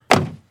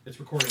It's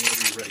recording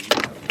whenever you're ready. You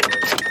don't have to go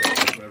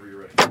whenever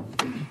you're ready.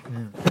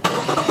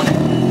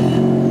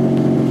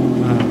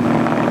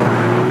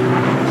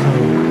 So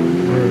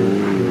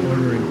we're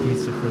ordering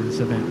pizza for this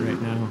event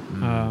right now,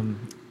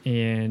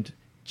 and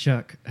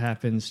Chuck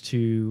happens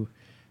to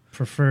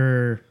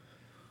prefer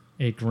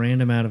a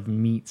grand amount of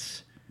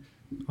meats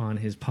on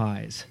his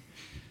pies.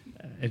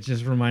 It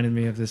just reminded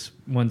me of this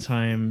one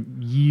time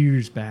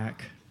years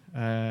back.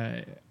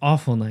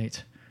 Awful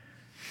night.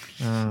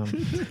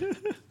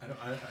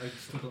 I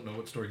still don't know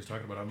what story he's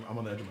talking about. I'm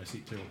on the edge of my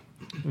seat, too.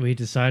 We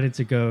decided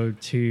to go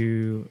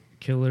to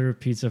Killer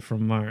Pizza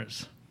from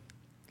Mars,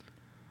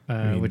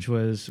 which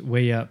was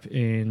way up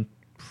in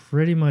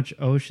pretty much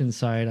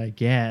Oceanside, I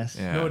guess.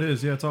 Yeah. No, it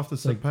is. Yeah, it's off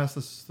the past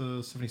the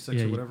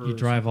 76 or whatever. You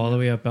drive all the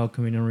way up El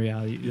Camino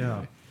Real.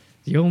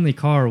 The only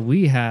car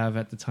we have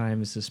at the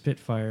time is the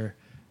Spitfire,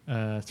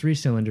 3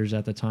 cylinders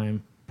at the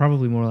time,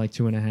 probably more like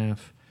 2.5.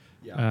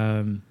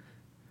 Yeah.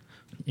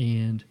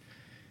 And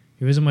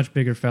he was a much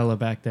bigger fella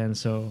back then,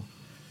 so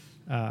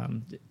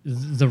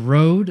the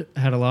road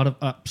had a lot of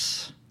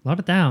ups, a lot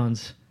of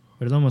downs,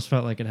 but it almost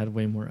felt like it had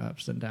way more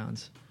ups than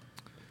downs.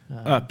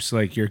 Ups,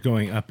 like you're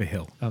going up a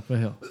hill. Up a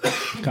hill.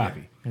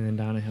 Copy. And then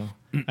down a hill.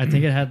 I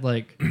think it had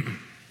like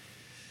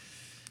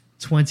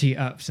 20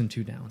 ups and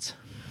 2 downs.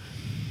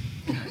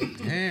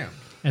 Damn.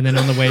 And then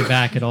on the way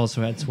back, it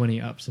also had 20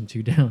 ups and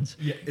 2 downs.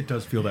 Yeah, it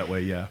does feel that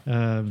way, yeah.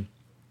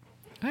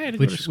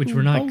 Which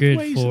we're not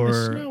good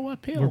for.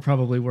 Uphill. We're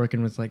probably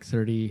working with like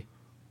 30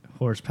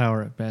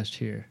 horsepower at best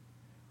here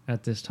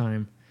at this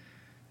time.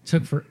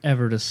 Took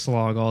forever to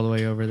slog all the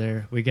way over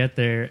there. We get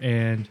there,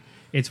 and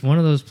it's one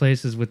of those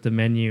places with the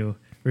menu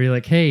where you're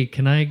like, hey,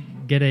 can I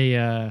get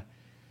a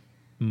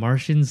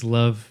Martians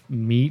love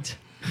meat?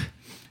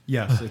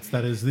 Yes,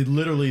 that is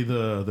literally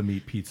the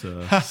meat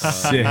pizza.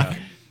 Sick. Yeah.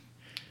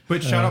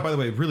 But shout out, by the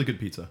way, really good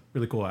pizza.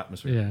 Really cool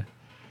atmosphere.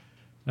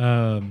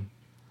 Yeah.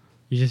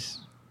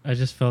 I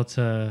just felt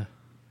a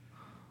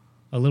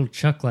little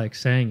Chuck-like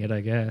saying it, I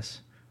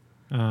guess.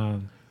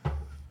 But,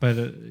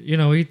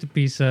 eat the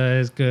pizza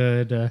is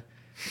good.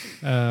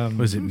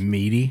 Was it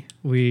meaty?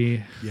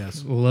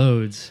 Yes.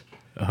 Loads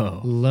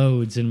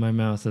in my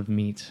mouth of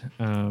meat.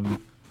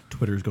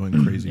 Twitter's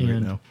going crazy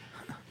right now.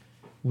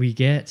 We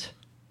get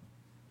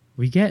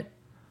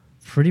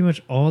pretty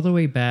much all the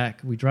way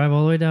back. We drive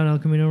all the way down El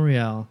Camino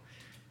Real.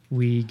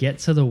 We get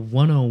to the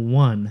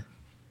 101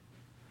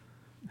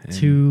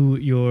 to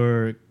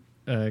your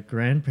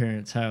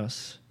grandparents'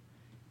 house,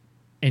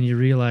 and you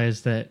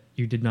realize that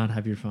you did not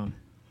have your phone.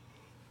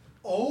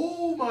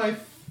 Oh my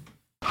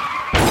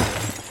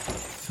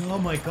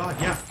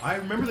God! Yeah, I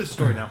remember this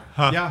story now.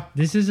 Yeah,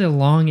 This is a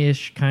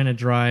long-ish kind of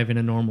drive in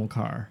a normal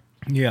car.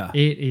 Yeah.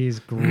 It is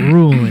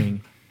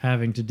grueling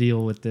having to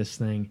deal with this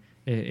thing.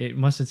 It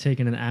must have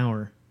taken an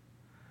hour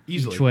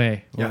easily. each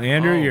way. Well, Yeah.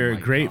 Andrew, Oh you're a my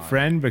great God.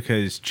 friend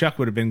because Chuck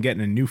would have been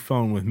getting a new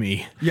phone with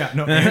me. Yeah,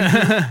 no,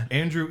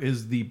 Andrew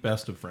is the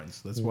best of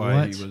friends. That's why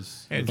What? he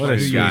was. What that's a who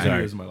he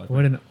sweetheart. is in my life.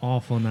 What an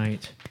awful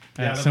night.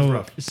 Yeah, that was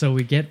rough. So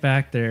we get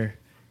back there.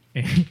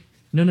 And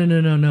no.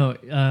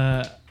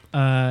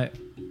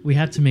 We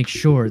have to make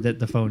sure that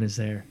the phone is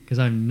there because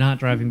I'm not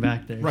driving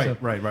back there.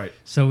 Right.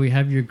 So we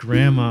have your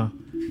grandma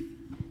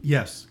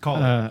Yes,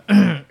 call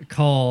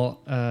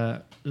call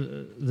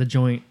the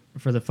joint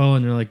for the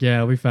phone. They're like,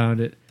 yeah, we found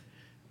it.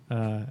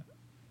 And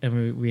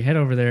we head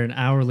over there an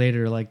hour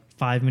later, like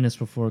 5 minutes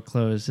before it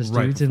closed. This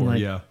right dude's before,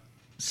 in like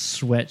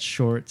sweat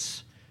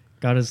shorts,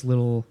 got his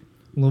little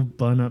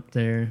bun up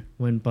there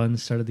when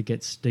buns started to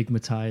get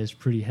stigmatized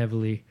pretty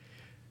heavily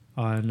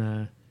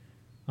on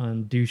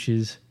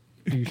douchebags.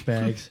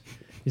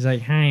 He's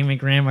like, "Hi, my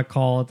grandma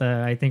called.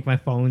 I think my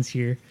phone's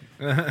here."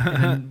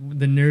 And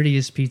the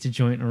nerdiest pizza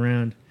joint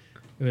around.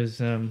 It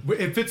was.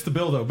 It fits the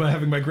bill though. But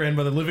having my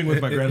grandmother living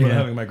with my grandmother,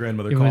 having my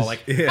grandmother It call was-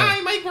 like,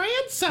 "Hi, my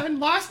grandson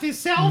lost his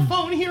cell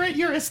phone here at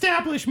your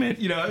establishment."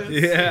 Yeah.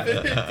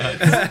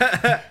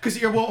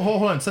 Because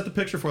hold on, set the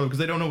picture for them because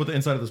they don't know what the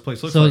inside of this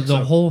place looks So like. the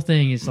whole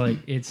thing is like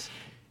it's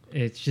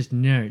just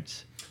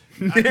nerds.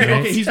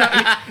 Okay, he's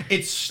not.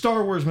 It's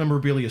Star Wars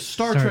memorabilia,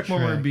 Star Trek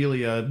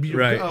memorabilia,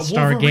 Right. Stargates.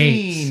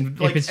 Wolverine.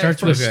 If it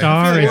starts from with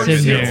star, it's in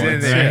ceiling. there.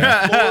 It's in there.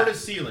 Yeah.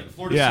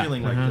 Floor to Yeah.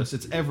 ceiling like this.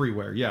 It's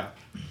everywhere. Yeah.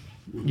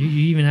 You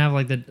even have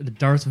like the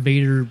Darth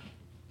Vader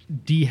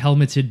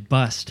de-helmeted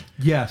bust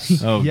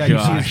Yes. Oh, yeah,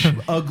 gosh. You see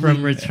some ugly.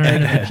 from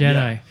Return of the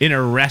Jedi. In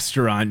a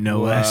restaurant, no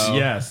less.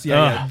 Yes.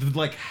 Yeah.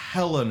 Like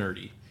hella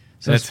nerdy.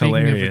 So That's speaking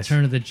hilarious. of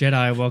Return of the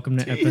Jedi, welcome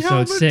to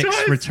episode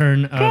 6,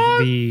 Return of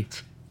the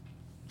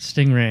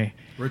Stingray.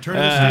 Return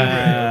of the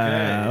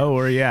Stingray.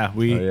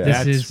 Okay.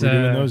 This is, we're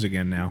doing those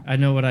again now. I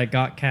know what I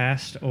got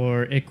cast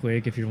or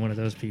Ickwig if you're one of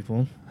those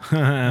people.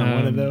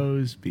 One of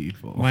those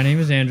people. My name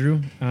is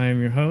Andrew. I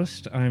am your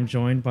host. I am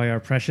joined by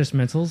our precious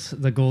mentals,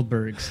 the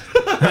Goldbergs.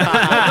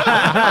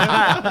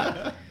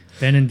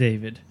 Ben and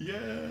David. Yeah.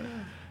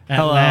 At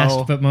Hello.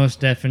 last, but most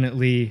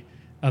definitely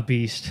a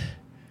beast.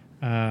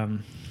 Wow,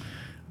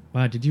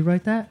 did you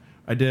write that?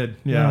 I did.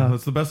 Yeah. Yeah.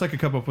 That's the best I could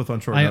come up with on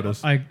short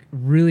notice. I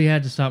really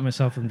had to stop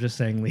myself from just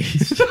saying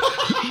least.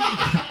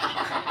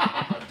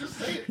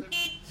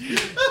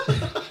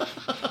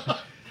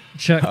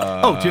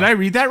 Chuck, Did I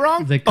read that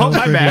wrong? the Oh,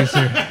 my bad.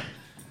 co-producer.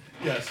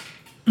 Yes.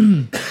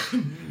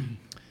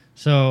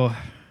 So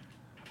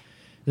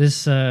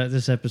this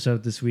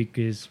episode this week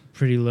is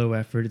pretty low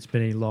effort. It's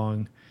been a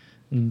long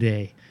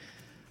day.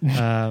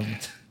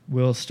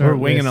 We'll start. We're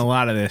winging with, a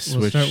lot of this,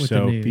 we'll start with the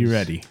so news, be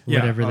ready.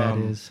 whatever that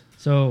is.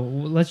 So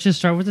let's just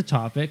start with the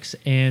topics,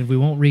 and we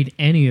won't read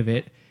any of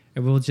it,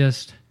 and we'll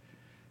just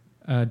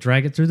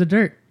drag it through the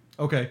dirt.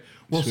 Okay.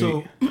 Well,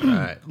 Sweet. so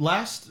Right. the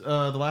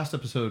last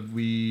episode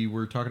we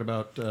were talking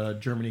about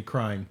Germany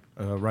crying,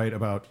 right,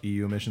 about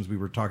EU emissions. We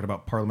were talking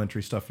about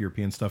parliamentary stuff,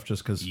 European stuff,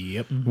 just because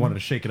we wanted to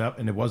shake it up,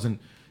 and it wasn't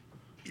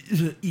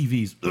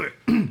EVs.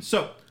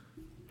 So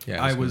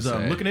Yeah, I was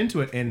gonna say. looking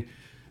into it, and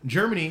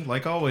Germany,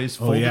 like always,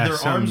 folded yeah, their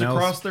something arms else.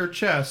 across their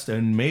chest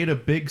and made a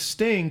big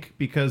stink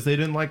because they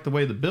didn't like the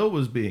way the bill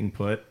was being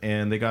put,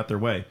 and they got their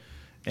way.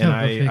 And Oh,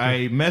 okay,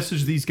 I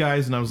messaged these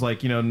guys, and I was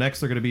like, next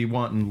they're going to be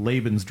wanting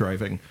Laban's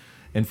driving.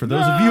 And for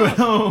those of you at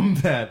home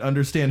that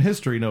understand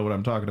history, know what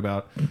I'm talking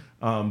about.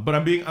 But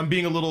I'm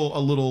being a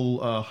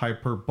little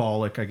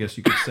hyperbolic, I guess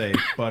you could say.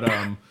 But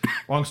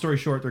long story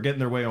short, they're getting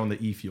their way on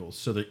the e-fuels.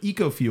 So the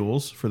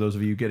eco-fuels, for those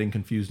of you getting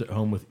confused at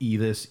home with E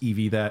this,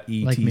 EV that,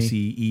 Like me.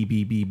 ETC,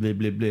 EBB, blah,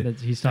 blah, blah. That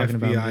he's talking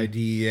about. Me.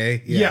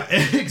 FBIDEA. Yeah,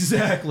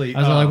 exactly. I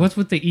was like, "What's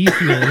with the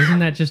e-fuel? Isn't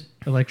that just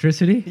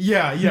electricity?"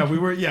 Yeah, we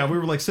were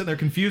like sitting there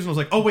confused, and I was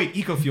like, "Oh wait,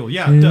 eco-fuel,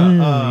 yeah,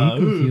 duh."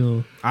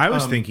 Eco-fuel. I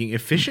was thinking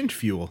efficient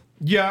fuel.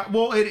 Yeah,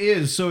 well, it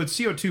is. So it's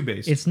CO2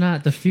 based. It's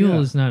not. The fuel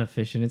Yeah. is not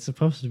efficient. It's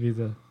supposed to be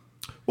the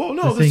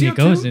the thing CO2 it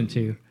goes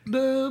into. a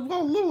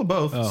little of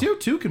both.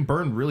 CO2 can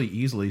burn really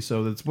easily,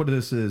 so that's what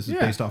this is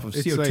Yeah, based off of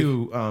it's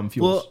CO2 fuels.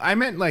 Well, I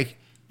meant like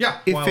yeah,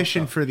 wild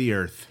efficient stuff. for the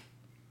earth.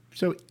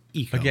 So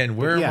eco. Again,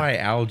 where Yeah. are my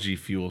algae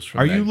fuels from?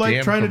 Are that you like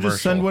damn trying to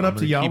just send commercial? one up I'm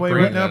to gonna keep Yahweh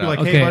bringing right now? that Be up.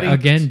 like, hey, Okay, buddy,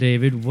 again,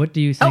 David, what do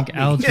you think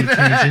algae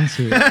turns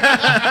into?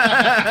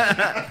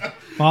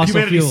 Fossil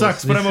humanity fuels.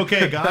 sucks, but I'm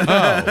okay, God.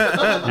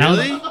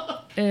 Really?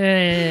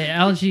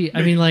 Algae.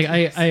 I mean, like,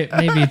 I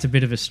maybe it's a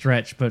bit of a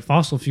stretch, but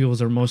fossil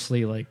fuels are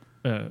mostly like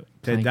Dead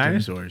plankton.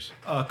 dinosaurs.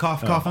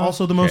 Cough, cough.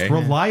 Also, the most Okay.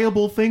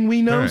 reliable thing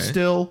we know All right.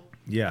 still.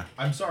 Yeah.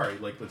 I'm sorry,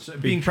 like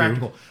being true.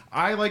 practical.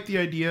 I like the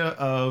idea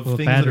of Well,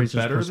 things that are batteries are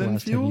better supposed to than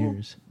last 10 fuel,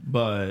 years.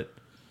 but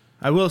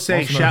I will say,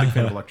 also not a big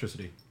fan of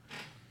electricity.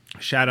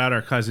 shout out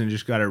our cousin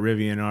just got a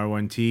Rivian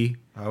R1T.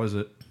 How is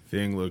it?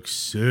 Thing looks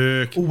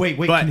sick. Oh, wait.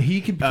 But, Can he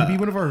be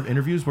one of our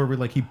interviews where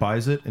he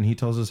buys it and he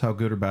tells us how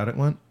good or bad it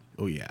went?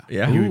 Oh yeah.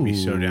 Yeah. He would be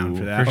so down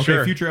for that. For Okay,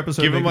 sure. future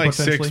episode, Give him maybe like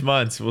 6 potentially.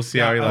 months. We'll see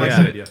how he I like likes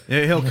that it.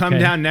 idea. He'll come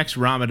Okay. down next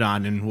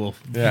Ramadan and we'll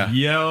Yeah,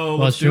 Yo,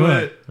 Well, let's do sure.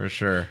 it. for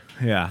sure.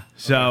 yeah.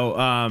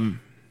 So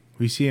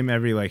we see him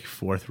every like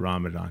fourth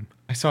Ramadan.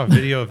 I saw a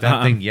video of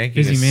that thing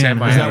yanking a busy man.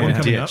 semi Is that out one of a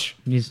coming ditch.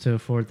 Needs to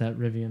afford that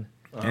Rivian.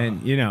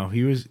 And he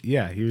was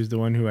the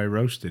one who I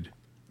roasted.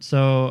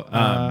 So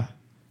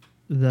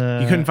You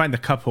couldn't find the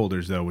cup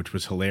holders though, which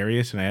was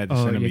hilarious, and I had to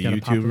Oh, send him a you gotta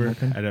pop 'em YouTuber.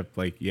 open? I had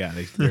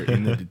to they're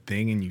in the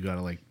thing, and you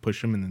gotta like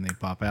push them, and then they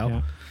pop out.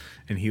 Yeah.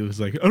 And he was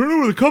like, "I don't know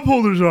where the cup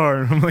holders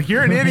are." And I'm like,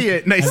 "You're an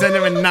idiot!" And I sent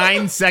him a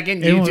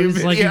 9-second it YouTube was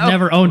video. like you've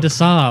never owned a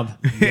Saab.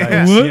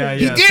 Yeah, What? yeah,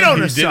 He yeah. did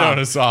own a He did own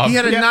a Saab. He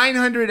had a Yeah.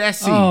 900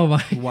 SC. Oh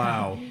my!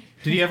 Wow.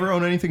 Did he ever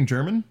own anything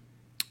German?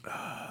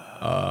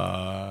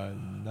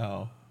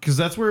 No. Because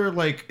that's where,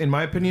 like, in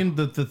my opinion,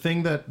 the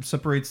thing that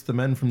separates the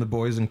men from the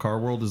boys in car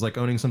world is like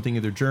owning something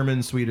either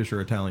German, Swedish, or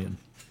Italian.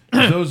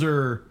 Those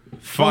are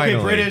Finally.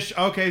 okay. British.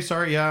 Okay,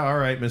 sorry. Yeah, all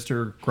right,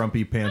 Mr.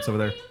 Grumpy Pants over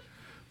there.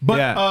 But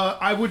Yeah.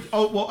 I would.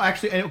 Oh well,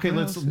 actually, okay.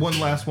 Let's one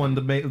last one.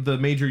 The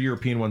major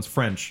European ones,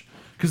 French,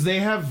 because they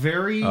have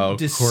very quirky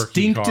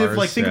distinctive. cars,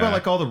 Like think yeah. about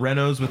like all the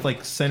Renaults with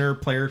like center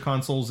player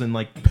consoles and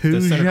like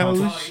the center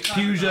consoles,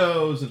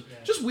 Peugeots, and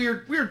just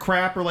weird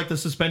crap, or like the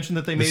suspension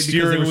that they made because they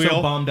steering were so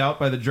wheel. bombed out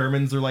by the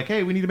Germans. They're like,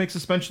 hey, we need to make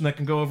suspension that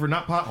can go over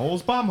not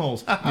potholes, bomb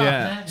holes.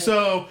 Yeah.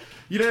 So.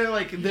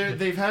 Like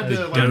they've had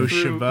to like Go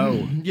through,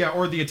 Chabot. yeah,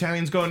 or the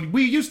Italians going.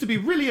 We used to be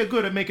really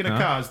good at making a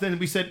cars. Then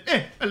we said,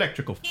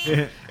 electrical.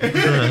 They moved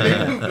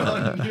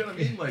on, you know what I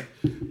mean? Like,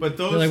 but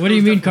those. They're like, what do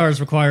you those mean definitely- cars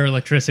require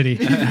electricity?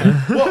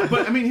 Well,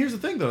 but I mean, here's the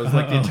thing though. Is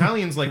like the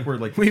Italians like were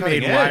like We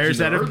cutting made edge wires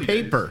in out the of early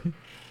paper. days.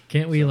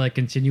 Can't we like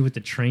continue with the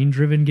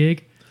train-driven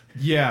gig?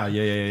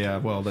 Yeah.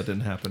 Well, that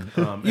didn't happen.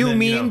 And You then,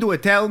 mean to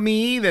tell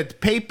me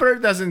that paper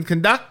doesn't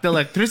conduct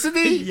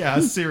electricity? Yeah,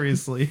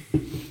 seriously.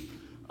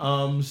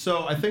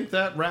 So I think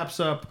that wraps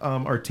up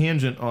our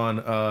tangent on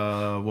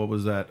what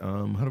was that?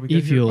 How do we get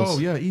E-fuels.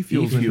 Here? Oh yeah,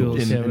 e-fuels.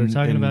 E-fuels. Yeah, we were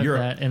talking about Europe.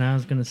 that, and I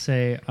was gonna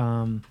say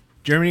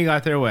Germany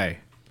got their way.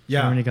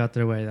 Yeah. Germany got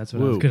their way. That's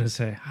what I was Woo. gonna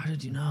say. How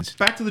did you know?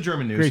 Back to the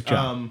German news. Great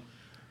job.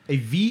 A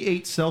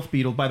V8 Stealth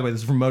Beetle. By the way, this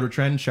is from Motor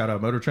Trend. Shout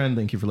out Motor Trend.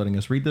 Thank you for letting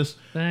us read this.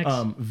 Thanks.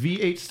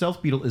 V8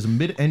 Stealth Beetle is a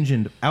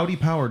mid-engined,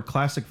 Audi-powered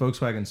classic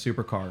Volkswagen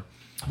supercar.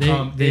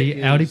 The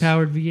it Audi is-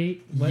 powered V8.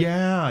 What?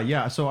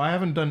 Yeah. So I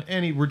haven't done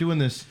any. We're doing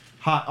this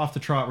hot off the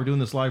trot. We're doing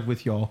this live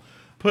with y'all.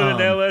 Put an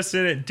LS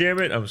in it, damn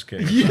it. I'm just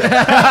kidding.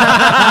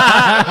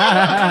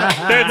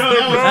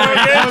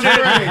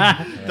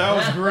 That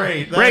was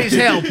great. Praise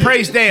Hill,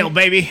 praise Dale,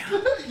 baby.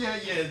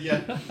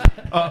 Yeah.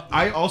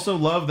 I also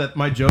love that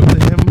my joke to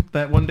him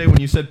that one day when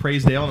you said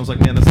praise Dale, and I was like,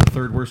 man, that's the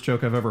third worst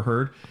joke I've ever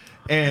heard.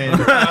 And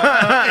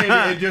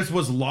it just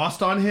was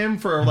lost on him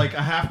for like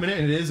a half minute,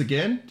 and it is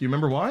again. Do you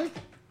remember why?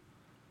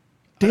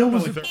 Dale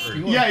was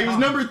yeah, he was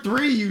number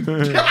 3. You.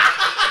 Sorry,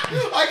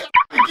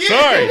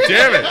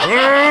 damn it.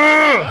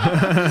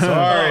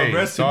 Sorry.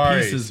 Rest in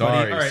pieces,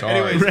 buddy. sorry, All right, sorry.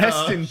 anyways,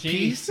 Rest in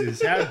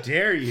pieces. How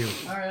dare you?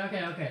 All right,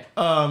 okay.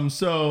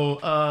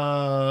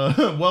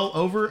 Well,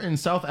 over in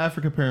South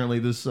Africa, apparently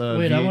this.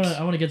 Wait, V8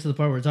 I want to get to the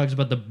part where it talks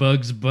about the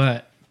bug's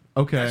butt.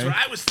 Okay. That's what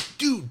I was,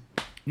 dude.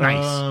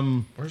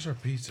 Nice. Where's our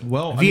pizza?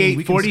 Well, I mean, V8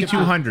 we can skip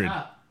 4200.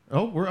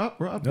 Oh, we're up.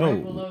 We're up. No.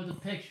 Right below the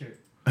picture.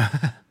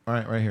 All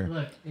right, right here.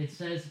 Look, it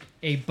says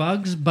a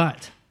bug's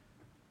butt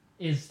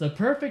is the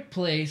perfect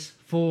place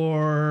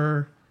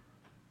for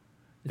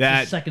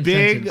That second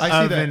big sentence. I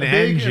see of that. an A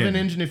big engine. of an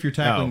engine if you're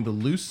tackling Oh. the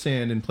loose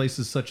sand in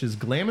places such as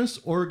Glamis,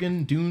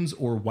 Oregon, dunes,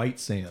 or white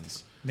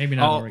sands. Maybe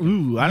not. Oh,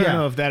 Oregon. I don't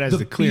know if that has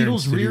the clearance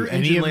Beetle's to do rear any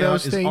engine of layout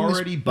those is things.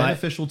 already but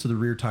beneficial to the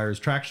rear tire's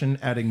traction.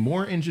 Adding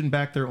more engine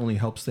back there only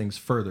helps things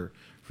further.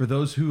 For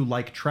those who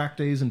like track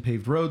days and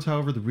paved roads,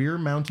 however, the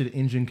rear-mounted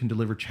engine can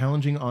deliver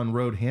challenging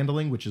on-road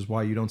handling, which is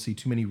why you don't see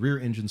too many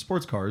rear-engine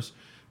sports cars.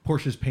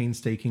 Porsche's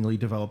painstakingly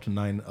developed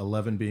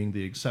 911 being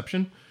the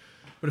exception.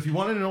 But if you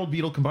wanted an old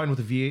Beetle combined with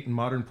a V8 and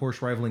modern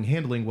Porsche rivaling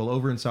handling, well,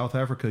 over in South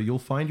Africa, you'll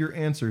find your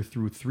answer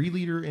through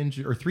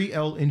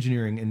 3L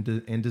Engineering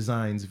and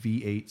Design's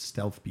V8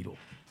 Stealth Beetle.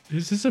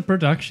 Is this a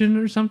production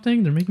or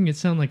something? They're making it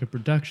sound like a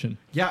production.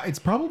 Yeah, it's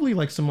probably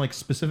like some like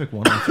specific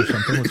one-offs or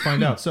something. Let's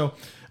find out. So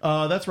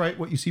that's right.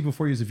 What you see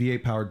before you is a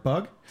V8 powered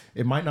bug.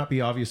 It might not be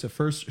obvious at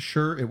first.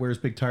 Sure, it wears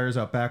big tires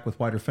out back with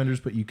wider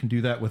fenders, but you can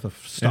do that with a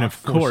stock and of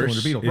four-cylinder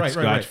course, Beetle. it's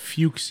got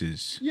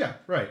Fuchses. Yeah,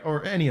 right.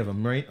 Or any of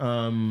them, right?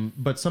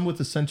 But some with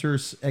the center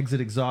exit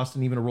exhaust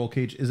and even a roll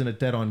cage isn't a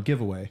dead-on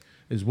giveaway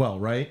as well,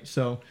 right?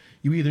 So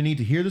you either need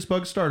to hear this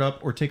bug start up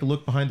or take a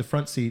look behind the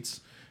front seats.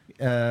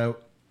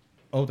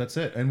 Oh, that's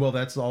it. And well,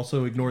 that's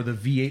also ignore the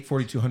V8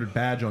 4200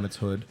 badge on its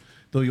hood.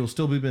 Though you'll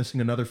still be missing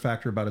another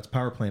factor about its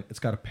power plant. It's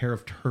got a pair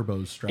of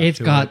turbos strapped It's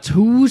to got it.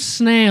 2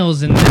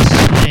 snails in this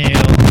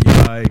snail.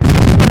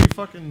 Yikes. Pretty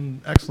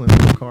fucking excellent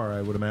little car,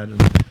 I would imagine.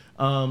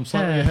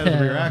 Slightly ahead of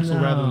the rear axle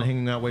No. rather than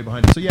hanging out way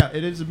behind it. So yeah,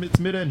 it's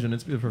mid-engine.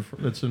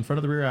 It's in front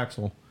of the rear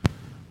axle.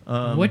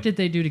 What did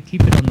they do to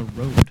keep it on the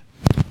road?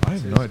 I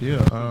have no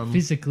idea.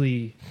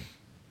 Physically.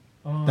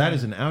 That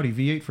is an Audi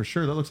V8 for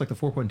sure. That looks like the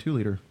 4.2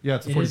 liter. Yeah,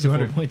 it's a It is a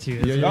 4200.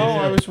 4.2. Yeah, Oh,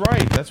 I was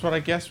right. That's what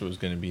I guessed was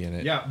going to be in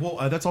it. Yeah,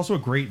 well, that's also a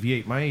great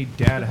V8. My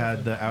dad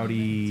had the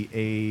Audi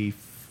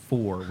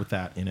A4 with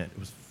that in it. It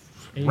was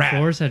rad.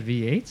 A4s had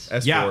V8s?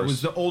 S4s. Yeah, it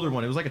was the older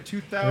one. It was like a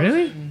 2000.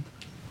 Really?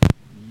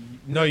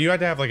 No, you had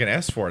to have like an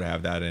S4 to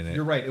have that in it.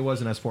 You're right. It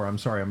was an S4. I'm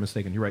sorry. I'm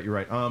mistaken. You're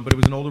right. But it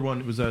was an older one.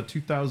 It was a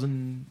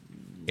 2000,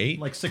 8?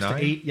 like 6 9?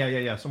 to 8.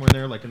 Yeah. Somewhere in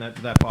there, like in that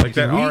body. Like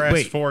that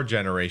we- RS4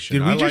 generation.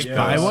 Did we I just like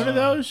buy those. one of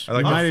those? I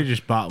like we the- might have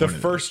just bought The one.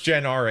 first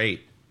gen R8.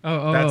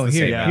 Oh, That's the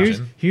same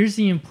engine. here's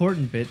the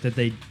important bit that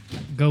they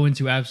go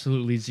into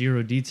absolutely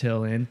zero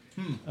detail in.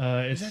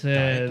 It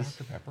says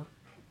Pepper?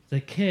 the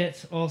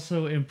kit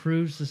also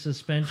improves the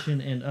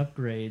suspension and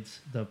upgrades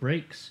the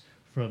brakes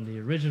from the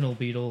original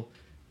Beetle.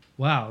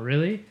 Wow,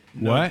 really?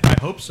 What? I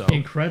hope so.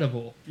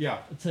 Incredible. Yeah.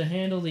 To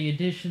handle the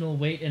additional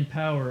weight and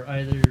power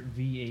either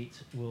V8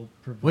 will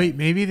provide. Wait,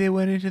 maybe they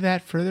went into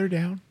that further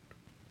down?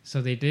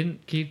 So they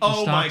didn't keep the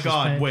Oh stock my God!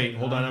 suspension. Wait,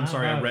 hold on. I'm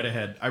sorry. I Wow. read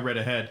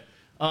ahead.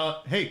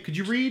 Hey, could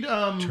you read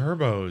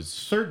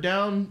Turbos. third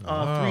down?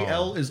 Wow.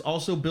 3L is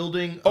also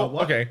building. Oh,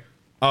 what? okay.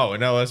 Oh,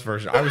 an LS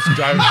version. I was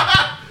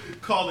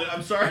Called it.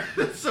 I'm sorry.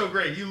 That's so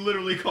great. You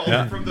literally called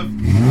Yeah. it from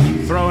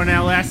the. Throw an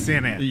LS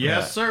in it.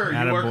 Yes, sir. You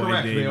are Attaboy,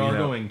 correct. Dave, They are yeah.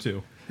 going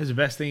to. That's the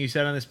best thing you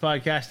said on this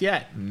podcast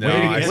yet. No, Way to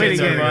I get- said way to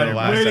something get- about the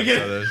last way to get-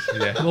 episode of this.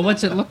 Yeah. Well,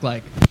 what's it look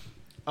like?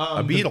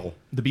 A Beetle.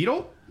 The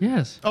Beetle?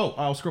 Yes. Oh,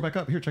 I'll scroll back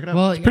up. Here, check it out.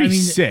 Well, Pretty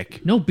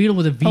sick. No Beetle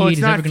with a V8 Oh, it's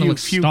is not ever going to look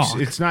Fuchs. stock.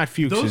 It's not Those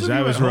Fuchses. of I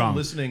you was at home wrong.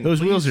 listening,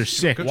 Those wheels please are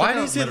sick. go check Why out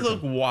does it Letterman.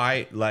 look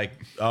white? Like,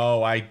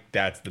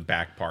 that's the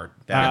back part.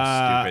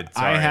 That's stupid. I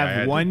Sorry, have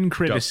had to one dump-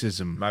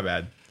 criticism. My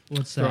bad.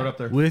 What's Throw that? it up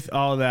there. With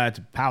all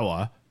that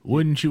power,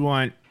 wouldn't you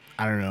want,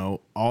 I don't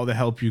know, all the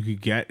help you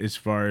could get as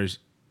far as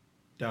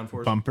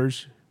Downforce.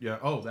 bumpers? Yeah.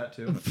 Oh, that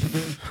too.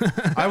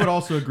 I would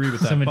also agree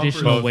with that. Some Bumpers-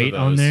 additional both weight of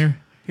on those. there.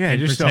 Yeah,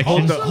 just to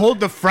protection. hold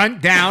the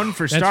front down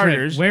for That's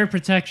starters. right. Wear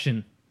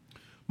protection.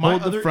 My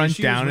Hold the other front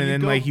issue is down, when and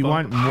then go like you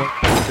bump- want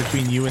more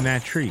between you and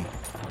that tree.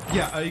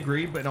 Yeah, I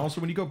agree. But also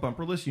when you go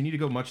bumperless, you need to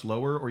go much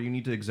lower, or you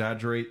need to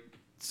exaggerate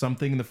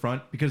something in the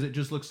front because it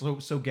just looks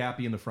so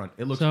gappy in the front.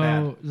 It looks So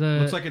bad. the-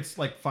 Looks like it's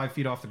like 5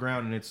 feet off the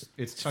ground, and it's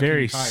touching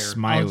Very the tire.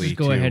 smiley. I'll just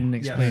go too. ahead and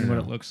explain Yeah. what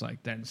it looks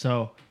like then.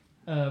 So,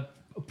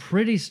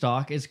 pretty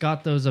stock. It's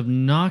got those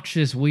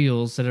obnoxious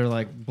wheels that are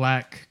like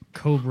black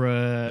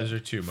Cobra Those are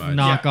too much.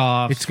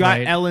 knockoffs. It's got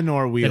right?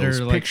 Eleanor that wheels.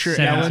 are, like, Picture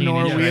 17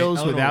 Eleanor inches. wheels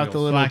Eleanor without wheels. the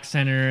little black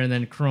center and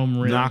then chrome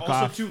rim. Knock Also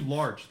off too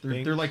large.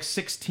 They're like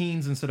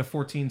 16s instead of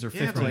 14s or 15s.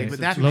 Yeah, but, like, It's with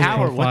that too low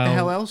power, what the profile-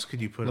 hell else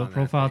could you put low on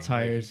profile that thing?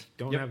 Like, tires.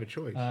 you don't have a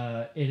choice.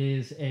 It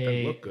is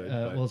a look good,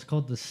 but well, it's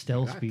called the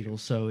Stealth got to. Beetle,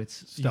 so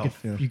it's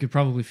Stealth, you, yeah. you could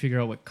probably figure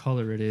out what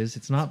color it is.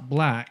 It's not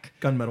black,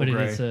 Gunmetal but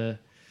gray. it is a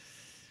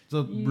It's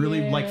a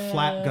really like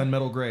flat Yeah.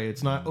 gunmetal gray.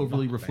 It's not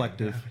overly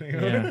reflective.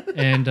 yeah.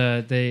 And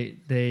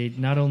they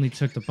not only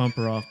took the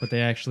bumper off, but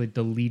they actually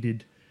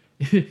deleted.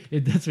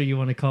 That's what you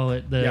want to call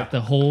it. The Yeah.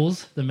 the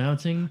holes, the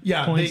mounting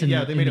Yeah, points they- in,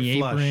 yeah, they in made the it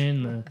flush.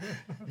 apron.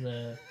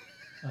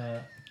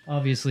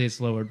 Obviously it's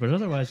lowered, but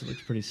otherwise it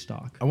looks pretty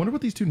stock. I wonder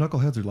what these two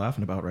knuckleheads are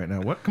laughing about right now.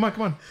 What? Come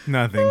on.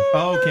 Nothing.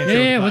 Oh, can't Yeah,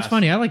 show yeah. the What's glass.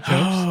 funny? I like jokes.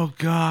 Oh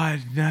God,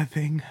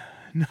 nothing.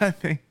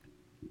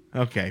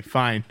 Okay,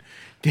 fine.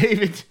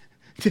 David's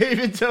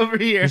over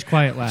here. He's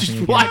quiet laughing Just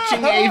again.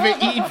 watching Ava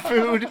eat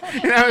food,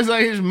 and I was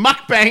like, "There's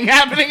mukbang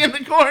happening in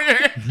the corner."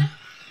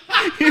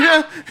 You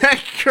know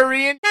that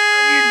Korean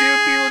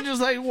YouTube people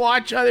just like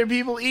watch other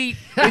people eat.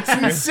 It's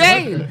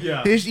insane.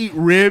 Yeah. They just eat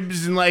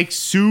ribs and like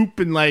soup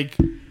and like.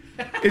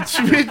 It's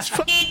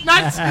fucking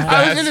nuts.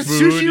 I was in a Fast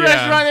food, sushi yeah.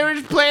 restaurant. They were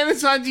just playing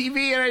this on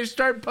TV, and I just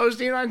started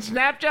posting it on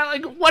Snapchat.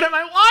 Like, what am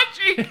I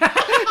watching?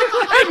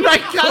 And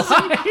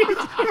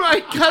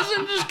my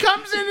cousin just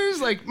comes in and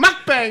is like,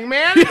 "Mukbang,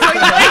 man." It's like,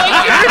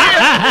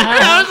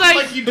 and I was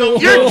like,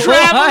 "You're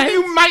traveling.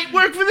 You might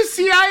work for the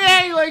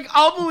CIA. Like,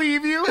 I'll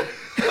believe you."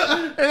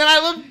 And then I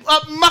look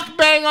up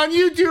mukbang on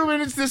YouTube,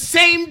 and it's the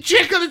same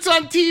chick that's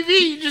on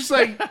TV, just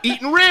like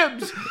eating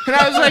ribs. And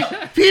I was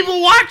like, people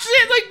watch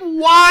it?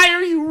 Like, why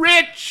are you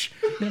rich?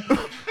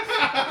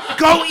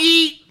 Go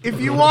eat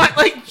if you want.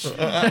 Like,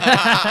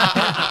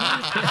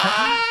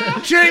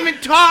 she don't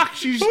even talk.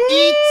 She just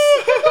eats.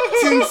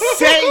 It's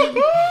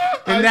insane.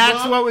 And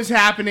that's what was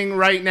happening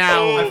right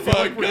now I feel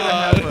like we're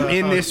gonna have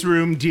in this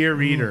room, dear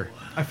reader.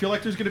 I feel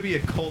like there's gonna be a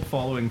cult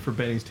following for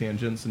Benny's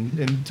tangents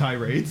and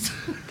tirades.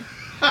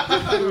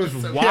 It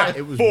was wild.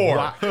 It was Four.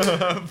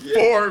 wild.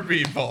 4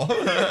 people.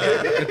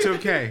 It's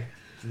okay.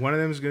 One of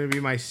them is going to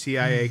be my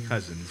CIA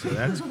cousin, so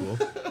that's cool.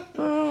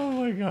 Oh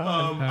my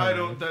god. I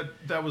don't.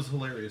 That was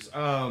hilarious.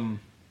 I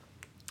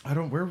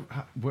don't. Where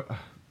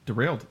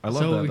derailed. I love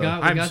So that. we though.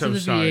 got I'm to so the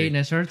sorry. V8 and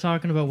I started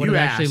talking about what You it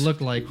actually asked.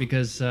 looked like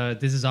because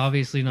this is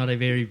obviously not a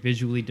very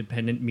visually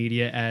dependent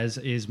media as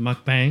is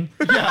mukbang.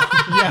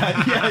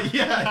 yeah.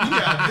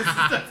 This is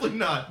definitely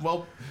not.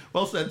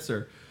 Well said,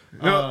 sir.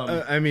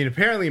 No, I mean,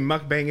 apparently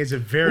mukbang is a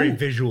very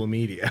visual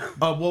media.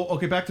 Well,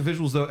 okay. Back to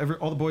visuals though.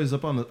 All the boys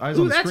up on the eyes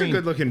Ooh, on the that's screen. a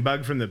good-looking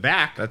bug from the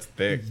back. That's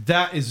thick.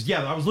 That is,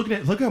 yeah. I was looking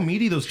at. Look how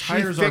meaty those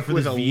tires are thick for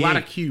with this a V8. lot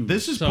of cubes.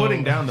 This is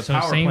putting down the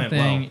power same plant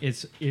thing. well.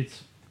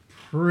 It's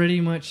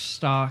pretty much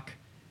stock,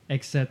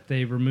 except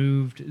they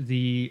removed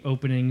the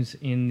openings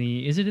in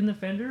the. Is it in the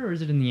fender or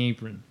is it in the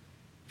apron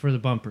for the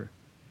bumper?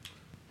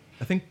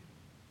 I think.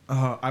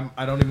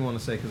 I don't even want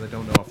to say because I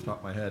don't know off the top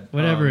of my head.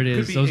 Whatever it could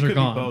is, be- those it are could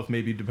gone. Be both,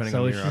 maybe depending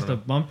So on it's the year. I just a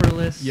don't know.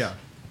 bumperless. Yeah.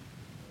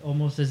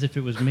 Almost as if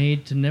it was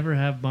made to never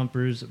have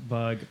bumpers.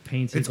 Bug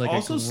painted It's like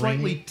also a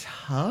slightly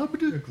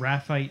tubbed.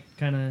 graphite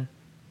kind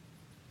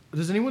of.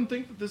 Does anyone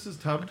think that this is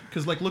tubbed?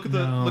 Because look at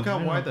No, look how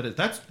I wide don't.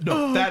 that is.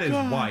 That is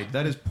wide.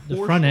 That is The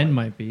poor front end wide.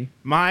 might be.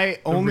 My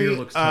only, rear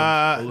looks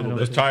tubbed a little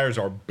Those tires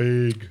are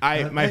big. my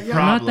yeah. They're problem.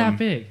 not that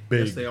big.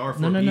 Big. Yes, they are. For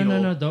No.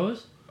 Eagle.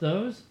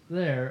 Those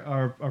there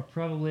are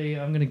probably.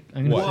 I'm gonna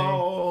What? say.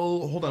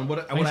 Whoa, hold on.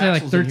 What I'd say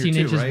like axle's in here 13 too,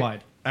 inches right?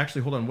 wide.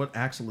 Actually, hold on. What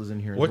axle is in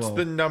here? What's as well?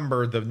 the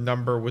number? The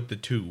number with the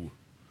 2.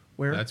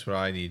 Where? That's what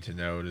I need to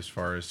know as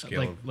far as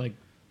scale. Like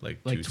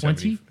like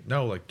 20?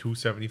 No, like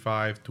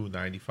 275,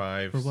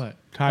 295. for what?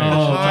 Tires.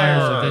 Oh,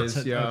 Tires,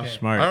 that's- yeah. okay.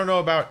 Smart. I don't know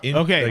about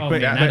Okay, Oh,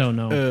 but- man, I don't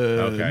know.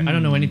 Okay. I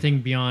don't know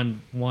anything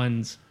beyond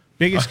ones.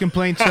 Biggest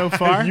complaint so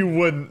far? You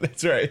wouldn't.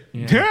 That's right.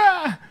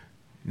 Yeah.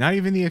 Not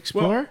even the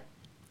Explorer?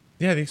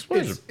 Yeah, the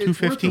Explorers. It's are- worth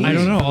 215. the I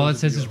don't know. lease. All it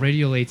says is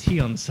radial AT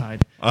on the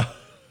side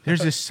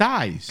There's a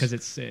size. because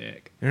it's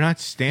sick. They're not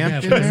Yeah,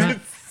 stamped but in there?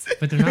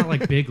 they're not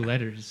like big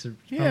letters. They're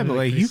Yeah, probably but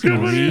like pretty you can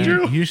small.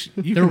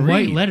 read. You They're can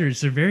white read. letters.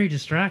 They're very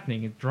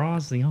distracting. It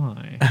draws the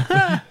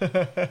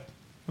eye.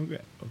 Okay,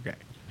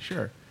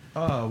 sure.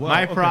 Well,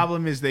 My okay.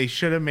 problem is they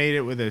should have made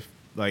it with a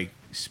like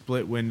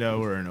split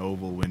window or an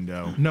oval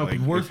window. No, like,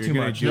 worth if you're too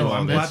gonna much. do No, all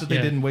I'm this. glad that they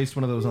yeah. didn't waste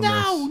one of those on No,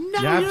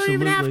 this. you don't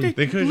even have to.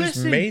 They could've just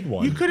listen, made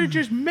one. You could have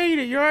just made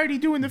it. You're already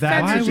doing the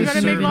That- fences. You Why got to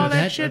was make all serving-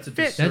 that shit that's a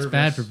fit. That's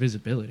bad for Service.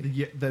 visibility.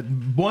 Yeah, that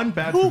one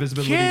bad for Who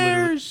visibility. literally-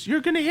 cares? You're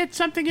gonna hit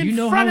something in Do you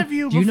know front how, of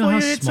you do you know before how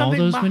you hit small something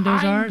those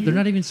windows behind are? you. They're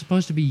not even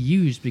supposed to be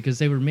used because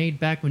they were made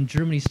back when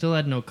Germany still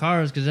had no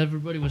cars because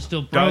everybody was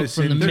still broke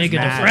from the Doesn't mega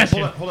matter.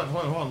 depression.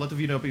 Hold on. Let the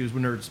VW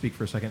nerds speak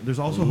for a second. There's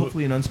also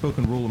hopefully an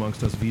unspoken rule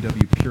amongst us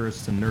VW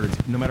purists and nerds.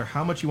 No matter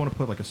how much you want to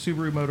put like a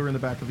Subaru motor in the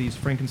back of these,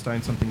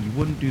 Frankenstein something, you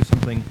wouldn't do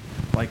something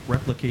like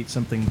replicate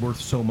something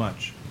worth so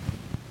much.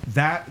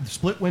 That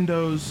split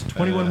windows,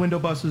 21 window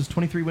buses,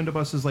 23 window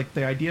buses, like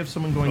the idea of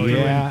someone going Oh, through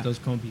yeah. and Those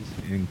combies.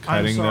 And I'm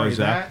cutting sorry, those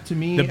up. that to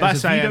me The as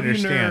bus a I VW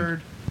understand.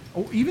 nerd,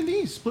 Oh, even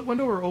these split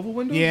window or oval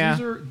windows. Yeah.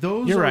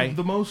 Those You're are right.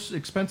 the most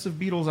expensive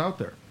Beetles out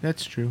there.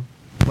 That's true.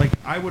 Like,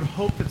 I would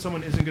hope that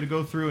someone isn't going to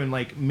go through and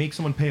like make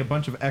someone pay a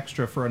bunch of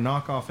extra for a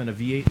knockoff and a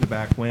V8 in the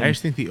back when I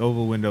just think the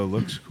oval window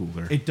looks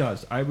cooler. it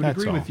does. I would That's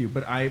agree all. with you,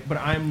 but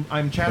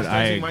I'm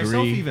chastising myself.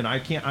 agree. Even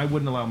I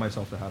wouldn't allow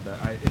myself to have that.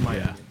 In my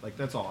Yeah. opinion, like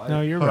that's all.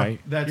 No, you're right.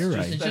 That's You're just-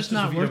 right. It's that's just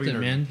not a worth VW it, nerd.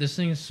 man. This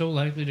thing is so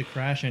likely to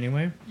crash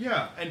anyway.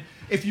 Yeah, and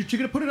if you're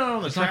going to put it out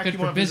on the It's not track, good you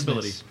for want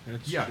business.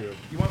 visibility.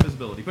 You want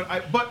visibility.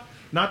 But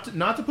not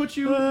to put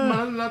you,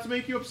 not to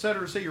make you upset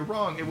or say you're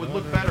wrong. It would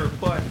look better,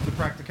 but the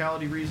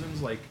practicality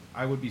reasons, like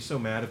I would be so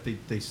mad if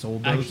they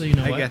sold those. Actually, you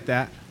know I what? get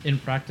that. In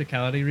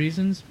practicality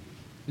reasons,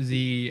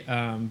 the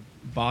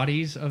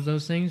bodies of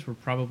those things were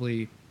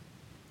probably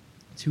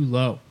too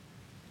low.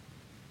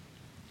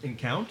 In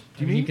count? I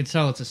Do you mean, you mean? can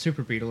tell it's a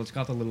Super Beetle. It's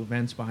got the little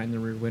vents behind the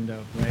rear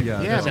window, right?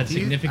 Yeah. Yeah, It's got but these-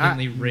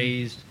 significantly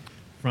raised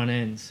front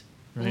ends,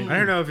 right? I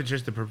don't know if it's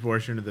just the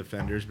proportion of the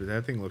fenders, but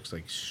that thing looks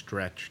like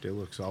stretched. It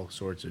looks all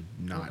sorts of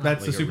not.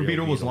 That's like the a Super real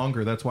Beetle was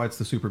longer. That's why it's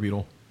the Super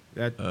Beetle.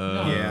 That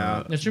No.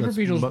 yeah. The Super That's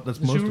Beetle. mo- that's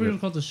The most Super of it. Beetle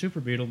called the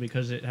Super Beetle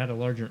because it had a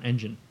larger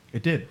engine.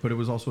 It did, but it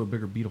was also a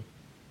bigger Beetle.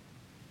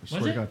 I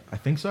swear Was to it? God. I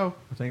think so.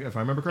 I think if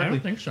I remember I correctly.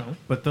 don't think so.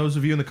 But those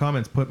of you in the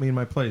comments put me in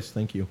my place.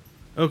 Thank you.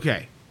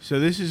 Okay, so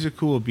this is a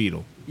cool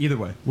Beetle. Either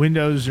way.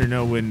 Windows or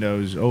no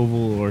windows,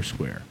 oval or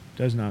square,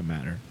 does not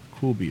matter.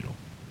 Cool Beetle,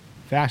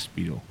 fast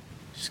Beetle,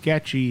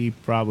 sketchy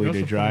probably You're to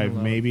also drive, putting a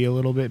lot- maybe a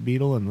little bit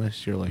Beetle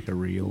unless you're like a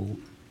real.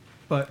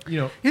 But, you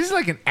know, This is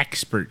like an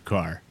expert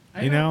car,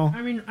 I you don't- know?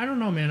 I mean, I don't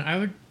know, man.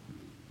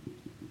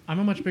 I'm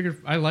a much bigger.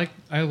 I like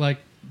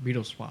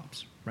Beetle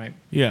swaps, right?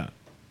 Yeah,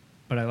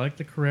 But I like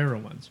the Carrera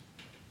ones.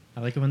 I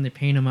like it when they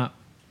paint them up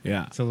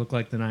yeah. to look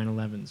like the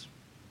 911s.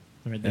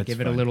 Right? They That's give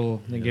it a fine.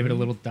 little. They give it a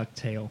little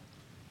ducktail.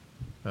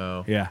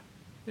 Oh. Yeah,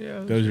 Yeah.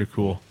 those are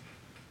cool.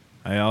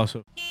 I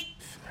also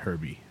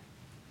Herbie.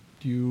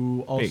 do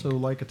you also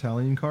like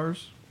Italian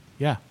cars?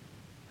 Yeah,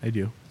 I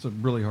do. It's a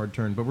really hard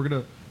turn, but we're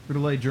gonna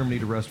lay Germany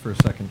to rest for a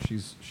second.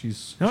 She's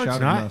No, it's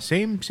shouting not. us.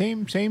 Same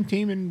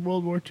team in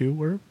World War II.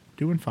 We're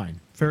doing fine.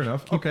 Fair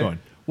enough. Keep okay. going.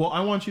 Well,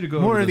 I want you to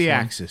go More over of the this one.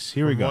 Axis.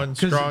 Here we go. One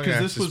strong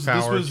Because axis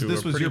power to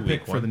this a was pretty your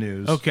pick weak for the one.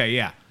 news. Okay,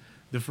 yeah.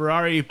 The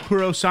Ferrari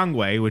Puro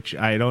Sangue, which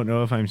I don't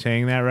know if I'm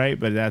saying that right,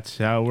 but that's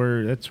what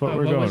we're What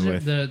going was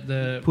it? with.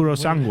 The Puro what-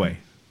 Sangue.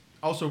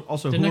 Also,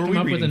 Didn't who I are come we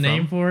up with a reading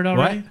name from? for it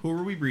already? Who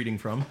are we reading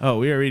from? Oh,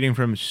 we are reading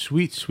from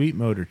Sweet Sweet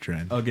Motor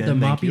Trend. Again,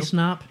 The thank you. Moppy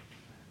Snop.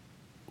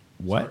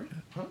 What? Sorry?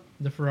 Huh?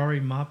 The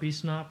Ferrari Moppy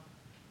Snop.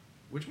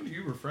 Which one are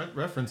you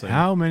referencing?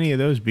 How many of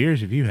those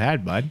beers have you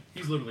had, bud?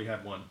 He's literally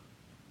had one.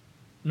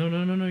 No,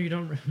 you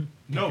don't.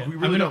 No, Okay. we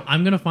really don't.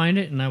 I'm gonna find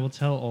it and I will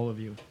tell all of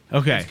you.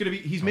 Okay. It's gonna be.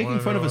 He's I making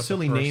wanna fun know of a what the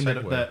silly first name that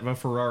segue. a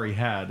Ferrari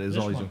had. Is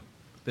This all he's one. doing.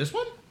 This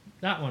one?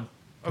 That one.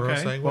 Pro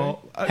Okay. Segue?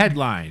 Well,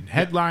 Headline.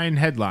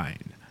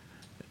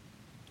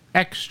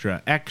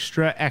 Extra,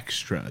 extra,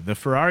 extra. The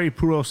Ferrari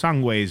Puro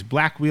Sangue's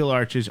black wheel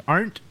arches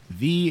aren't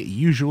the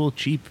usual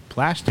cheap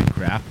plastic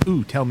crap.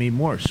 Ooh, tell me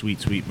more,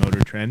 Sweet Sweet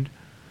Motor Trend.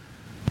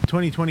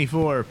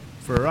 2024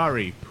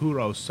 Ferrari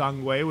Puro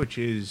Sangue, which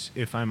is,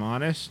 if I'm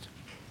honest,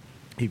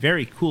 a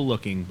very cool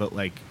looking but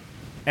like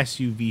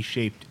SUV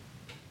shaped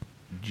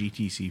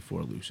GTC4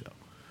 Lusso,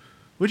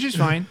 which is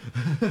fine.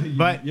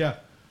 But yeah.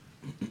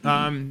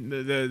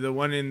 the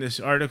one in this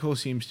article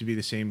seems to be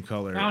the same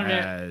color Found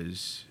it.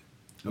 as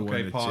the Okay,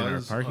 one that's in our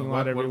pause. parking What-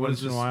 lot every what once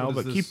is in a this- while. what is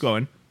But this? keep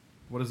going,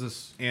 What is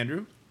this?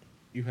 Andrew.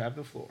 You have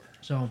the floor.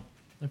 So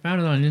I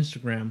found it on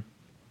Instagram.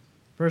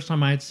 First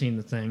time I had seen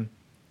the thing.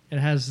 It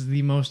has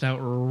the most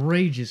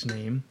outrageous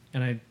name,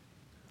 and I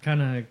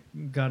kind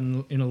of got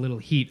in a little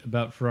heat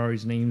about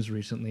Ferrari's names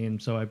recently,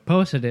 and so I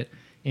posted it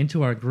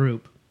into our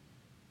group,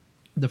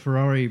 the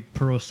Ferrari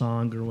Puro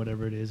Song or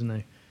whatever it is, and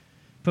I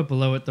put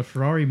below it the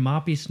Ferrari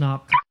Moppy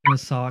Snop in the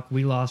sock.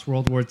 We lost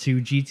World War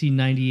II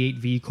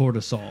GT98V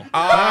cortisol.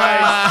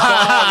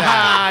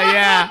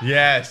 Yeah.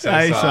 Yes,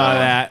 I saw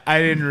that. I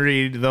didn't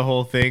read the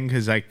whole thing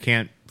because I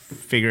can't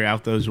figure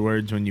out those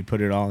words when you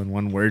put it all in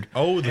one word.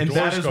 Oh, the And doors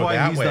that is go why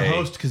that he's way. the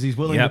host, because he's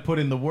willing Yep. to put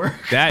in the work.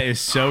 That is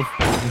so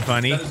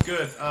funny. That is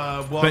good.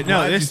 Well, But I'm no,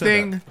 glad you this said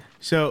thing. that.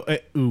 So,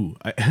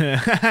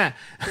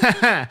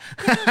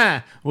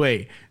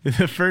 wait.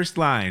 The first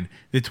line,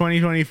 the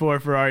 2024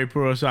 Ferrari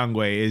Puro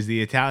Sangue is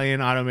the Italian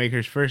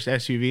automaker's first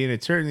SUV, and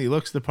it certainly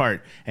looks the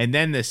part. And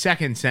then the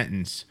second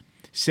sentence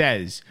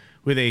says,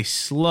 with a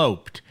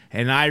sloped,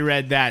 and I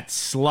read that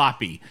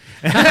sloppy.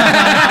 In my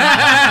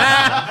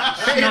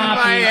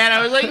head,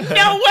 I was like,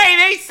 no way,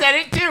 they said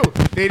it too.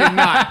 They did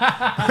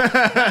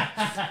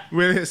not.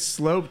 With a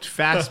sloped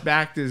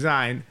fastback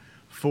design,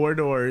 4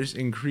 doors,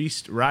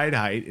 increased ride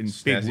height, and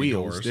big Snazzy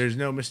wheels. doors. There's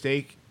no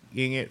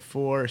mistaking it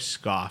for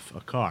scoff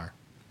a car.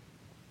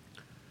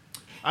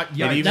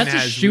 Yeah, It even That's a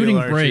has shooting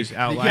wheel arches brake.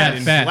 outlined Yeah,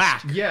 in fast.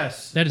 black,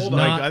 yes. That is Hold on.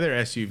 not- like other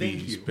Thank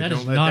SUVs. you. But That don't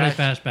is let not a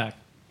that- fastback.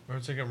 Or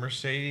it's like a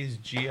Mercedes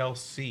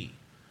GLC.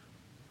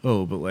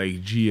 Oh, but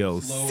like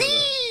GLC Slower.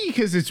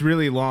 because it's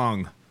really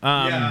long.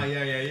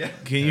 Yeah.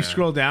 Can you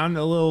scroll down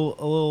a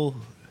little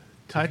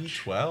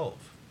touch? V12.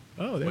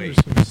 Oh, there Wait, was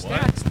some what?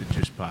 stats that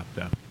just popped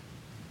up.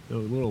 The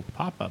little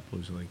pop-up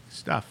was like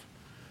stuff.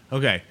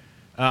 Okay.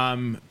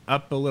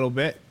 Up a little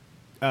bit.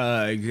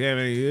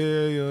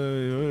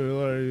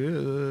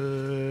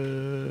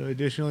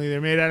 Additionally,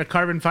 they're made out of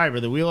carbon fiber.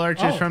 The wheel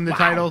arches from the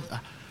title.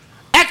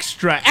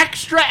 Extra,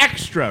 extra,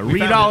 extra. Read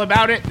found all it.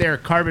 about it. They're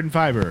carbon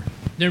fiber.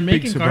 They're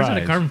making cars out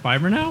surprise. of carbon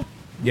fiber now?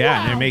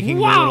 Yeah, and they're making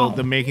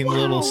the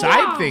little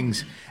side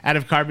things out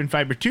of carbon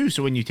fiber too.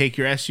 So when you take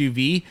your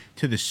SUV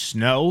to the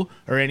snow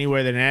or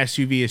anywhere that an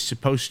SUV is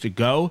supposed to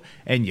go,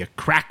 and you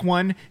crack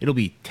one, it'll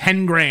be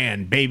 10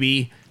 grand,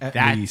 baby. At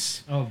That's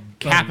least. Oh, buddy.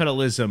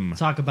 capitalism.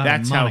 Talk about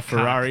That's a how monocoque.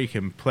 Ferrari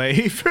can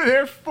play for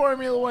their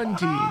Formula One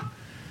team.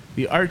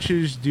 The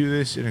arches do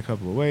this in a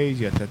couple of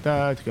ways.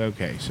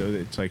 Okay, so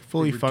it's like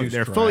fully reduce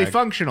they're fully drag.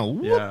 functional.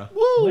 Whoop, Yeah.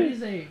 woo. What is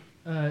they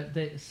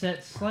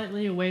set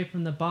slightly away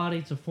from the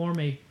body to form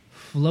a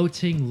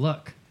floating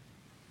look?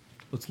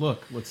 Let's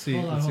look. Let's see.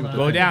 Hold on, Let's see hold what on.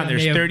 Go the- down. I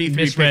There's may have 33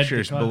 misread the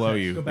pictures below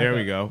context. you. Go back There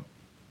we up. go.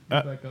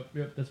 Go back up.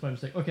 Yep, that's my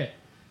mistake. Okay.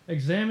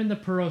 Examine the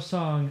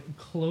Perot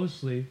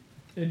closely,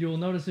 and you will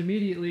notice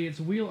immediately its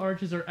wheel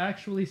arches are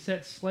actually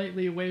set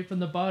slightly away from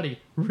the body.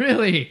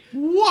 Really?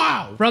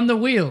 Wow. From the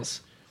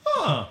wheels.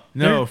 Huh.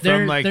 No, They're-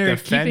 from like they're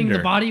the keeping fender.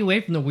 the body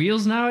away from the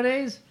wheels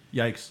nowadays?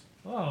 Yikes.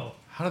 Oh.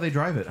 How do they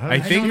drive it? How do I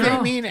they- think don't they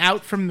know. mean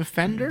out from the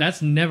fender.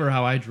 That's never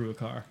how I drew a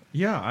car.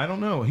 Yeah, I don't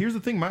know. Here's the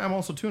thing. I'm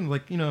also too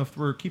like, if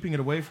we're keeping it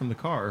away from the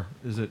car,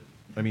 is it?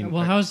 I mean,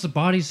 Well, how's the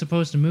body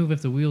supposed to move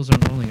if the wheels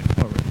aren't rolling it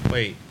forward?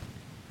 Wait.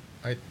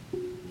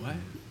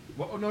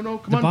 Well, no,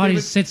 come The on. body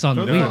David. sits on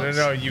Go the the wheels.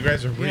 No. You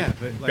guys are yeah,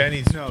 but like,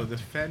 Benny's no, the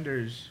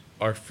fenders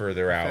are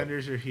further out.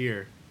 fenders are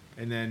here,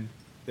 and then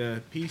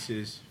the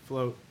pieces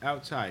float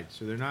outside,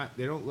 so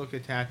they don't look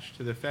attached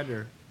to the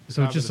fender. the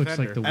So it top just of the looks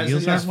like the fender. As in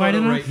wheels this aren't wide photo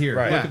enough? right here.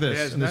 Right. Look Yeah, at it this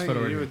has in this nothing photo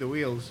to right do here. with the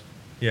wheels.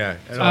 Yeah.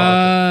 At all.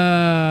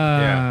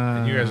 Yeah.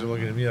 And you guys are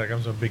looking at me like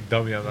I'm some big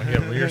dummy. I'm like,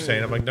 yeah, what you're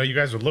saying. I'm like, no, you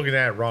guys are looking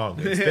at it wrong.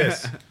 It's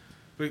this.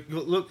 But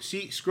look,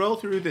 scroll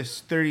through this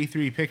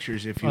 33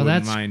 pictures if you Oh,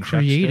 wouldn't that's mind. Chuckster.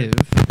 creative.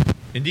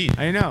 Indeed.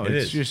 I know. It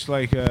It's is. just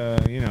like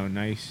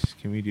nice.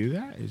 Can we do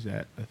that? Is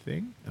that a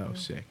thing? Oh,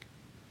 sick.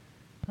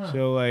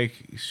 So like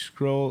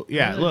scroll.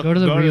 Yeah, look. Go to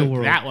the real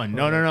world. That one.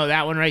 No.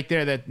 That one right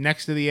there. That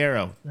next to the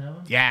arrow. That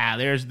one? Yeah,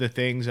 there's the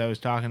things I was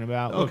talking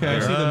about. Look, Okay, I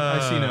see them.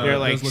 I see now. they're It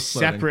like does look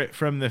floating. separate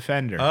from the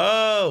fender.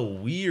 Oh,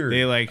 weird.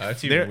 They like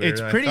That's they're even weirder it's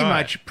than I pretty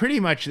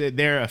thought. much that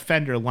they're a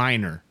fender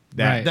liner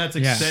that Right. That's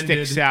Yeah.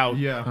 extended. sticks out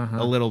Yeah.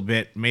 a little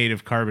bit, made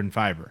of carbon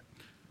fiber.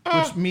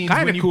 Which means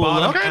kinda when you cool,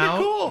 bottom though. Kind out,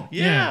 of cool.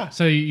 Yeah.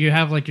 So you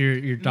have like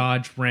your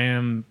Dodge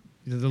Ram,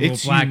 the little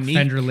It's black unique.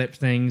 fender lip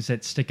things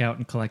that stick out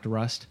and collect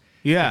rust.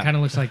 Yeah, It kind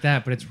of looks like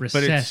that, but it's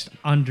recessed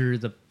under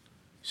the.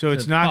 so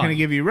it's the not going to body.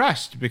 give you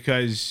rust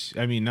because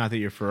I mean, not that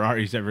your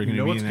Ferrari's ever going You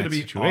know to be what's in going that to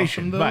be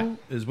situation, awesome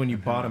though is when you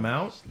bottom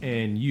out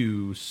and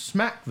you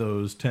smack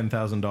those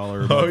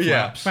 $10,000. Oh, mud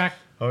yeah. flaps. Back.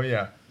 Oh,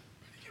 yeah.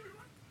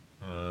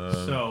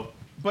 So,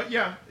 but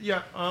yeah.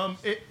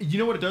 You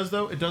know what it does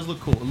though? It does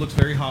look cool. It looks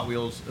very Hot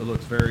Wheels. It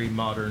looks very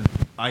modern.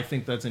 I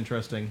think that's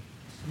interesting.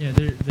 Yeah,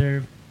 they're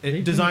they've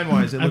been-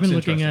 Design-wise, it I've looks been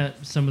looking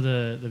interesting. at some of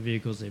the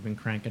vehicles they've been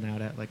cranking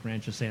out at, like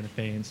Rancho Santa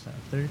Fe and stuff.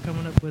 They're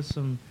coming up with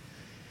some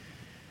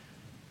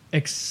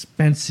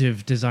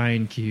expensive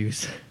design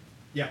cues.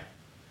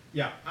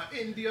 Yeah.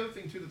 And the other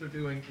thing too that they're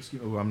doing.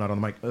 Excuse me. Oh, I'm not on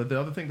the mic. The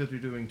other thing that they're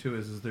doing too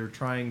is they're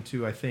trying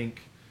to, I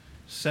think,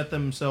 set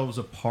themselves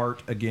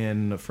apart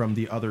again from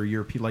the other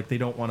European. Like they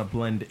don't want to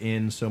blend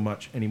in so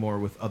much anymore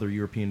with other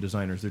European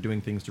designers. They're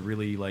doing things to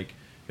really like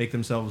make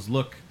themselves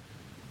look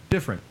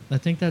different. I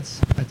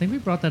think we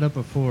brought that up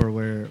before,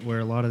 where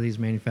a lot of these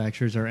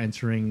manufacturers are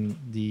entering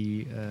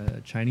the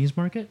Chinese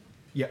market,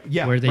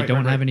 Yeah. where they right,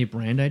 don't right, have right. any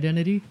brand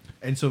identity,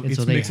 And so and it's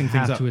so they mixing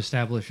things have up. to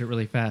establish it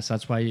really fast.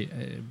 That's why,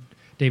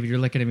 David, you're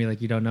looking at me like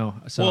you don't know.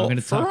 So Well, I'm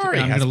going to talk. Ferrari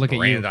I'm has going to look at you.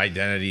 brand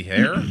identity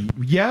here.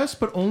 Yes,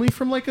 but only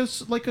from like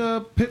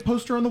a pit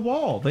poster on the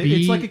wall.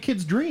 It's like a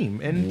kid's dream,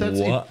 and that's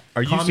What?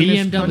 Are you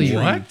communist BMW? country.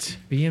 What?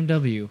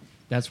 BMW.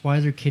 That's why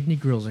their kidney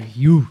grills are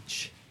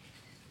huge.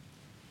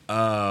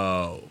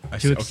 Oh. I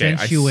To see. Okay, I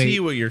accentuate see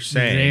what you're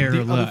saying. their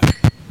The other- look.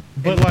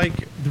 But like,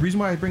 The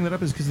reason why I bring that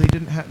up is because they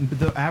didn't have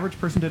the average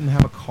person didn't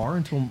have a car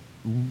until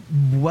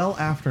well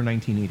after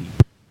 1980.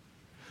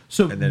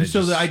 So, And then it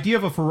so the just- idea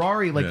of a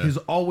Ferrari Yeah. has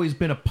always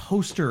been a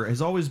poster,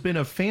 has always been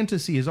a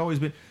fantasy, has always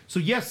been.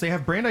 So yes, they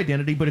have brand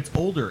identity, but it's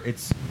older,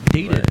 it's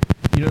dated.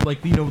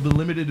 Right. The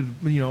limited.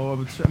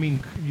 I mean,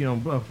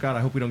 oh God, I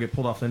hope we don't get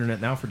pulled off the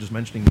internet now for just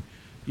mentioning,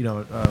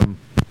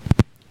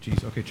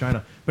 geez, okay,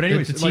 China. But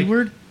anyways, The T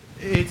word?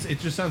 it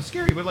just sounds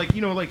scary, but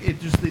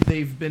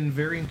they've been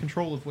very in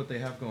control of what they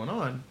have going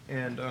on,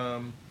 and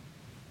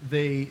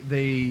they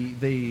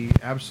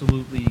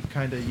absolutely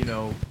kind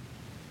of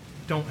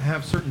don't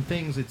have certain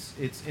things.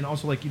 It's and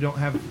also like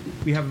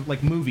we have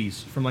like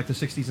movies from like the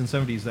 60s and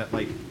 70s that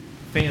like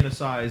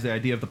fantasize the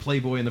idea of the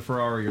Playboy in the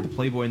Ferrari or the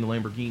Playboy in the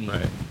Lamborghini.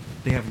 Right.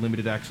 They have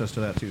limited access to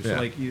that too. So Yeah.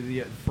 like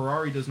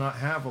Ferrari does not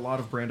have a lot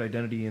of brand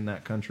identity in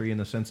that country in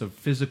the sense of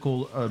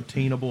physical,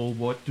 obtainable.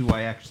 What do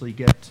I actually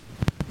get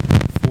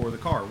for the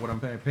car, what I'm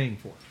paying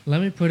for.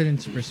 Let me put it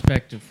into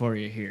perspective for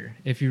you here.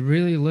 If you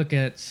really look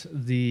at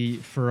the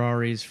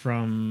Ferraris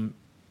from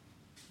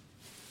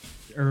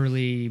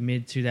early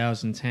mid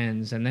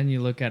 2010s, and then you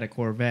look at a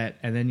Corvette,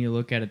 and then you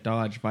look at a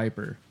Dodge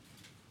Viper,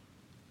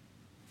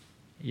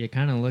 you're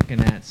kind of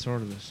looking at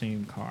sort of the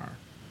same car.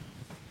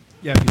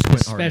 Yeah, if you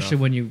squint hard Especially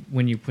enough.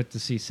 when you put the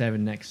C7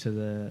 next to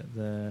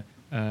the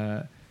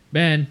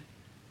Ben,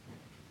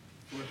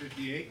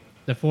 458.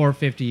 the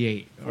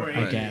 458, or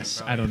I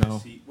guess I don't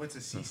know. What's a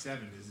C7?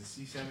 Is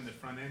the C7 the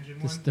front engine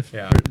This, one?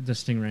 the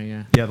Stingray,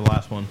 yeah. Yeah, the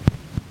last one.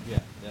 Yeah,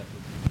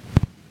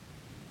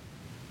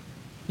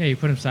 Yeah, you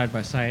put them side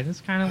by side.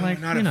 It's kind of like,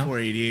 not you a know.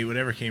 488.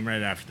 Whatever came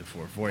right after the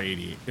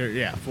 488.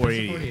 Yeah, It's a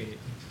 488.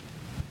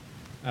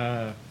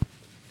 48.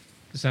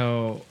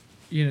 So,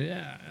 you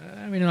know,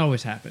 I mean, it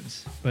always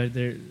happens, but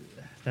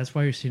that's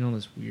why you're seeing all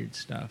this weird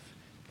stuff.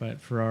 But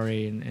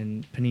Ferrari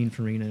and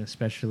Pininfarina,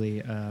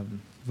 especially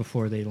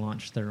before they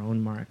launched their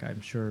own mark, I'm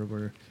sure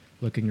were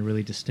looking to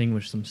really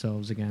distinguish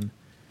themselves again.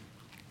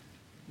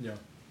 Yeah.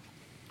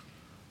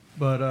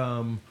 But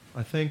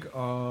I think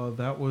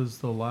that was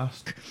the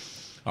last.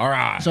 All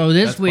right. So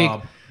this That's week,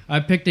 Bob. I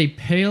picked a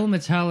pale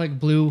metallic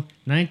blue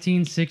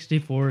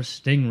 1964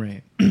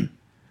 Stingray.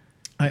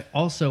 I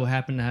also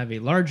happen to have a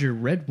larger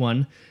red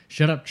one,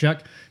 shut up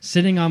Chuck,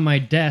 sitting on my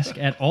desk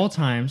at all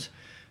times,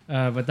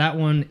 but that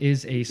one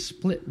is a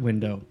split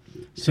window.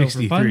 So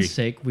 63. for fun's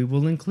sake, we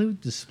will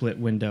include the split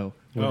window,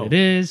 what Oh. it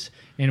is,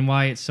 and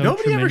why it's so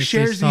Nobody ever tremendously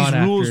shares sought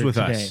these rules after with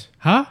today. us.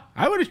 Huh?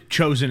 I would have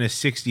chosen a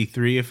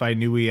 63 if I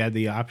knew we had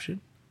the option.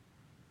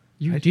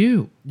 You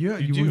do. Yeah,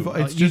 do.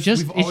 It's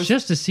It's always,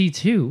 just a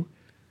C2.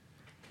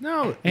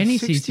 No, Any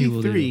the C2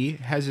 will do. 63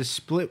 has a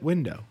split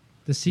window.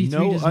 The C3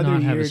 no does other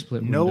not year, have a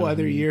split window. No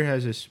other year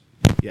has a.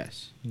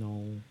 Yes.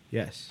 No.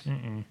 Yes.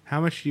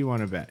 How much do you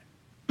want to bet?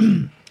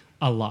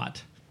 A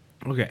lot.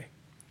 Okay.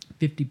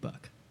 $50.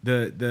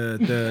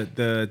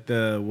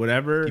 The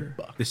whatever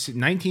the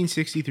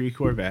 1963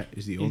 Corvette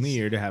is the only It's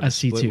year to have a a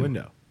split C2.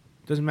 window.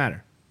 Doesn't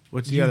matter.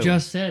 What's the You other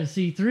just said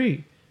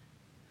C3.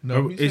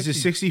 no, one? Is the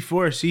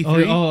 64 a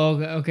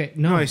C3? Okay.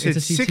 No, I it's said a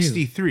C2.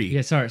 63.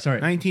 Yeah, sorry.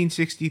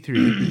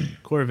 1963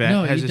 Corvette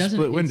No, has it a doesn't.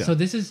 split window. So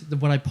this is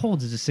what I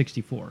pulled is a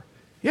 64.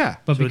 Yeah,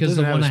 But so it because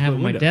the doesn't one a I have split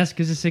on my window. desk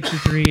is a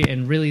 63,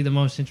 and really the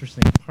most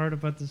interesting part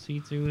about the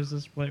C2 is the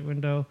split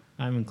window,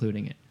 I'm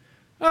including it.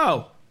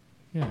 Oh,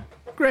 Yeah.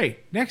 great.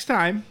 Next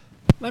time,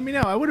 let me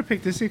know. I would have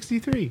picked a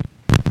 63.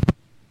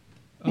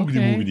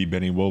 Okay.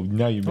 Benny. Well,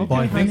 now you make Well,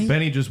 I Okay, think honey.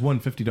 Benny just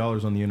won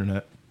 $50 on the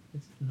internet.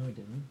 No, I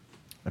didn't.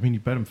 I mean, you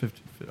bet him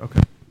 50.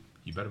 Okay.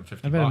 You bet him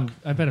 50 I bet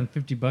bucks. him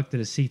 $50 that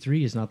a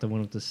C3 is not the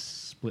one with the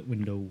split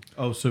window.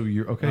 Oh, so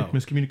you're okay? Oh.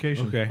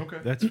 Miscommunication. Okay,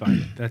 that's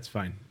fine. That's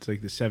fine. It's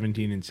like the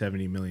 17 and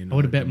 70 million. I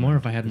would have bet more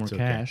if I had more It's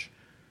okay. cash.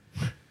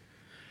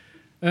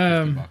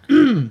 50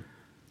 bucks.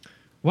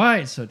 Why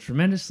it's so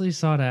tremendously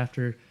sought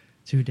after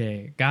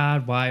today?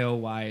 God, why, oh,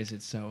 why is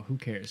it so? Who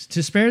cares?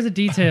 To spare the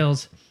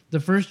details, the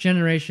first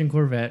generation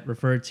Corvette,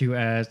 referred to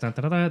as the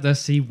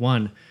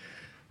C1,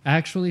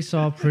 actually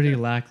saw pretty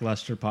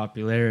lackluster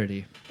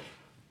popularity.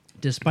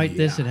 Despite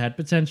this, it had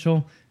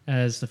potential,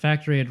 as the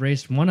factory had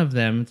raced one of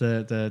them,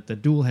 the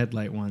dual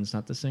headlight ones,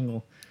 not the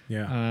single.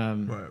 Yeah.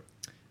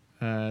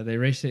 They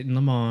raced it in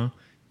Le Mans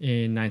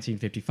in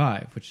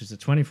 1955, which is a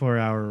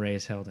 24-hour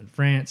race held in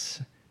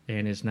France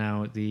and is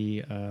now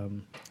the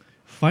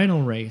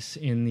final race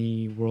in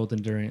the World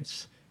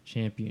Endurance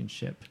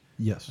Championship.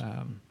 Yes.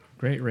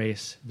 Great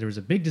race. There was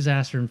a big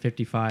disaster in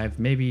 55.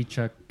 Maybe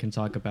Chuck can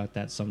talk about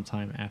that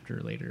sometime after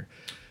later.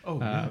 oh,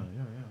 yeah.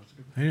 That's a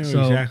good. I know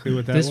so exactly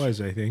what that this- was,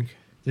 I think.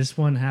 This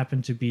one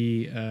happened to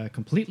be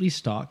completely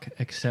stock,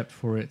 except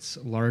for its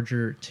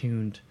larger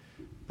tuned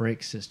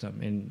brake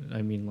system. And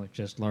I mean, like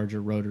just larger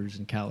rotors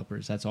and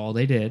calipers. That's all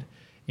they did.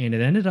 And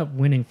it ended up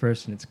winning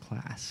first in its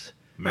class.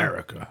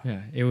 America.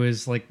 Yeah, it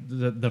was like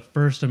the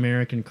first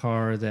American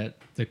car that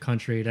the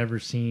country had ever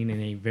seen in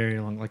a very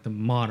long, like the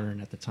modern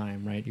at the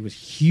time, right? It was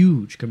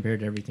huge compared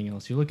to everything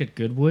else. You look at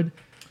Goodwood,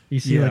 you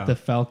see Yeah. like the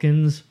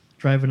Falcons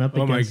driving up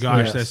Oh my against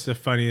gosh, the- that's the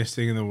funniest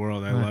thing in the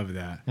world. I love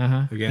that.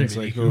 Uh-huh. Against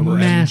They're like little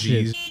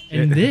massive. MGs.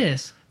 And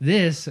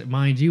this,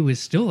 mind you, is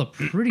still a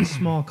pretty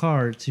small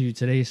car to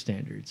today's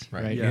standards,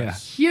 right? Yeah.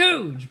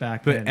 Huge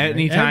back But then. right?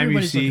 anytime you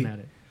Everybody's see looking at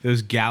it.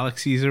 those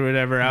galaxies or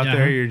whatever out Yeah.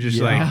 there, you're just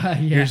Yeah. like, Yeah.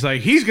 you're just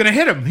like, he's gonna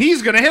hit him.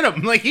 He's gonna hit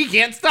him. Like he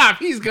can't stop.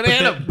 He's gonna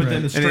hit him. But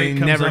then the And straight they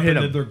comes never up hit and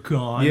him. then they're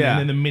gone. Yeah. And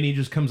then the Mini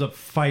just comes up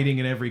fighting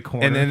in every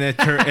corner. And then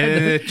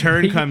the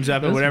turn comes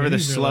up, and Those whatever the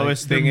minis are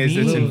slowest like- thing they're is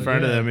that's in mean.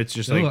 front of Yeah. them, it's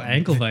just They're like little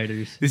ankle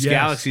biters. this Yes.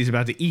 galaxy is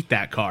about to eat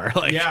that car.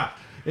 Like, yeah.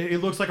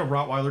 It looks like a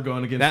Rottweiler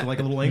going against That- like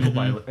a little ankle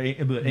biter.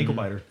 Ankle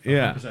biter.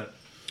 Yeah. 100%.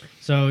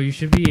 So you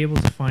should be able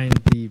to find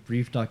the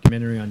brief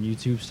documentary on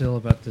YouTube still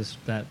about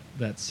that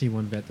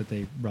C1 vet that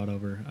they brought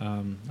over.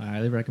 I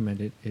highly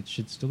recommend it. It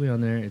should still be on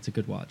there. It's a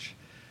good watch.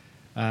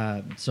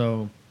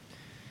 So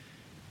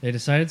they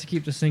decided to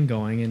keep this thing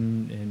going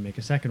and make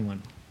a second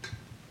one.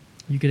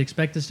 You could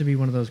expect this to be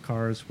one of those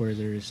cars where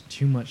there's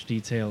too much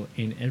detail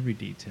in every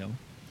detail,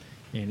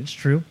 and it's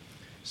true.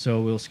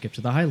 So we'll skip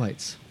to the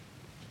highlights.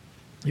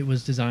 It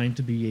was designed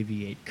to be a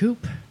V8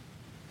 coupe,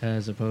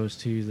 as opposed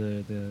to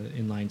the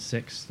inline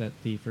six that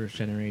the first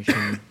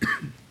generation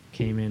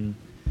came in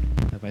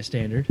by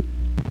standard.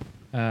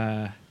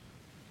 It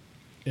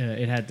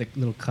had the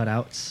little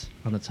cutouts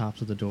on the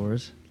tops of the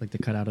doors, like the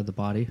cutout of the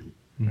body,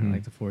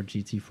 like the Ford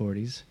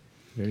GT40s.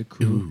 Very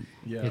cool. Ooh.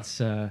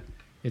 Yeah.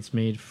 It's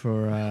made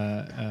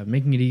for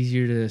making it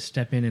easier to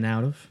step in and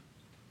out of.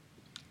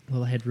 A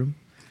little headroom.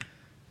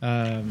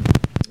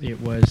 It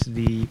was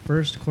the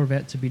first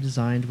Corvette to be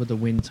designed with a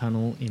wind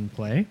tunnel in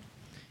play.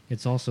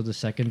 It's also the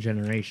second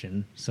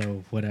generation,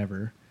 so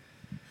whatever.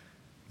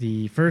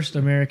 The first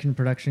American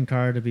production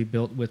car to be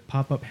built with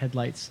pop-up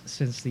headlights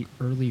since the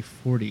early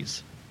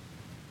 40s.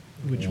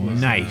 Which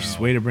was Nice.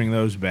 Way to bring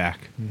those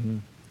back.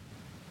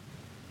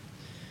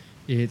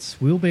 Its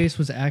wheelbase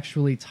was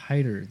actually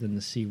tighter than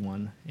the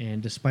C1,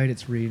 and despite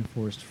its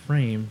reinforced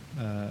frame,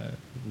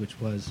 which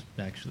was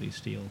actually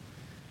steel,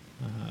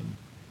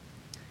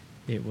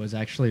 it was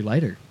actually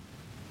lighter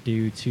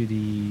due to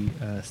the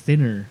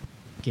thinner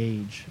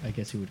gauge, I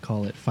guess you would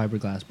call it,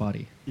 fiberglass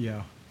body.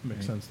 Yeah.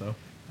 Makes sense, though.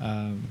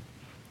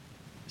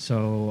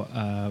 So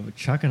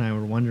Chuck and I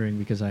were wondering,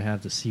 because I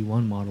have the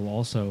C1 model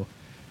also,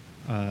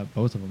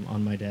 both of them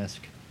on my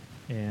desk,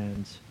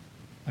 and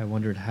I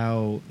wondered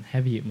how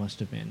heavy it must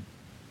have been,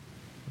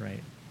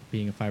 right?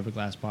 Being a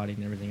fiberglass body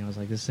and everything. I was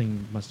like, this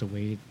thing must have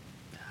weighed,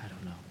 I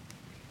don't know,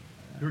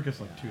 You were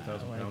guessing like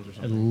 2,000 pounds or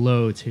something.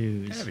 low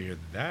twos. Heavier than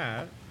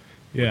that.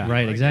 Yeah.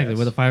 Right, I exactly. guess.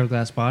 With a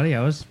fiberglass body,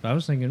 I was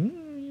thinking,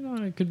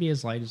 it could be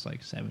as light as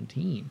like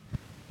 17,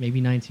 maybe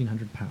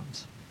 1,900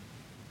 pounds.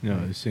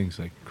 No, this thing's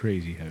like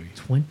crazy heavy.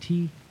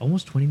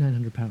 Almost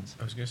 2,900 pounds.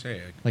 I was gonna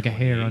say Like a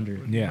hair 28 under.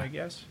 would be Yeah. my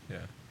guess. Yeah.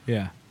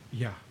 Yeah.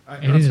 Yeah.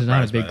 And it is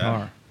not a surprised big by that.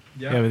 car.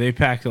 Yeah, but they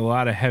packed a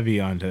lot of heavy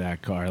onto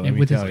that car. Let And me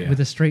with tell a, you. with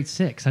a straight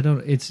six, I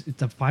don't. It's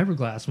the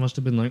fiberglass must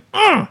have been like,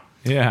 yeah.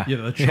 Yeah,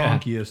 the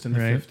chonkiest in the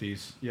Right.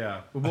 50s.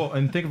 Yeah. Well,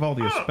 and think of all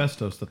the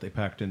asbestos that they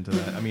packed into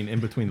that. I mean, in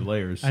between the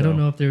layers. I don't so-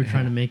 know if they were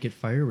trying to make it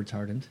fire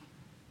retardant.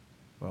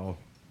 Well,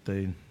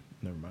 they.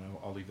 Never mind.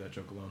 I'll leave that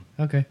joke alone.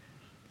 Okay,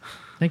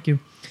 thank you.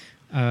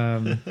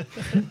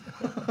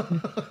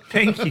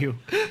 Thank you.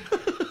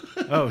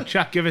 Oh,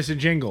 Chuck, give us a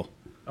jingle.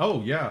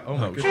 Oh, yeah. Oh,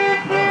 my Oh,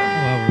 goodness.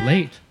 Well, we're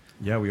late,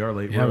 Yeah, we are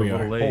late. Yeah, we're we a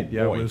little are. late. Oh,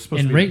 yeah, boy. we're supposed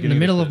and to be right in the beginning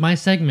middle this of my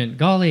segment.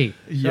 Golly,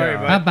 Yeah.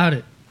 Sorry, how about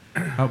it?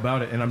 How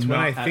about it? And I'm when not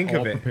I at think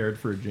all of it. prepared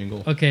for a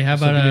jingle. Okay, how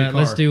So about give me a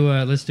let's car. do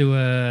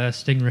a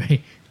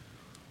Stingray.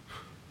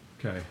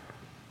 Okay.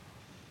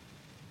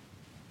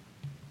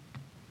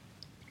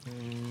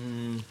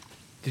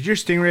 Did your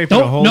Stingray put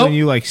Nope, a hole nope. in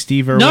you like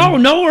Steve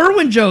Irwin? No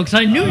Irwin jokes.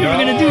 I knew you were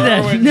gonna do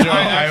that. Irwin No. joke.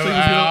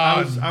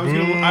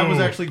 I was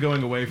actually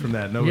going away from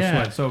that. No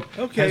Yeah. sweat. So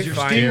Okay, has your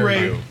fine.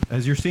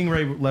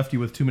 Stingray left you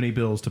with too many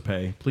bills to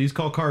pay? Please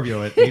call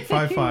Carvio at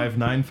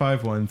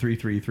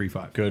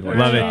 855-951-3335. Good one.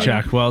 Love it,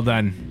 Chuck. Well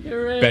done.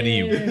 Benny,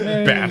 you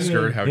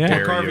bastard. How Yeah.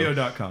 dare you?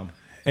 Carvio.com.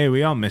 Hey,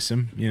 we all miss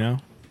him, you know?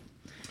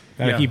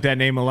 Gotta Yeah. keep that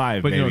name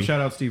alive, But baby.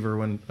 shout out Steve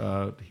Irwin.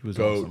 He was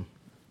Goat. awesome.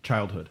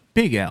 Childhood.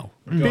 Big L.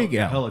 Big Goat.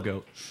 L. Hella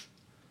goat.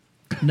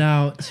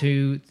 Now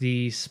to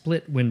the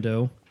split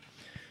window.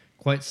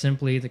 Quite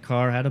simply, the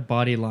car had a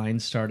body line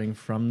starting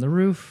from the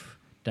roof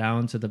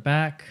down to the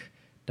back,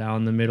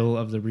 down the middle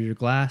of the rear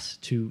glass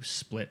to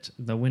split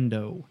the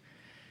window.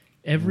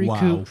 Every Wow.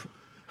 coupe,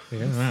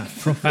 yeah,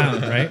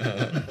 profound, right?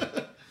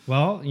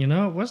 Well, it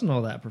wasn't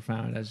all that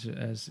profound,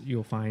 as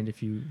you'll find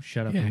if you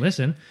shut up Yeah. and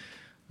listen.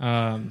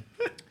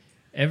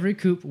 Every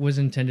coupe was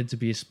intended to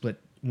be a split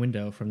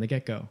window from the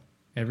get-go.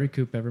 Every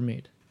coupe ever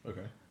made.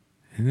 Okay.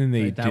 And then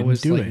they Right, that didn't was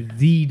do like it.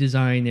 the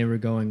design they were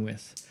going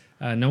with.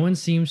 No one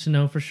seems to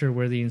know for sure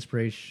where the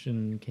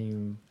inspiration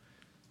came.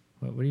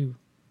 What do you?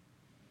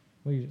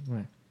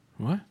 What?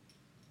 What?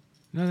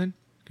 Nothing.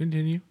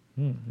 Continue.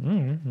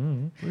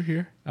 We're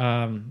here.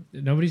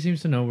 Nobody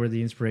seems to know where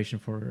the inspiration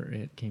for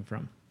it came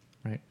from,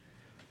 right?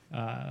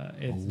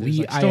 There's Lee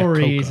like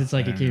stories. Iacocca. It's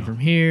like I it don't came know. from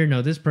here.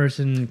 No, this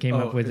person came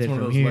Oh, up with it's it one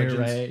of from those here, legends.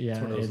 right? Yeah,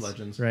 It's one of those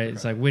legends. right. Okay.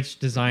 It's like which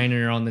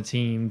designer on the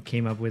team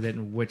came up with it,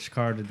 and which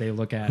car did they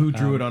look at? Who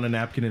drew it on a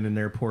napkin in an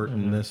airport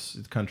in this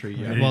country?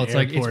 Yeah. Well, it's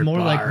like it's airport more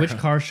like bar. which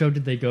car show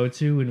did they go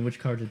to, and which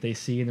car did they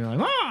see, and they're like,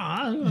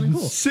 that's really cool.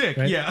 Sick.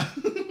 Right? Yeah.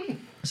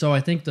 So I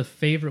think the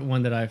favorite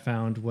one that I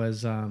found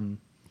was a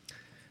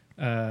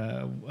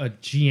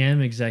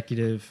GM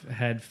executive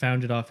had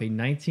founded off a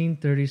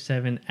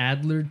 1937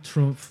 Adler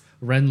Trumpf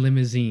Renn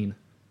limousine.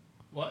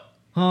 What?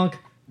 Honk.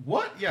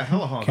 What? Yeah,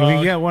 hella honk. Can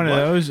we get one of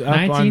those up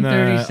on the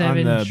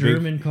 1937 on the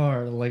German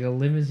car, like a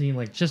limousine,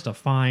 like just a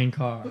fine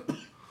car.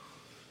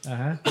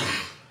 Uh-huh.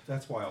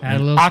 That's wild.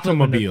 Had a little big split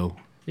window. automobile?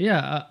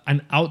 Yeah,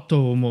 an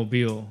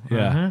automobile.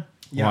 Yeah. Uh-huh.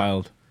 Yeah.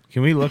 Wild.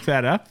 Can we look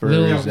that up, or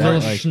Little, is that little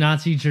like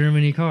Nazi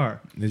Germany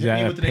car. is Hit me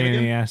that a with the name pain in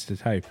the again? ass to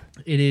type?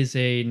 It is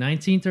a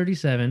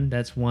 1937.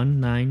 That's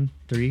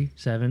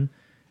 1937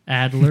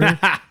 Adler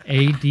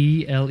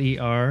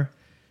Adler.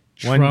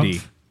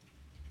 1D.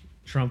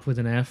 Trump with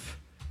an F.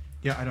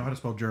 Yeah, I know how to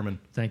spell German.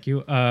 Thank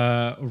you.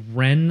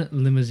 Renn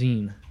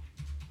limousine.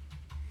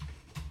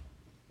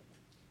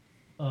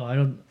 Oh, I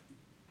don't.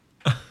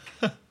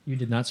 You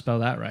did not spell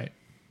that right.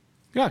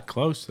 Got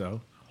close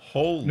though.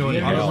 Holy No,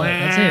 it- hell.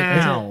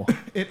 That's it.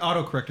 It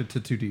auto-corrected to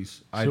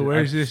 2Ds. So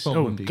where's this? spelled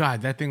Oh 1D.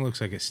 God, that thing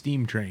looks like a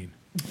steam train.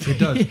 It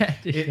does. Yeah,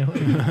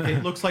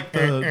 It looks like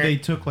they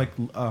took like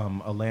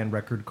a land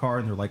record car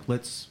and they're like,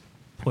 let's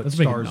put Let's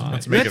make it stars. not. in it.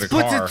 Let's make it a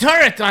car.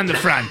 turret on the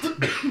front.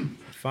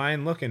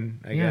 Fine looking,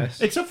 I Yeah. guess.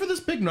 Except for this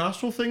big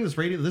nostril thing. This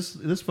radio.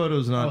 This photo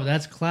is not. Oh,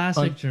 that's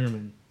classic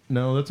German.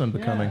 No, that's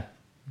unbecoming.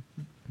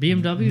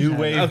 BMW's New have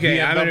wave. it.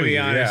 Okay, I'm gonna be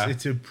BMW, honest. yeah.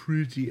 It's a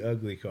pretty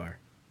ugly car.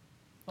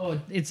 Oh,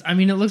 it's. I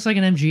mean, it looks like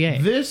an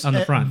MGA. This on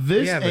the front.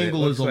 This Yeah, but it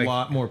angle is looks a like-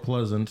 lot more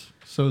pleasant.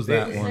 So is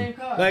that one.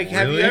 Like,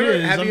 have Really? you ever? It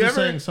is. Have I'm you just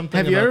ever? saying something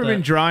Have you about ever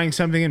been that. drawing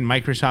something in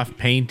Microsoft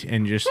Paint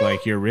and just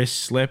like your wrist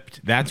slipped?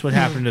 That's what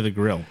happened to the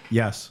grill.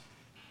 Yes.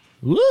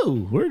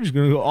 Woo! We're just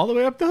gonna go all the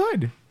way up the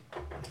hood.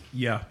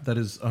 Yeah, that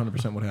is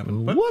 100% what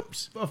happened. But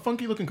Whoops! a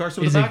funky looking car.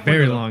 So It's the a back very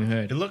window- long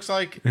It hood. looks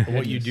like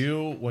what you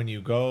do when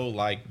you go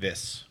like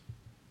this.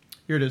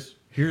 Here it is.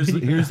 Here's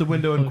the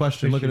window in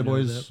question. Look at it, Picture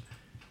boys.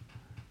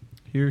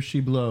 Here she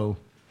blow.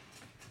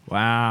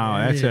 Wow,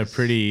 There that's it a is.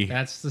 pretty.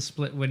 That's the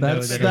split window.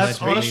 That's that that's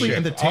electric- honestly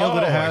and the tail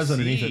that it Oh, has I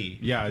underneath see.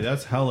 it. Yeah,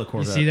 that's hella You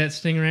Corvette. see that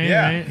Stingray,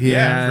 Yeah. right?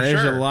 yeah, for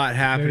there's sure. a lot Very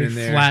happening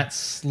there. flat,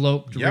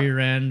 sloped Yep. rear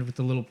end with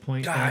the little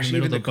point down Gosh, the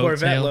middle even the of the boat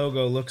Corvette tail.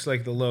 logo looks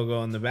like the logo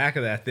on the back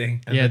of that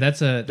thing. Yeah,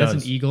 that's an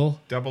does. eagle.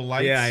 Double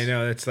lights. Yeah, I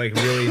know. It's like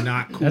really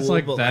not cool. That's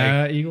like but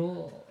the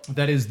eagle.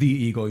 That is the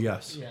Eagle.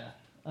 Yes.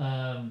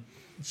 Yeah.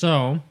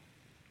 So,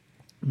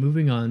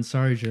 moving on.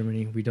 Sorry,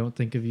 Germany. We don't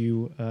think of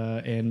you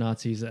and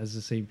Nazis as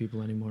the same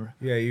people anymore.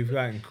 yeah, you've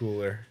gotten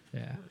cooler.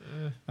 Yeah.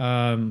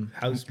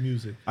 House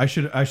music. I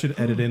should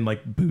edit in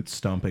like boots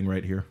stomping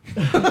right here.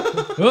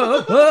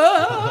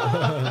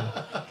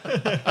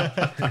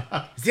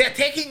 They're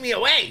taking me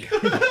away.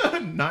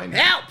 9.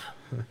 Help!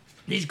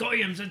 These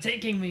goyams are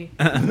taking me.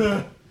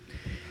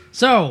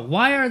 So,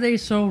 why are they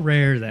so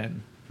rare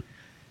then?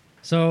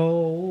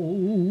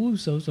 So,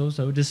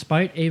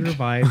 despite a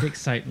revived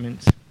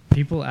excitement,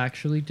 people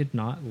actually did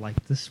not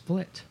like the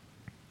split.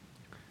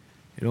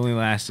 It only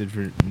lasted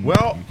for.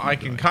 Well, I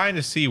can kind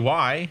of see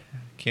why.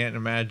 Can't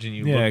imagine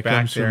you Yeah, look it back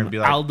comes there from and be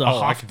like, Alda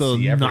oh, I can Hofta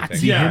see everything.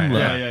 Nazi Yeah,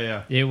 Himmler.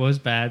 yeah. It was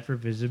bad for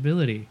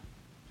visibility.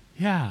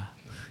 Yeah.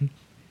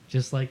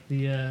 Just like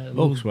the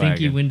little Volkswagen.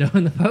 dinky window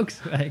in the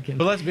Volkswagen.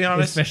 But let's be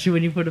honest. Especially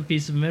when you put a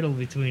piece of metal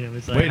between them.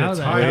 It's like, Way to how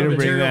the tie Way hell to the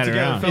bring material that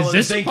together, around. fellas. is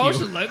this Thank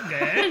supposed you. to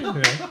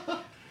look good?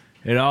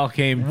 It all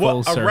came full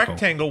What, circle. a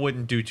rectangle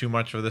wouldn't do too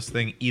much for this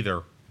thing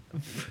either.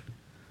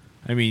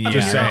 I mean, I'm yeah,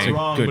 just that's saying, a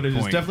wrong, good but it is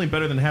point. definitely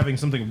better than having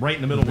something right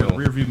in the middle where the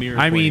rear view mirror. Is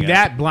I mean, pointing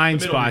that at. blind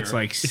The middle spot's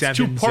mirror. like It's 7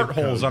 two zip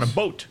portholes on a codes.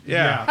 boat.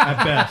 Yeah, Yeah.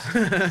 at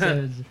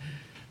best.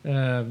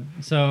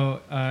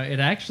 It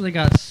actually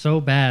got so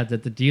bad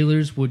that the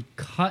dealers would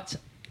cut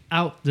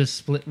out the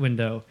split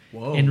window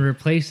Whoa. and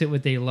replace it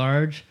with a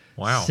large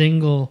Wow.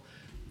 single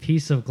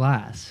piece of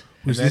glass.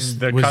 And then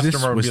the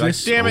customer would be like,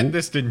 this- damn it, oh,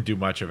 this didn't do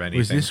much of anything.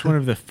 Was this one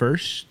of the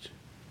first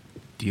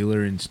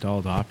dealer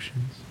installed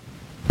options?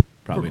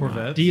 Probably For not.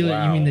 Corvette? Dealer,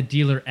 Wow. you mean the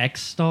dealer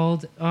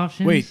installed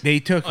options? Wait, they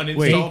took Uninstalled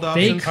wait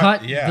they options?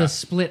 cut Yeah. the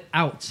split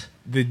out.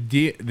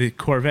 the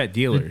Corvette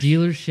The dealers.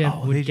 dealership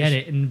Oh, they would get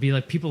just- it and be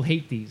like, people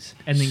hate these,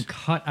 and then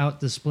cut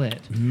out the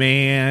split.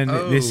 Man,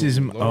 this is.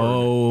 Lord.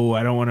 Oh,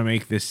 I don't want to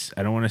make this.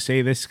 I don't want to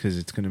say this because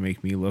it's going to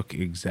make me look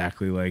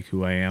exactly like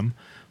who I am.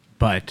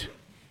 But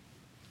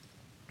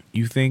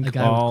you A think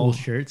guy with all cool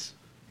shirts.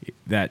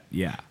 that?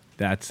 Yeah,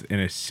 that's in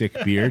a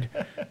sick beard.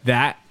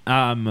 that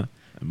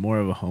more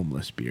of a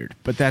homeless beard,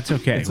 but that's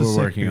okay. It's a We're sick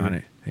working on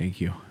beard. it. Thank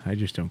you. I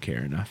just don't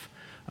care enough.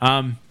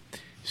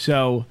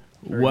 So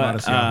Very what?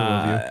 modest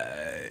Yahoo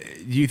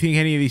of Do you think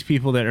any of these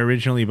people that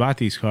originally bought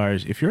these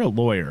cars, if you're a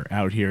lawyer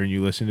out here and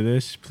you listen to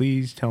this,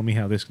 please tell me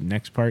how this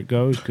next part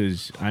goes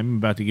because I'm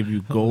about to give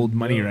you gold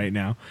money right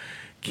now.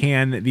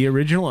 Can the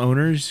original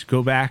owners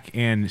go back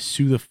and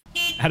sue the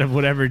out of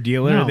whatever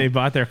dealer No. they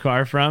bought their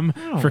car from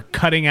No. for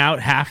cutting out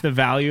half the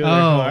value of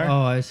their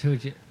car? I see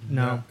what you.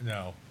 No,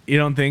 No. You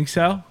don't think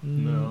so?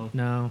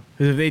 no.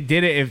 Because if they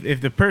did it,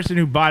 if the person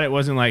who bought it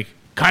wasn't like,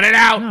 cut it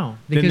out, No,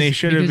 then they because-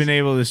 should have because- been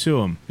able to sue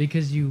them.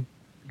 Because you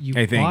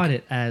I think. bought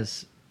it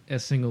as a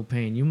single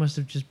pane. You must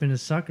have just been a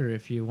sucker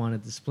if you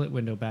wanted the split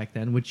window back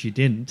then, which you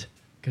didn't,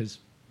 because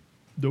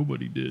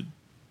nobody did.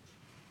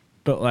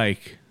 But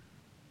like,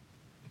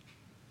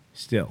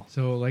 still.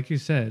 So, like you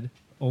said,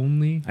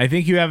 only I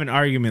think you have an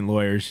argument,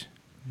 lawyers.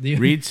 the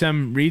read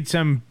some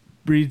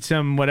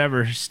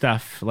whatever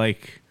stuff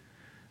like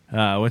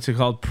what's it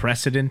called,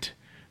 precedent.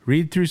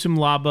 Read through some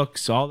law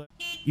books, all that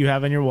you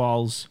have on your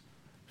walls,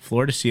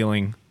 floor to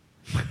ceiling.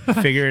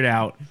 Figure it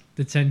out.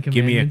 the 10 Commandments.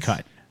 Give me a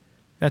cut.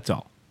 That's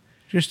all.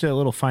 Just a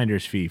little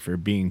finder's fee for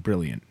being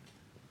brilliant.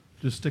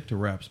 Just stick to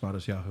raps,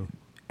 modest Yahoo.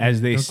 As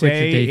they Don't quit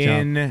your day say job.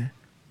 in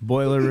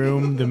Boiler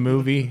Room, the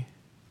movie,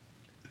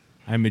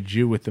 I'm a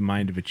Jew with the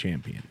mind of a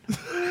champion.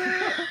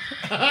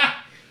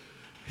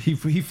 He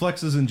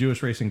flexes in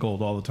Jewish Racing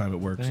Gold all the time at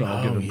work, so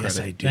I'll give him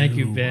credit. do. Thank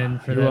you, Ben,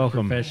 for You're that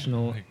welcome.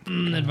 professional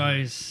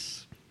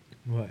advice.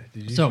 What?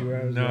 Did you So- see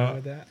where I was No. going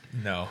with that?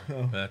 No.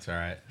 That's all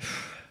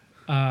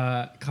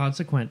right.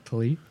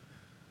 Consequently,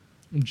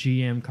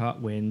 GM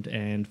caught wind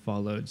and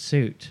followed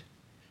suit.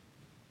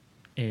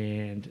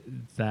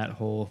 And that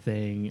whole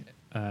thing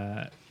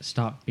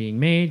stopped being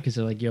made because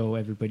they're like, yo,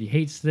 everybody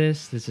hates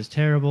this. This is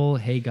terrible.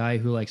 Hey, guy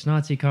who likes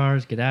Nazi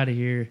cars, get out of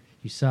here.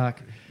 You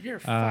suck. You're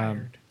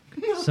fired.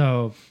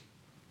 So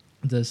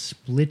the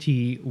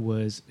Splitty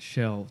was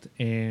shelved.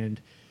 And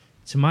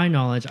to my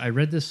knowledge, I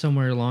read this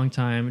somewhere a long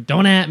time.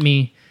 Don't at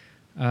me.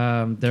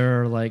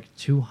 There are like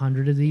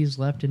 200 of these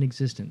left in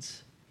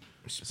existence.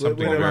 Split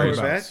Something window very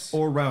Corvettes.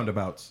 Or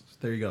roundabouts.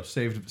 There you go.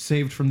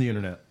 Saved from the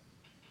internet.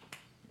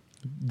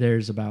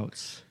 There's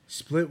about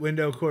Split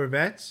window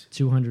Corvettes.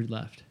 200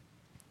 left.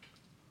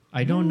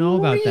 I don't know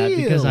about that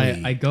because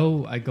Really? I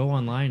go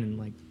online and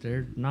like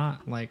they're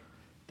not like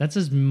that's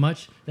as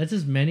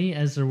many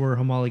as there were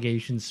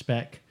homologation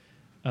spec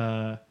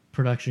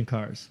production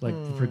cars like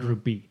for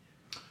Group B.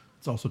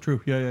 It's also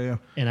true. Yeah.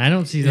 And I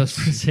don't see those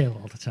for sale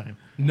all the time.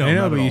 No, I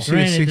know, not but at you all. see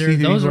Granted, a 63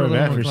 those are a little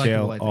Corvette more for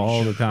sale collectible, I think.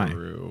 all the time.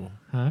 True.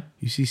 Huh?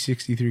 You see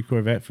 63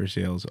 Corvette for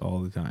sales all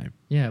the time.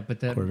 Yeah, but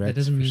that Corvettes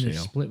doesn't for mean they're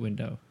sale. split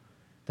window.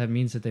 That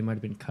means that they might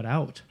have been cut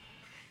out.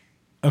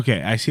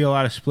 Okay, I see a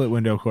lot of split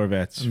window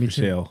Corvettes Me for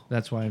too. sale.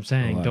 That's why I'm A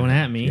saying lot don't of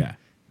at them, me. yeah.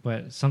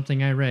 But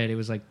something I read, it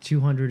was like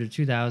 200 or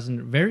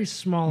 2,000, very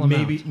small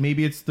amount.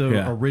 Maybe it's the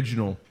Yeah.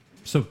 original.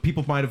 So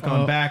people might have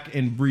gone Oh. back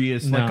and No,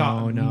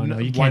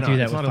 You you can't do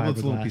that It's with not a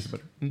little piece fiberglass. of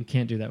it. You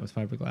can't do that with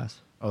fiberglass.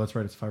 Oh, that's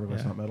right. It's fiberglass,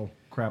 Yeah. not metal.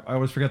 Crap. I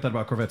always forget that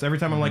about Corvettes. Every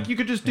time I'm like, you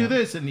could just do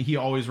this, and he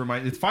always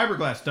reminds, it's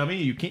fiberglass,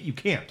 dummy. You can't. You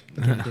can't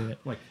do it.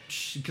 Like,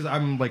 because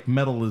I'm like,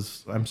 metal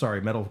is. I'm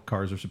sorry, metal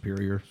cars are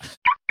superior.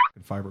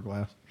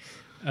 Fiberglass.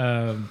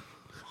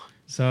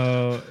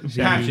 So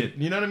Patch it.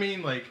 You know what I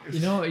mean? Like,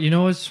 You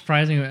know what's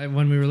surprising?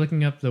 When we were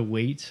looking up the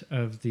weight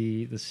of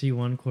the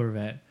C1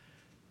 Corvette,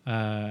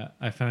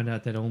 I found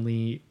out that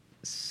only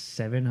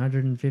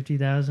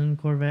 750,000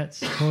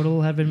 Corvettes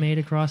total have been made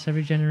across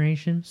every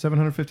generation.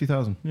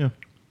 750,000. Yeah.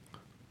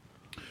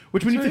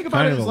 Which, when you think about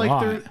kind it, of is a like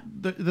lot.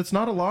 that's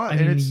not a lot, I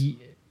and mean,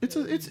 it's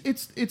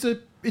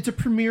a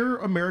premier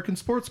American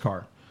sports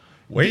car.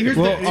 Wait, Here's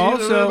well, the-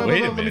 also-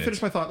 wait a let me minute.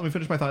 finish my thought.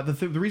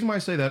 The reason why I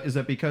say that is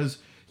that because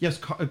yes,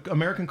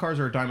 American cars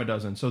are a dime a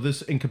dozen. So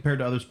this, in compared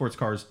to other sports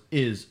cars,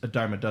 is a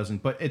dime a dozen.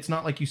 But it's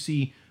not like you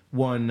see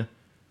one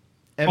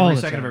All every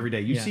the second of time. every day.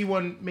 You Yeah. see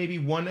maybe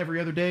one every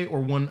other day, or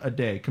one a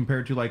day,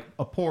 compared to like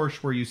a Porsche,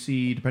 where you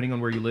see, depending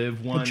on where you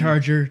live, one a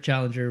Charger,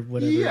 Challenger,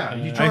 whatever. Yeah,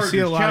 you I Chargers, see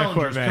a lot of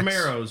Challengers, Corvettes.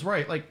 Camaros,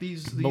 right? Like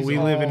these But we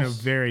live in a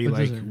very But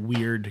those like are-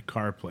 weird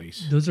car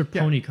place. Those are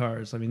pony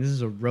cars. I mean, this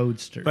is a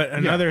roadster. But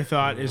another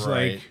thought is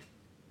Right. like,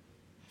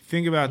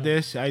 think about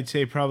this. I'd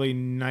say probably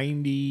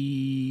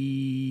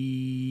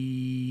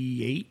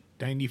 98,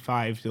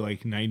 95 to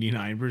like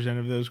 99%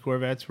 of those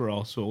Corvettes were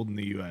all sold in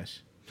the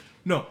U.S.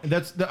 No,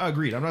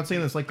 agreed. I'm not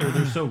saying that's like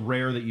they're so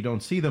rare that you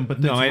don't see them,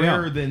 but No, that's I know.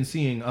 rarer than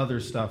seeing other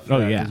stuff Oh,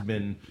 that yeah. has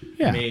been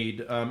Yeah.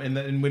 made.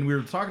 And when we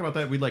were talking about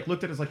that, we like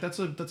looked at it as like that's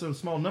a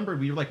small number.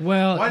 We were like,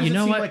 Well, why does you it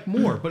know seem what? like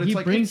more? But it's he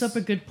like brings it's- up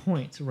a good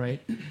point,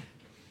 right?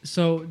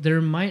 So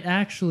there might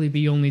actually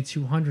be only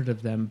 200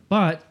 of them,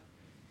 but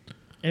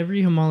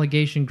every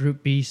homologation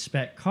Group B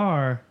spec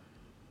car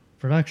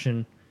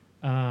production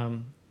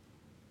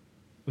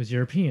was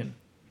European.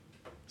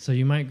 So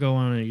you might go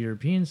on a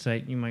European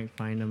site, you might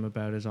find them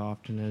about as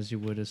often as you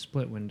would a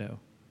split window,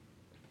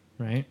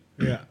 right?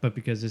 Yeah. But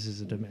because this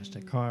is a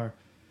domestic car,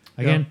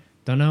 again,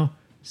 don't know.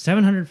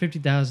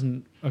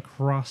 750,000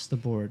 across the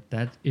board.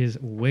 That is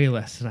way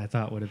less than I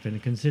thought would have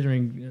been,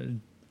 considering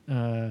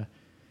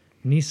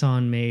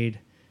Nissan made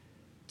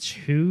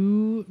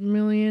 2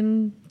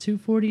 million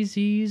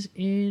 240Zs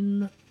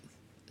in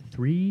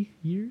 3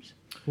 years,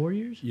 4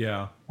 years.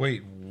 yeah,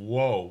 Wait,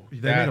 whoa. they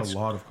made a That's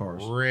lot of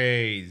cars.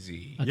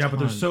 crazy. A Yeah, but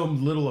there's ton. so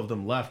little of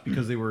them left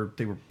because they were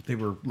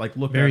like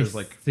looked Very at as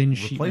like thin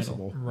sheet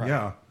replaceable. metal.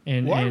 Yeah,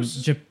 And Why and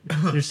was-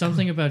 there's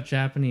something about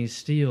Japanese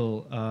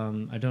steel.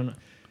 I don't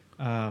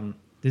know.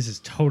 This is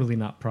totally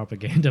not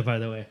propaganda, by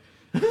the way.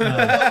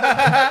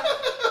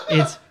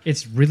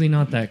 It's really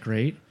not that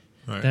great.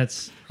 Right.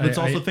 Let's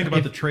also think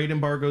about the trade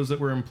embargoes that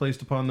were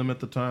placed upon them at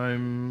the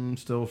time,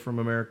 still from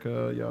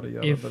America, yada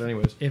yada. But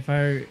anyways, if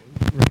I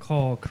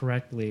recall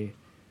correctly,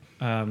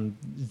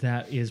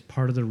 that is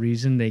part of the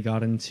reason they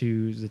got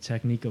into the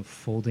technique of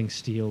folding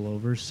steel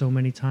over so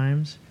many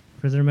times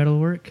for their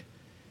metalwork,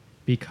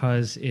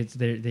 because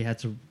they had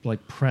to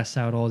like press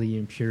out all the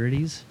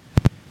impurities.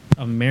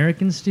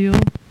 American steel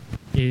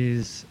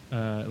is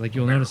like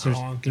you'll notice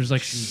there's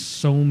like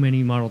so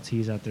many Model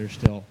Ts out there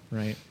still,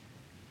 right?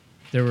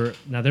 There were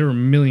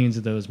millions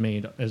of those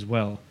made as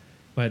well,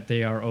 but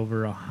they are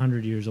over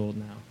 100 years old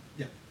now.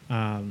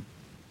 yeah.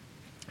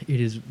 It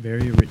is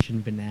very rich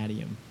in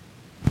vanadium,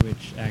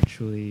 which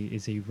actually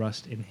is a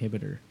rust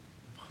inhibitor.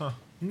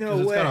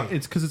 No way.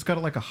 It's because it's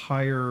got like a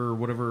higher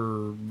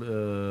whatever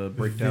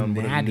breakdown.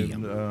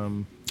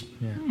 Vanadium.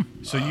 Yeah.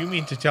 So you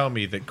mean to tell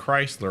me that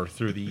Chrysler,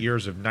 through the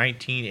years of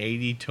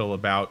 1980 till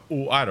about,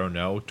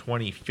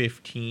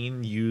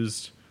 2015,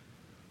 used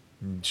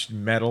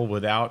metal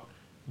without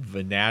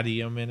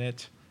vanadium in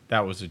it?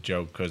 That was a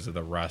joke because of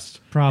the rust.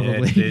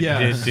 Probably.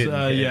 Yes, didn't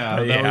hit, yeah,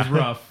 but that was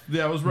rough.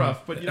 That was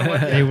rough, but you know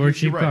what? Yeah, They were you're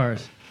cheap right.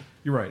 cars.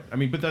 You're right. I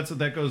mean, but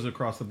that goes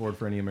across the board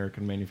for any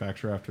American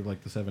manufacturer after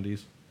like the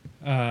 70s.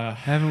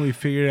 Haven't we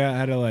figured out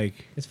how to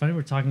like? It's funny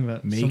we're talking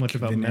about so Make much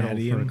about metal for a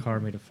vanadium. car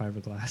made of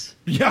fiberglass.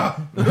 Yeah.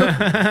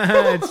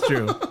 It's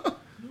true.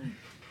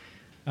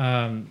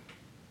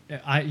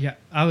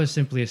 I was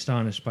simply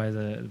astonished by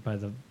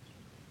the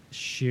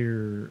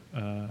sheer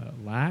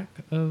lack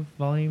of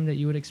volume that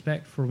you would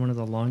expect for one of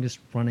the longest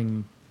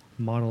running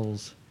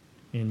models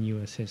in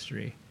U.S.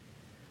 history.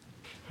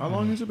 How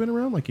long has it been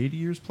around? Like 80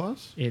 years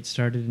plus? It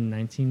started in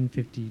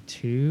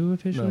 1952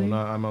 officially. No,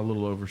 I'm a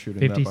little overshooting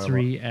that by a lot.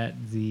 53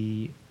 at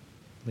the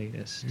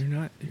latest.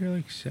 You're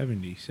like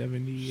 70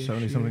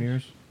 70-something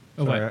years?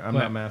 Oh, Sorry, wait, I'm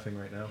what? not mathing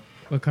right now.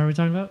 What car are we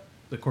talking about?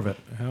 The Corvette.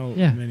 How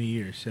Yeah. many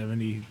years?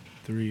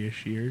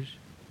 73-ish years?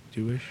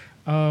 2-ish?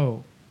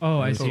 Oh,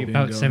 I Has see. it been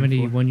About going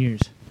 71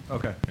 years.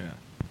 Okay. Yeah.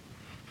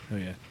 Oh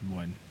yeah,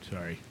 1.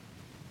 Sorry.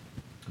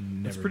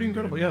 That's Never pretty been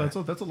good incredible. at Yeah,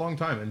 math. that's a long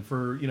time. And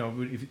for,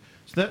 if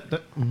so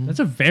that That's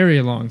a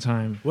very long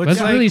time. What's Let's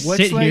like- really what's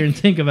sit like- here and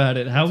think about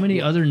it. How many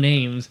other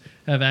names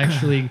have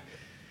actually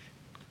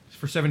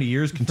for 70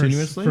 years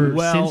continuously?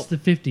 Well-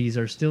 since the 50s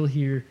are still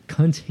here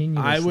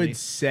continuously? I would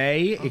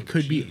say it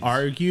could be geez.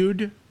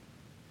 argued,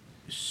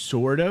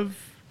 sort of,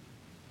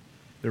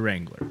 the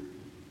Wrangler.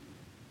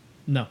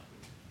 No.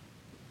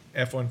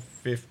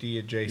 F-150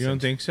 adjacent. You don't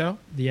think so?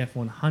 The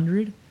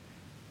F100.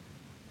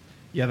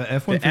 Yeah, the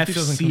F-150 The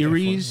doesn't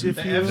F-Series, come if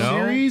the you will.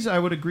 F-Series, I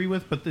would agree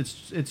with, but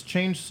it's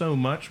changed so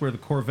much where the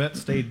Corvette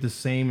stayed the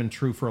same and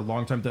true for a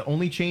long time. The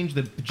only change,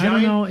 the I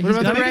don't know. giant, He's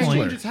about got the a biggest Wrangler?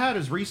 point. change it's had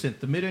is recent,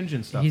 the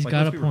mid-engine stuff. He's got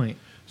let's a be real. point.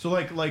 So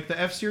like the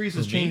F-Series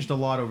has changed a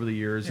lot over the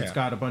years. It's Yeah.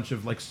 got a bunch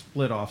of like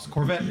split-offs.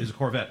 Corvette is a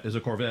Corvette is a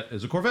Corvette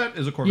is a Corvette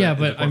is a Corvette. Yeah, is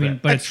but a I mean,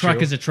 Corvette. but a That's truck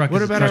true. is a truck.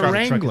 What is about a a truck,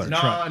 Wrangler? is a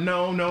truck.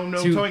 No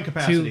towing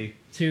capacity.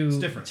 It's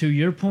different. To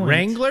your point.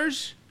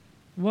 Wranglers?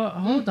 Well,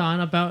 hold on.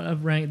 About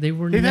a they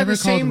were They've had never the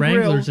same called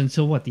Wranglers grill.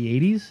 until what, the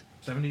 80s?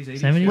 70s, 80s,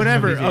 70s?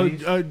 Whatever.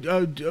 70s,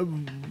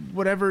 80s.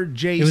 Whatever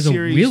J It was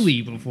series. a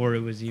Willie before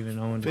it was even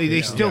owned. They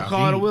by still LG.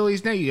 call it a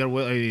Willys now. You got a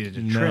Willys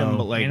to trim,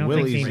 but like I don't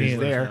think Willys they is do.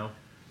 there.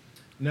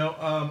 No,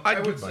 I'd I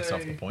would give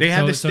myself say- the point. They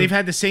had So- they've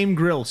had the same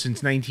grill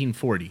since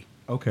 1940.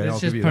 Okay, It's I'll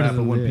just give you part that, of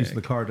but the one piece look.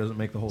 of the car doesn't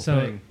make the whole So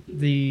thing.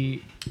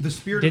 the The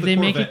spirit did of the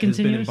they make Corvette it has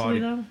been continuously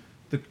embodied.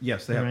 though?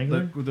 Yes, they The have.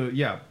 Wrangler?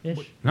 Yeah, Ish.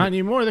 Not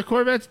anymore. The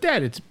Corvette's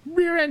dead. It's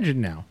rear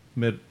engine now.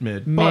 mid.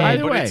 Mid. But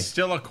either But way, it's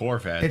still a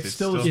Corvette. It's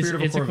still the It's- spirit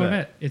of it's a a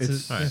Corvette. Corvette.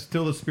 It's a-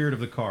 still the spirit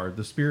of the car.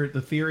 The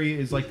theory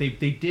is like they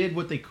did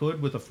what they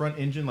could with the front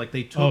engine. Like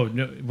they took. Oh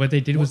no! What they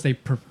did was they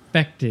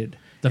perfected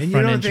the And you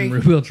front don't engine think-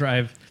 rear-wheel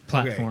drive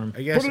platform.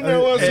 I guess. And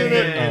Oh,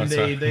 they,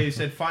 sorry.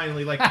 said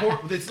finally like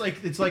it's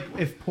like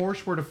if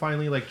Porsche were to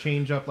finally like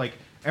change up, like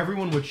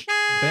everyone would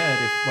bed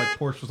if like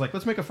Porsche was like,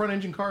 let's make a front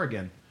engine car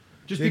again,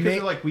 just They because make-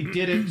 they're like, we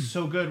did it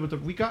so good with the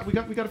we got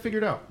to figure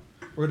it out.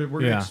 We're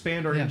gonna Yeah.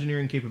 expand our Yeah.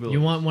 engineering capabilities.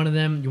 You want one of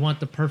them? You want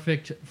the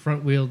perfect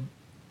front wheel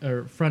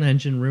or front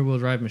engine rear-wheel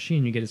drive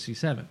machine? You get a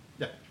C7.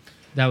 yeah.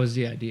 That was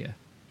the idea.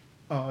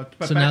 But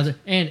So now,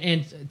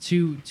 and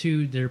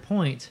to their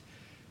point,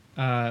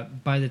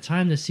 by the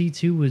time the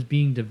C2 was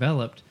being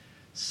developed,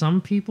 some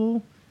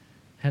people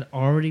had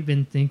already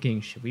been thinking,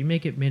 should we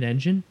make it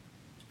mid-engine?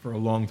 for a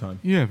long time.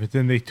 Yeah, but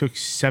then they took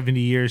 70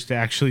 years to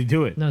actually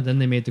do it. No, then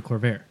they made the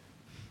Corvair.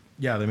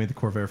 Yeah, they made the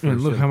Corvair first. And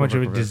look and how much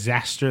of a Corvette.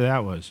 disaster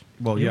that was.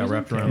 Well, It yeah, was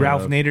wrapped okay. around.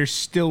 Ralph Nader's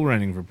still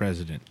running for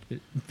president.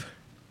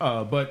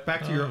 But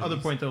back to your other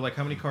point, though, like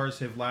how many cars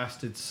have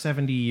lasted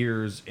 70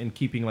 years in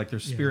keeping like their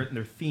spirit and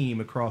their theme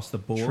across the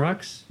board?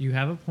 Trucks, you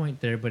have a point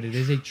there, but it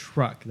is a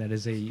truck. That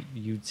is a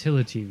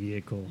utility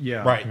vehicle. Yeah.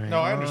 Right. Right. No,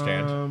 I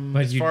understand.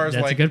 But As far as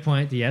that's like a good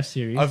point. The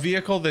F-Series. a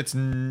vehicle that's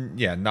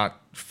not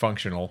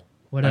functional.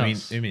 What I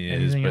else? mean,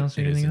 it is, Anything but else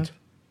it you're thinking isn't. of?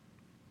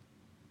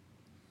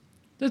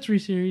 The 3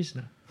 Series?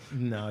 No.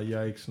 No,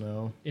 yikes,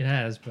 no. It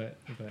has, but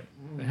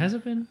has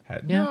it been? Yeah.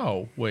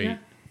 No, wait. Yeah.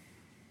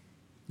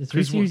 The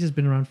 3 'Cause Series has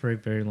been around for a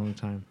very long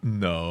time.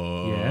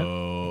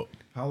 No.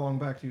 How long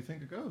back do you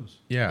think it goes?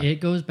 Yeah. It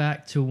goes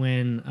back to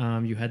when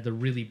you had the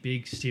really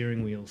big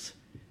steering wheels.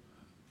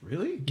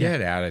 Really?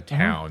 Get out of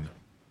town.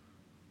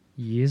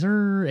 Yes,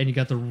 sir. And you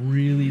got the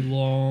really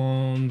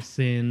long,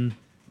 thin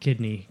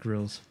kidney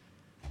grills.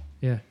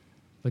 Yeah.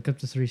 Look up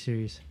the 3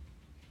 Series.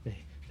 The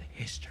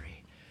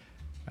history.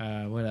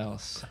 What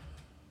else?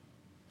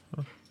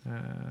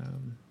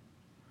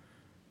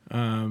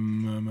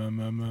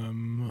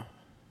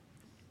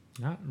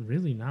 Not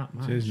really, not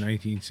much. It says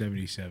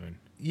 1977.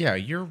 Yeah,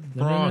 you're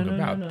No, wrong no, no,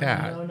 about no,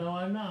 that. No, no,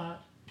 I'm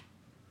not.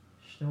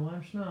 No,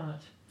 I'm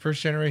not.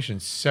 First generation,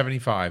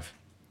 75.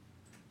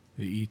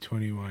 The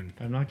E21.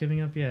 I'm not giving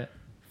up yet.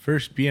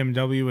 First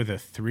BMW with a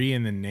 3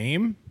 in the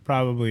name?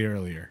 Probably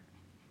earlier.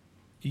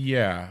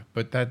 Yeah,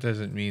 but that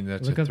doesn't mean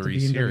that's Look a up the 3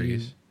 BMW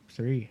series.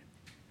 3.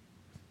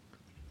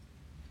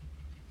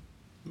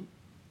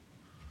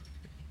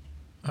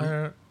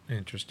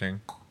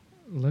 Interesting.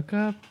 Look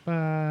up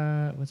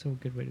what's a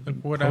good way to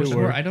Look do what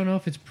post-war. I- I don't know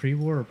if it's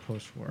pre-war or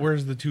post-war.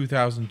 Where's the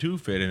 2002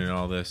 fit in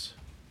all this?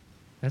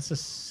 That's the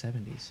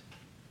 70s.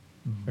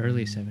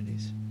 Early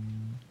 70s.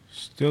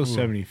 Still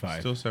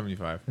 75. Still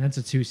 75. That's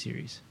a 2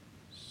 Series.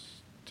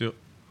 Still.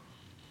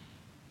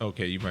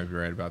 Okay, you might be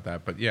right about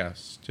that, but yeah,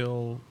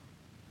 still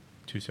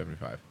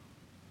 275.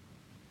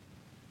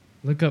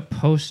 Look up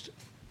post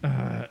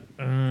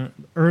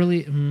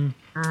early.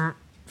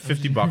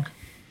 $50.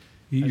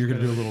 You're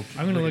gonna do a little.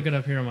 I'm gonna look it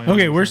up here on my.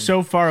 Okay, own we're thing.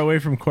 so far away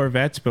from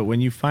Corvettes, but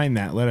when you find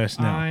that, let us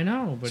know. I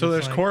know, but So it's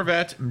there's like,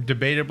 Corvette,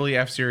 debatably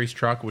F-Series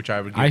truck, which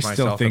I would give I myself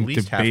still think at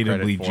least half credit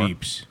debatably for.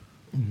 Jeeps.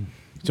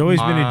 It's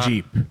always been a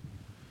Jeep.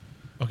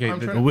 Okay, I'm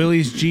the- trying A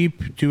Willys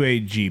Jeep to a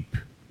Jeep.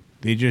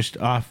 They just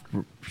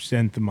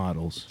off-sent the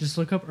models. Just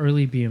look up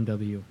early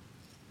BMW.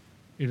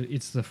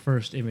 It's the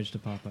first image to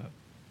pop up.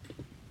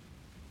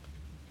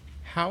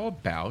 how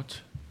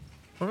about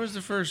what was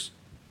the first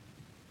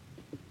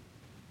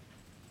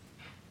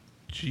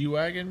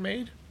G-Wagon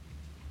made?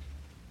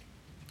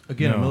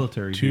 Again, a No,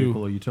 military two.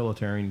 vehicle, a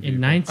utilitarian vehicle.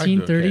 In okay, that's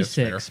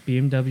 1936,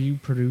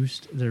 BMW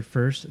produced their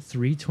first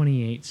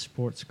 328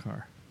 sports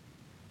car.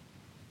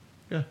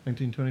 Yeah,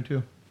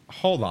 1922.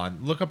 Hold on,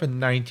 look up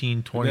in That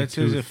 1922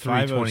 says a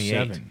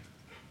 328.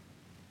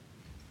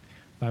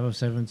 507.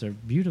 507s are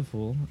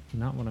beautiful.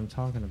 Not what I'm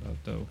talking about,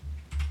 though.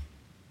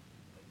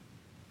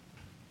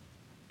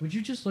 Would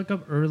you just look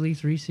up early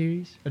 3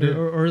 Series? I did.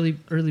 Or early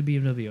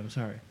BMW, I'm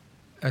sorry.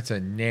 That's a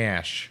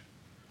Nash.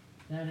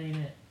 That ain't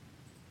it.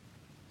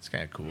 It's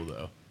kind of cool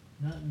though.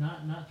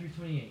 Not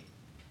 328.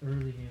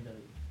 Early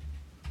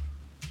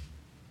BMW.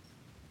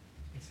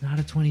 It's not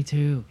a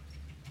 22.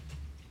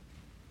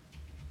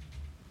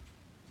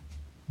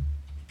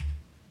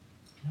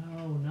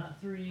 No,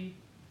 not 3.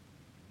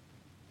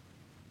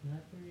 Not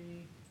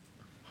 3.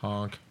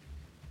 Honk.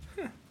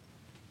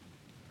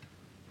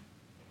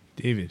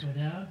 David, Go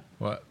down.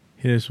 What?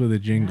 hit us with a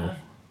jingle. Down.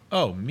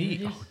 Oh, me.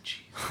 Images. Oh,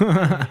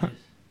 jeez. Images.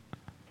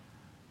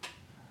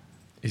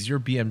 Is your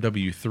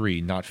BMW 3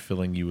 not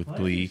filling you with Why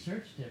glee? is the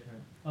search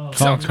different? Oh, Call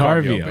Sounds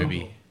Carvio, Carvio.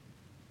 baby.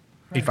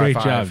 Great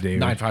job, David.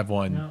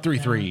 951 No,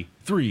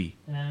 333.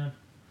 down.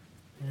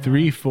 Down.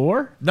 3,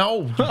 4?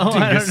 No, I don't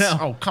dingus. know.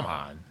 Oh, come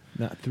on.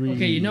 Not 3.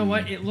 Okay, you know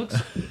what? It looks.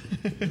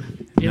 It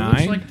looks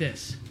 9? like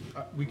this.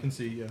 We can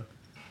see, yeah.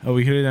 Oh,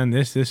 we could have done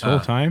this whole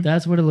time?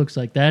 That's what it looks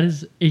like. That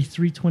is a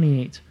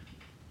 328.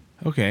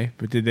 Okay,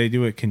 but did they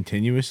do it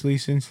continuously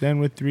since then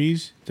with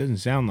 3s? Doesn't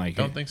sound like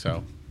Don't it. think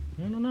so.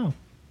 I don't know.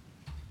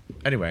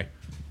 Anyway,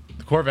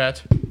 the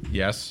Corvette,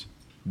 yes.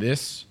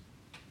 This,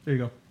 There you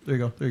go. There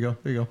you go. There you go.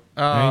 There you go.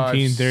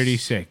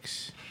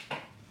 1936.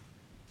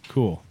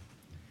 Cool.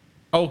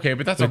 Okay,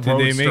 but that's But a did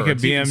they roadster. make a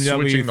It's even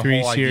switching BMW the 3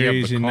 whole idea of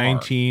Series the in car.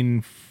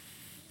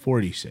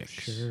 1946?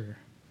 Sure.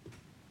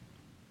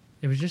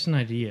 It was just an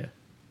idea.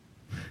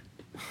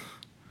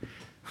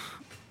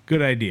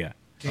 Good idea.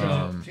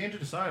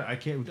 Tangent aside, I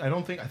can't. I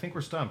don't think. I think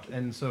we're stumped.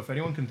 And so, if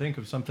anyone can think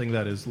of something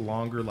that is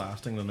longer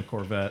lasting than the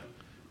Corvette,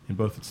 in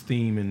both its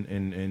theme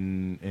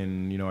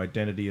and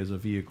identity as a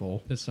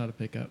vehicle, That's not a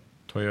pickup.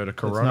 Toyota not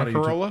Corona a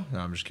Corolla? No,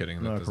 I'm just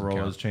kidding. no, That doesn't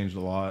Corolla has count. changed a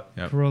lot.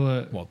 Yep.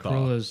 Well,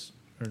 Corollas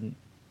are.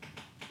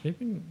 They've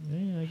been.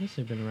 Yeah, I guess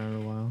they've been around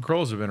a while.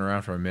 Corollas have been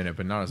around for a minute,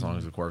 but not as long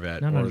as the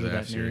Corvette Not or under the that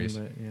F-Series.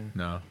 name, but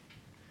No.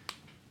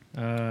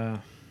 yeah.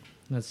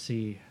 Let's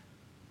see.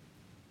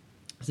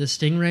 The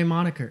Stingray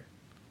moniker.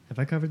 Have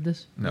I covered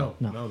this? No.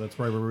 No, that's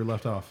right where we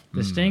left off.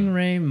 The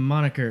Stingray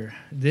moniker.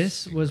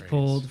 This was Stingrays.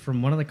 pulled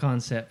from one of the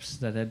concepts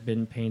that had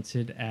been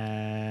painted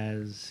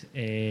as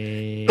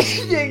a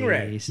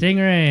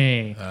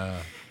Stingray.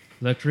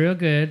 Looked real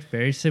good.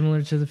 Very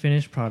similar to the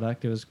finished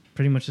product. It was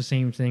pretty much the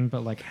same thing,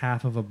 but like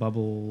half of a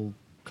bubble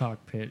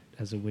cockpit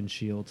as a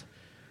windshield.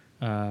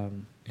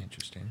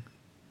 Interesting.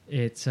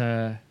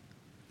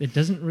 It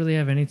doesn't really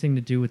have anything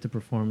to do with the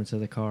performance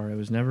of the car. It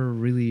was never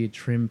really a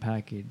trim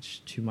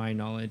package, to my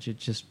knowledge. It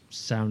just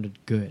sounded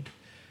good.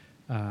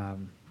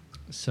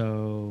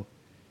 So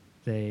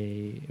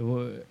I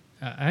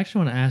actually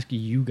want to ask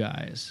you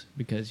guys,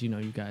 because you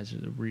guys are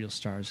the real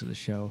stars of the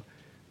show.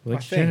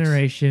 Which thanks.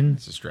 generation?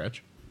 It's a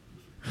stretch.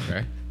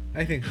 Okay.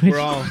 I think we're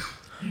all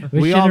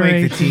Which we all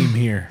make the generation- team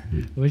here.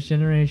 Which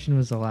generation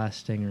was the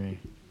last Stingray,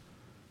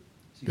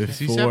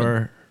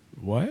 Before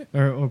what?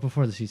 or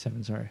before the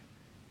C7? Sorry.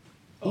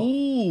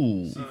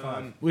 Ooh.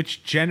 C5.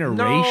 Which generation?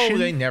 No,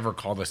 they never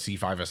call the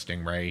C5 a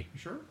Stingray. You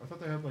sure? I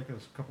thought they had like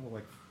a couple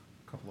of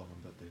them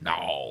that they.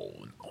 No.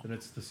 Then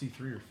it's the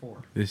C3 or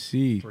 4. The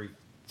C Three.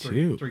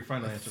 Two. Three.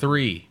 Final answer.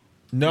 3.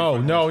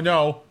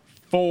 No.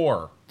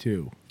 4.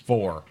 2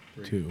 4.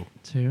 2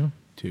 2.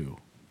 2.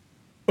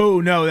 Oh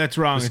no, that's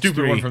wrong. The It's stupid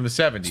 3. one from the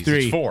 70s. It's 3.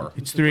 It's 4.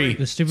 It's 3.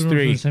 The stupid it's one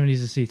 3. from the 70s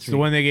is C3. It's the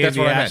one they gave That's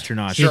the what I meant.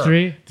 astronauts. Sure.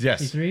 C3?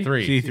 Yes. C3?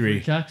 3.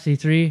 C3. Chuck,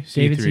 C3.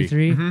 David, C3.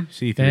 C3.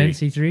 C3. Ben,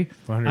 C3.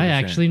 100%. I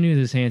actually knew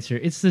this answer.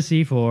 It's the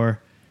C4.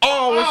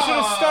 Oh, we should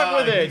have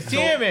stuck with it.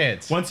 Damn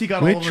it. Once he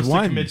got all of Which us to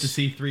commit ones? to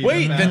C3.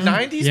 Wait, the then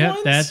 90s Yep,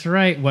 ones? that's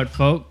right. What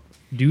folk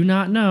do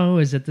not know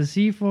is that the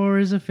C4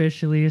 is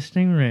officially a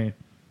Stingray.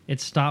 It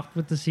stopped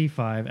with the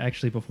C5,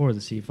 actually before the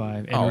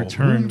C5, and Oh,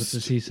 returned whomst.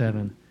 with the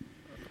C7.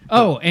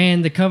 Oh,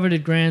 and the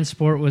coveted Grand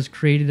Sport was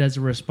created as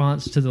a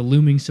response to the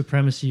looming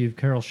supremacy of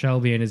Carroll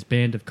Shelby and his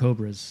band of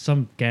Cobras,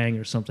 some gang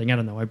or something. I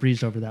don't know. I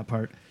breezed over that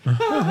part.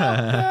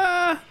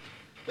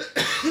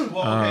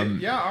 Well, okay.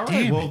 Yeah, all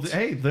right. Well,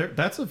 hey,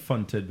 that's a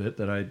fun tidbit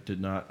that I did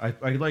not. I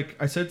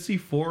said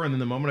C4, and then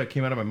the moment it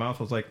came out of my mouth,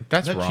 I was like,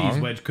 That's that wrong. cheese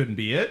wedge couldn't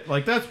be it.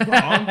 Like, that's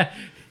wrong.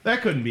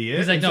 That couldn't be it.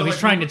 He's like, And no, so, he's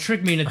trying to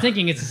trick me into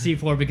thinking it's a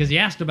C4 because he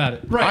asked about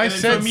it. Right, I and then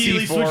said so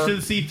immediately C4. switched to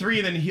the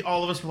C3, and then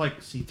all of us were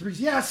like,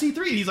 C3's, yeah, C3.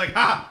 And he's like,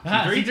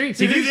 C3?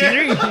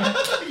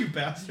 C3. You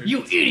bastard. You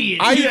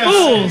idiots! I- You You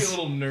fools!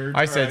 little nerd.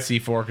 I said All right.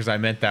 C4 because I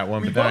meant that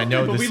one, We but then I both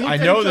know did, but we this. looked I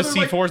at know each the other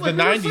like- C4's the like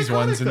we were 90s psychotic,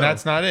 ones, and though.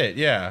 that's not it.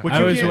 Yeah. Which I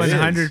you was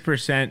can't say.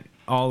 100%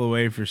 all the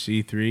way for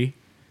C3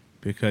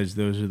 because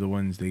those are the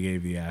ones they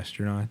gave the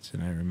astronauts,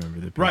 and I remember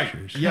the Right.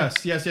 pictures.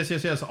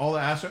 Yes. All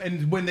the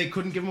and when they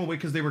couldn't give them away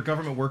because they were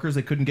government workers,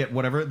 they couldn't get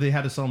whatever. They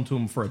had to sell them to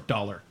them for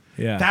 $1.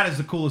 Yeah. That is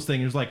the coolest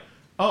thing. It's like,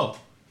 oh,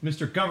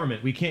 Mr.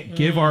 Government, we can't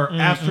give our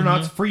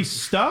astronauts free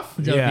stuff.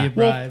 That would Yeah. be a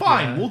Well, bribe,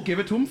 fine, yeah. we'll give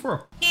it to them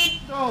for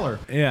 $1.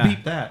 Yeah.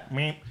 Beat that.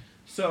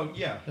 So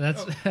yeah.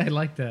 That's I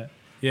like that.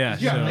 Yeah.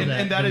 Yeah, so-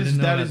 and that I is didn't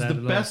know that about is that the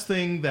at all. best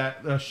thing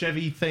that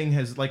Chevy thing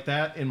has like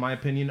that in my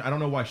opinion. I don't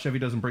know why Chevy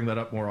doesn't bring that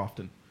up more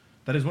often.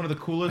 That is one of the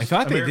coolest. I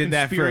thought they American did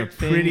that for a spirit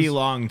pretty things.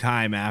 long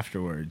time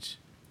afterwards.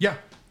 Yeah,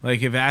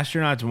 Like if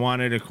astronauts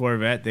wanted a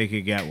Corvette, they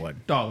could get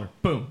one. $1.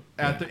 Boom.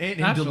 At the and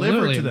deliver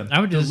Absolutely. it to them.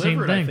 I would do the same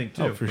Deliver it, I thing. think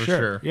too. Oh, for For sure.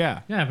 sure. Yeah.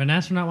 Yeah, if an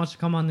astronaut wants to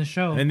come on this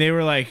show, And they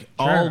were like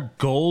all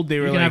gold. They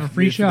were can like have a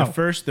free show.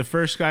 The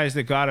first guys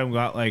that got them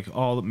got like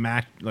all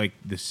the like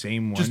the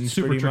same ones, Just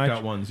super pretty tricked much.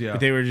 out ones, yeah.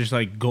 But they were just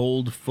like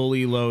gold,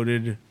 fully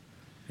loaded,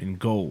 in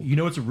gold. You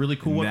know what's a really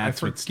cool And one? I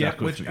that's what forget stuck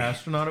with which me.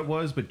 astronaut it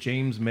was, but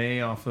James May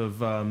off of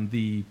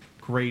the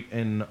great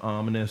and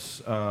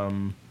ominous,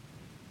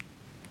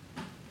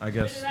 I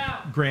guess,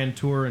 Grand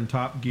Tour and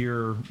Top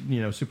Gear,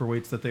 super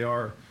weights that they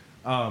are.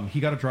 He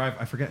got a drive.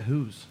 I forget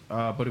whose,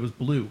 but it was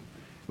blue.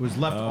 It was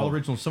left all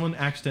original. Someone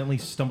accidentally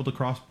stumbled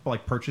across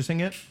like purchasing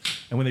it,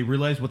 and when they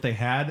realized what they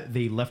had,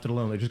 they left it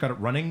alone. They just got it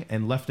running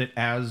and left it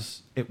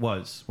as it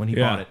was when he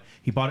Yeah. bought it.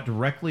 He bought it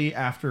directly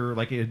after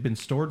like it had been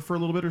stored for a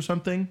little bit or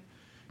something.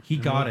 He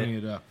got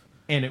it, up.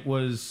 and it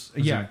was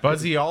Was yeah. it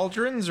Buzzy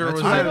Aldrin's or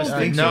was I it? don't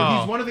think so. No.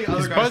 He's one of the other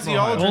Is guys Buzzy from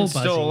Ohio. Aldrin Old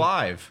still Buzzy.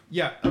 alive?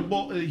 Yeah,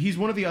 he's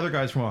one of the other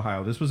guys from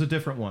Ohio. This was a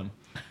different one.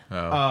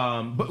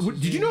 Oh. But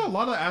did you know a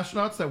lot of the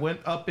astronauts that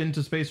went up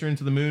into space or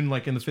into the moon,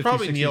 like in the 50s,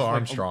 Probably 60s, Neil like,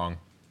 Armstrong.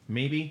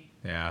 maybe,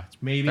 Yeah.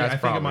 maybe. That's I think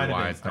it probably might have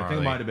why been. it's I think it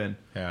gnarly. might have been.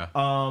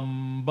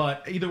 Yeah.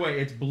 But either way,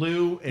 it's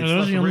blue. It's are those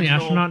left the only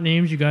original. astronaut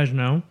names you guys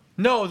know?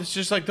 No, it's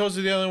just like those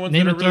are the only ones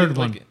Name that a are really third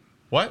one. like.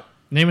 What?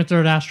 Name a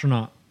third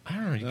astronaut. I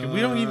don't know.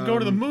 We don't even go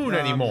to the moon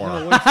anymore.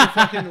 No,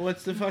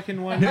 what's the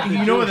fucking one?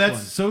 You know what?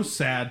 That's so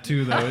sad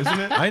too, though, isn't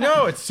it? I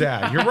know it's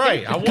sad. You're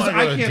right. I want to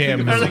I go to the can't damn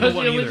think of a moon. single Those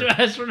one the only either.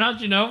 two astronauts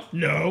you know?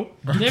 No.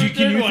 Name a Can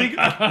third you one. think?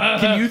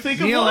 Can you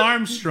think of Neil one?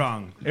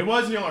 Armstrong. It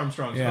was Neil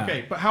Armstrong's. Yeah.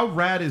 Okay, but how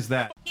rad is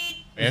that?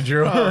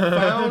 Andrew.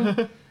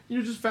 Found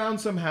just found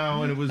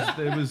somehow, and it was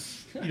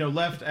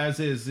left as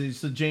is.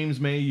 It's James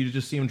May. You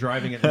just see him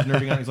driving it, and he's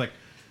nerding out. He's like,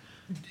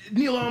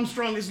 Neil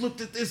Armstrong has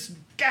looked at this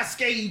gas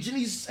gauge, and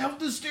he's held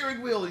the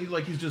steering wheel. And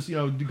he's just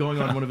going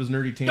on one of his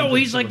nerdy tangents. No,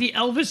 he's like the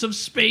Elvis of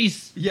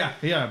space.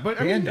 yeah. But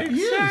I mean,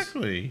 he is.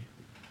 Exactly.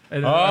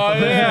 And, Oh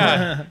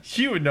yeah,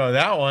 she would know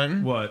that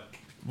one. What?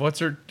 What's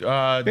her?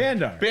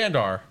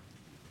 Bandar.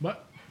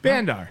 What?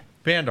 Bandar.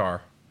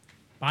 Bandar.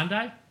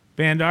 Bondi?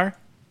 Bandar.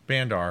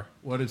 Bandar.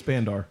 What is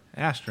Bandar?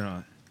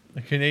 Astronaut.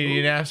 A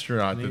Canadian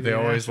astronaut that they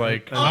always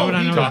like How would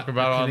I know talk that?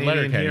 about on Canadian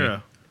Letterkenny.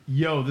 hero.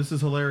 Yo, this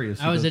is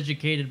hilarious. I was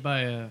educated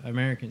by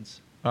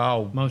Americans,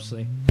 Oh,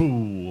 mostly.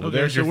 boo! Okay,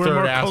 There's so your we're third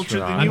more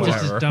cultured than astronaut. you I'm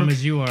just are. as dumb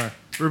as you are.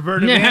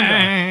 Roberta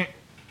Bandar.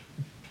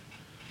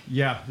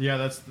 Yeah,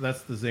 that's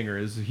the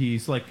zinger. Is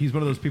he's one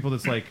of those people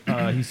that's like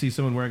he sees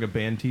someone wearing a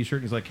band T-shirt.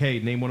 And he's like, hey,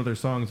 name one of their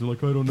songs. They're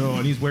like, I don't know.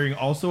 And he's wearing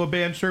also a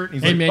band shirt. And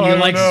he's Hey like, man, "I you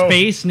don't like know."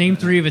 space? Name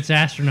 3 of its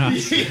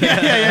astronauts.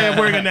 yeah,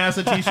 wearing a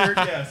NASA T-shirt.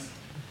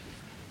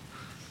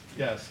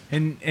 Yes.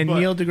 And But-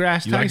 Neil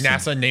deGrasse You like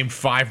Tyson. NASA named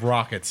 5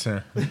 rockets.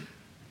 Huh?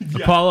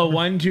 Apollo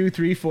 1, 2,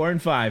 3, 4,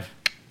 and 5.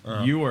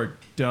 You are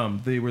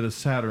dumb. They were the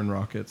Saturn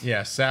rockets.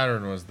 Yeah,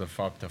 Saturn was the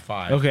fuck to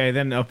 5. Okay,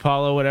 then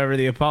Apollo, whatever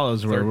the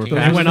Apollos were. 13.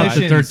 I went up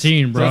to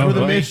 13, bro. Those were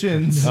the What?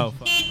 missions. Oh,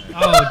 fuck.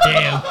 Oh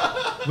damn!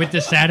 With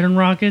the Saturn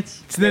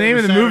rockets. It's the name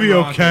of the Saturn movie,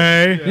 rockets.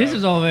 okay? Yeah. This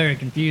is all very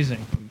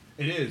confusing.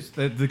 It is.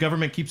 The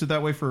government keeps it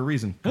that way for a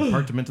reason.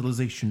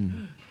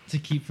 Compartmentalization. To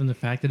keep from the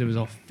fact that it was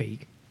all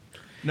fake.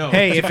 No.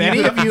 Hey, if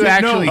any of you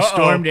actually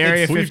stormed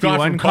Area We've gone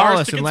 51, from call cars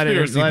us to and let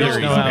us know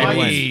conspiracy how it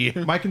theories.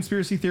 went. my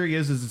conspiracy theory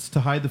is it's to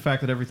hide the fact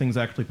that everything's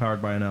actually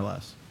powered by an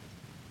LS.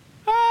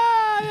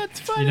 Ah, that's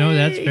funny. You know,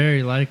 that's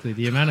very likely.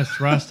 The amount of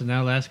thrust an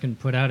LS can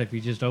put out if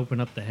you just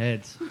open up the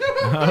heads.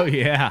 Oh,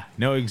 yeah.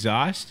 No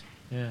exhaust?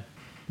 Yeah.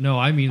 No,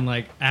 I mean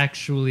like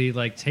actually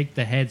like take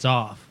the heads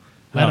off.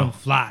 Let Oh. them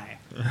fly.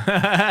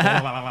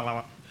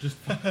 Just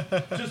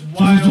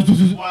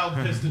wild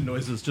piston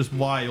noises. Just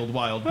wild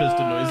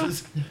piston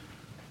noises.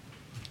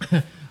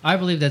 I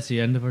believe that's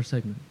the end of our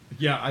segment.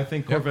 Yeah, I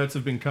think Corvettes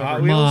have been Hot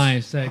covered. Wheels? My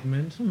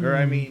segment. Or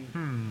I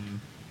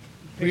mean,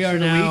 we are of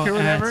the now week or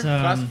at. whatever?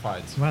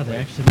 Classifieds. Wow, they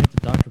actually made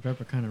the Dr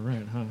Pepper kind of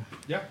red, huh?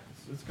 Yeah,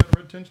 it's got a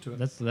red tinge to it.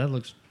 That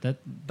looks that.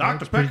 Dr.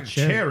 looks pretty Pepper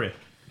chill. cherry.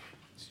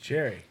 it's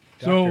cherry.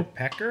 So- Dr.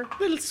 Pecker?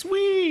 Little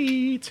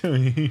sweet.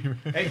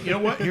 Hey, you know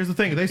what? Here's the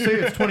thing. They say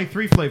it's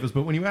 23 flavors,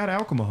 but when you add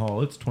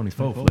alcohol, it's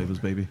 24 flavors,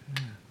 baby.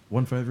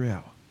 One for every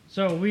hour.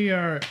 So we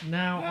are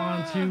now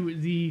on to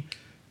the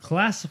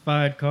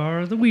classified car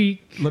of the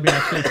week. Let me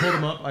actually pull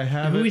them up. I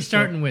have Who it. are we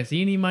starting with?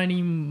 Eeny,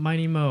 miny,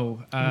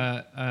 mo.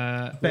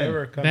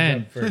 Whoever comes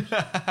Ben. up first.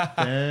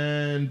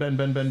 Ben.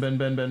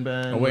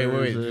 Oh, wait.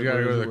 Where is You it? gotta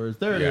Where go is to it? the- Where is it?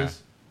 There it yeah.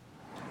 is.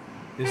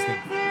 This thing.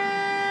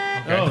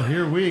 Oh,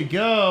 here we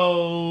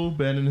go.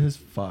 Ben and his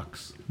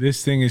fucks.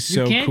 This thing is You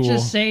so can't cool.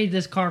 just say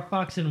this car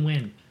fucks and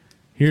win.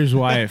 Here's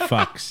why it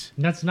fucks.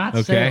 That's not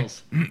Okay.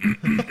 sales.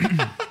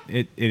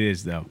 It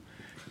is though.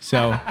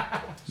 So,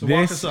 So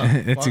walk this us up.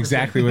 Walk that's us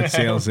exactly what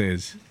sales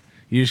is.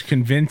 You just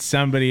convince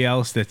somebody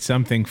else that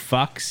something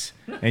fucks,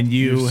 and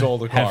you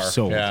sold a car. have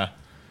sold. Yeah.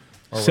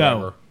 Or So-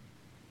 whatever.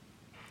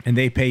 And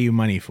they pay you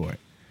money for it.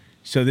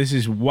 So this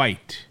is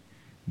white.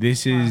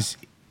 This is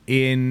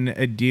in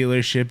a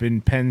dealership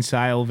in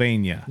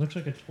Pennsylvania. Looks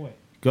like a toy.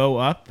 Go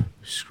up,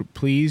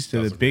 please, to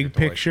Does the look big like a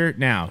toy. picture.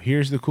 Now,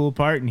 here's the cool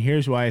part, and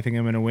here's why I think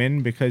I'm going to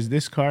win, because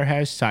this car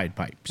has side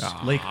pipes.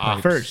 Lake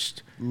pipes.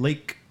 First,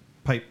 Lake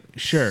pipe.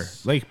 sure,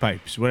 lake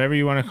pipes, whatever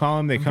you want to call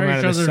them. They come pretty out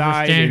of sure the those are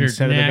side standard.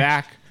 instead of the Next.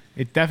 back.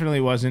 It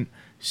definitely wasn't.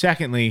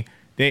 Secondly,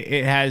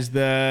 it has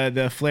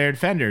the flared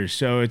fenders,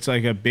 so it's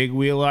like a big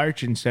wheel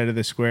arch instead of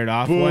the squared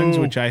off ones,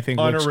 which I think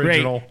looks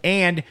great. Unoriginal.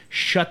 And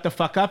shut the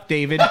fuck up,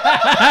 David.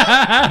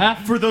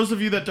 For those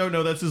of you that don't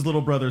know, that's his little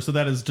brother, so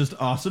that is just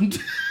awesome.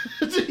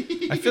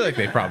 I feel like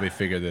they probably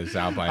figured this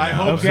out by now. I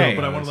hope Okay. so,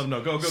 but I want to let them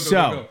know. Go.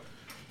 So-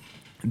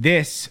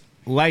 This,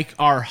 like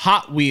our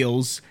Hot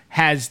Wheels,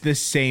 has the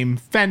same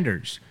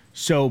fenders.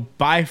 So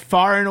by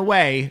far and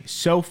away,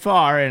 so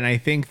far, and I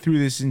think through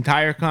this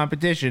entire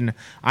competition,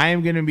 I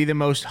am going to be the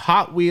most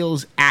Hot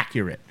Wheels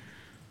accurate.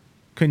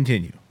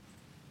 Continue.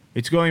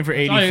 It's going for all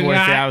you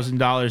got.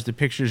 $84,000. The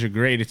pictures are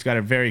great. It's got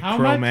a very How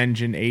chrome much?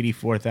 engine,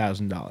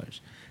 $84,000.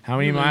 How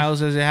many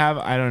miles does it have?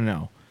 I don't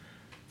know.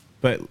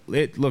 But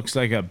it looks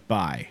like a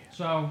buy.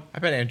 So I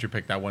bet Andrew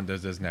picked that one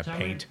that doesn't have tell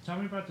paint.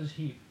 me about this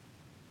heat.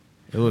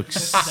 It looks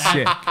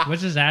sick.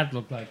 What's his ad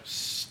look like?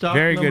 Stock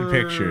Very good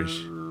number-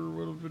 pictures.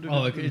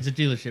 Oh, it's a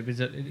dealership. Is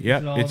it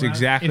Yep, all it's around?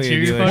 exactly a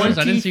interior dealership. photos.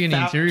 I didn't see any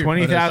 20,000 interior.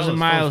 20,000 But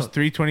miles, it's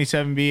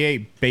 327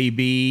 V8,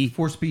 baby.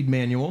 4-speed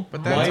manual.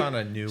 But that's White. on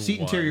a new Seat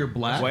one. interior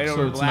black, White so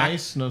over it's black.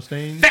 nice, no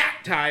stains. Fat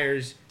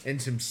tires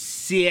and some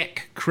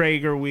sick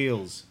Krager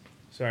wheels.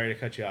 Sorry to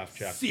cut you off,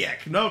 Chuck. Sick.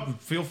 No,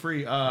 feel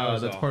free.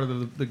 was That's all. part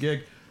of the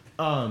gig.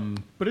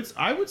 But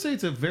I would say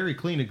it's a very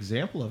clean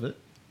example of it.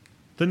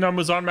 The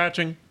numbers aren't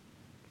matching.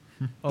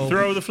 Oh.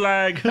 Throw the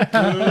flag.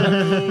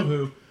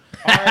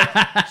 All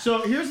right.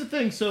 So here's the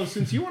thing. So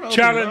since you want to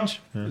Challenge.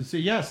 since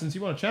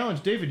you want to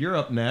challenge, David, you're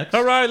up next.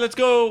 All right, let's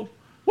go.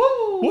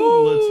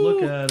 Woo! Let's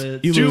look at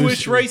it. You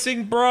Jewish lose.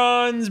 racing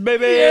bronze,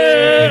 baby.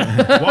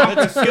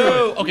 Let's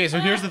go. Okay, so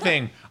here's the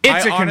thing.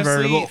 It's I a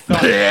honestly convertible.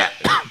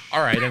 thought-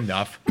 all right,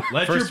 enough.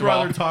 Let First your of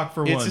all, brother talk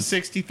for It's once. a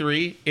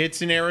 63.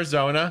 It's in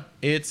Arizona.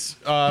 It's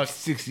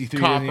 63 doesn't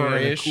even have a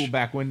copper-ish. cool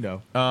back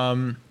window.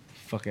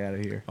 Fuck out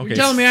of here. Okay. You're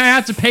telling me I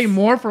have to pay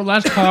more for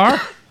less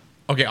car?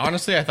 Okay,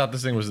 honestly, I thought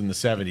this thing was in the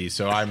 70s,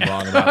 so I'm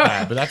wrong about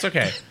that, but that's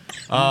okay.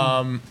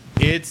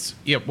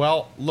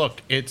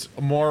 Look, it's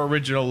more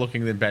original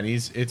looking than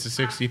Benny's. It's a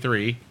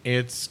 63.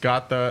 It's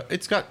got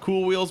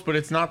cool wheels, but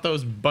it's not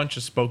those bunch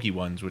of spokey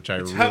ones, which I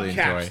really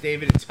enjoy.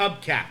 David. It's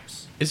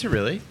hubcaps. Is it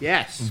really?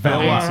 Yes.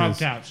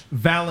 Valences.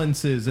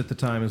 Valences at the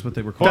time is what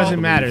they were called.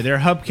 Doesn't matter. They're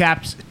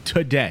hubcaps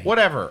today.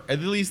 Whatever. At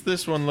least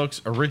this one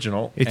looks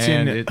original. It's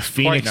and in it's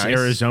Phoenix, quite nice.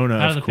 Arizona,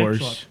 How does of the picture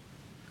course.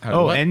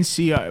 How- what?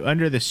 NCR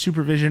under the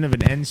supervision of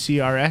an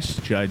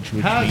NCRS judge,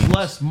 which Has means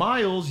less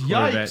miles.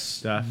 Corvette Yikes!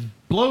 stuff.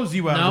 Blows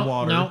you out of the No,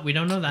 water. no, we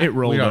don't know that. It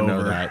rolled We don't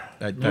over. know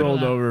that.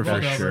 Rolled over for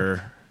Rolled over.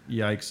 sure.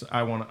 Yikes!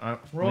 I want to.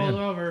 Roll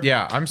over.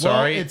 Yeah, I'm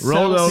sorry. it's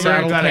Rolled saddle- over,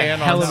 saddle got a tan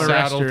hell on of a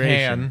saddle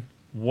restoration. tan.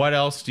 What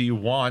else do you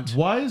want?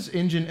 Why is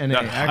engine NA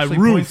actually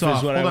roof points is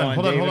off? what I Hold on, want,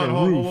 hold on, hold David, on, a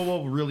hold on, roof.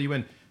 whoa, reel you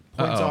in.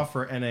 Points Uh-oh. off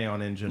for NA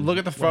on engine. Look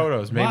at the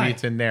photos. Maybe Why?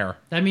 it's in there.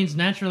 That means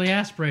naturally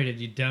aspirated,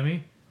 you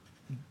dummy.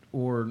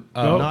 or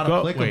Go, not go,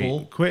 applicable.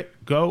 wait,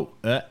 quit. Go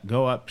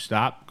up.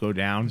 Stop. Go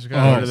down.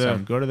 go.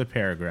 Go to the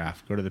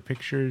paragraph. Go to the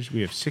pictures. We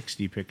have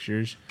 60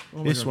 pictures. Oh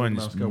my This God, where'd the one's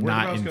mouse go? Where'd the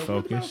not mouse in go?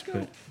 Where'd the focus,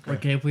 mouse go? but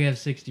Okay, if we have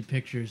 60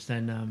 pictures,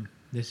 then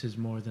this is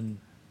more than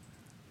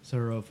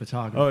thorough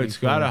photography. oh, it's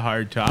got for- a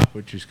hard top,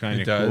 which is kind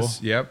It of cool.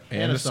 does. Yep.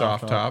 And, a a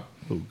soft top.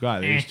 Oh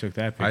God, they just took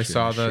that picture. I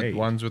saw in the shade.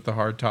 ones with the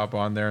hard top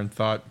on there and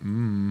thought,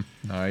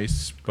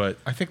 nice. But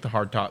I think the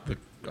hard top,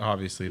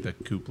 obviously the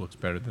coupe looks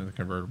better than the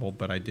convertible,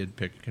 but I did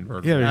pick a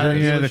convertible. Yeah, At there's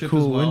the yeah, the dealership cool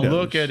as well. windows.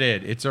 Look at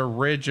it. It's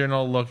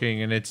original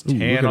looking and it's Ooh, look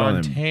tan at all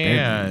on them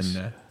tan. Bentleys.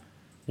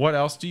 What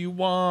else do you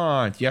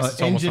want? Yes,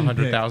 it's almost engine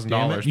pick,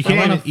 $100,000. You I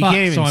wanna can't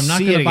even fuck, so I'm not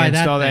see gonna it buy against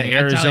that all that thing, I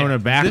tell Arizona you.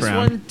 This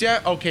background.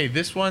 one, okay,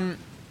 this one,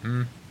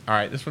 All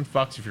right, this one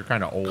fucks if you're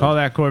kind of old. Call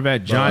that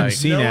Corvette John like,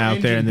 Cena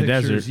out there in the engine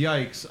desert. pictures.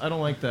 Yikes! I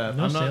don't like that.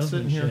 No I'm not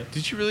sitting here. salesmanship.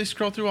 Did you really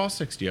scroll through all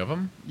 60 of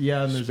them?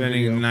 Yeah, and there's a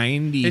video.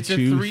 Spending It's a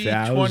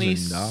 $92,000.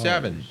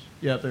 $327.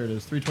 Yeah, there it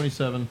is.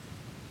 327.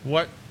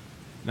 What?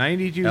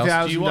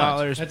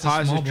 $92,000 That's a small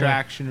positive boy.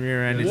 traction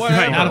rear end. It's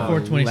Whatever. Not a leather.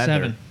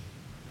 427.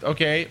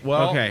 Okay,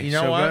 well, Okay, you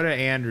know so what? go to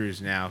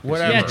Andrews now. 'cause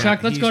Whatever. Yeah,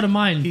 Chuck, let's he's- go to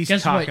mine. He's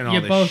Guess what? talking all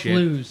You this both shit.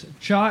 lose.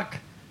 Chuck,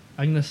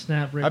 I'm going to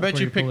snap right I bet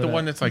before you picked pull the it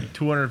one up. that's like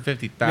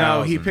 250,000.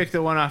 No, he picked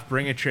the one off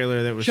Bring a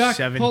Trailer that was Chuck,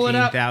 pull it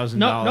up.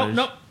 $17,000.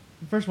 Nope.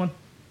 First one.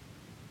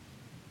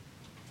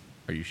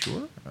 Are you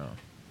sure? Oh.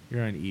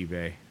 You're on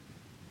eBay.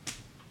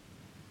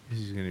 This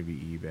is going to be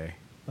eBay.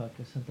 Fuck,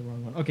 I sent the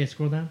wrong one. Okay,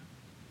 scroll down.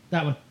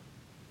 That one.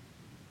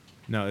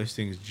 No, this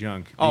thing's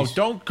junk. Oh, These-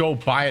 don't go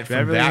buy it from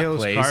Beverly that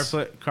Hills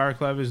place. Car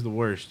Club is the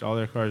worst. All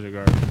their cars are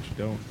garbage.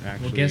 Don't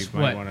actually. guess you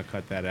might what? want to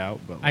cut that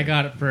out. But I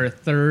got it for a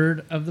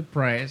third of the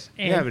price.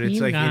 And Yeah, but it's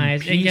you like in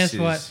guys, and guess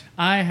what? pieces.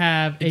 I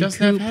have It a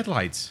doesn't have coupe.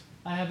 headlights.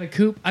 I have a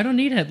coupe. I don't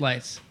need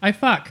headlights. I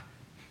fuck.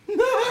 You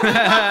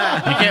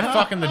can't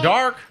fuck in the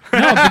dark. No,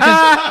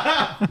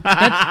 because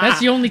that's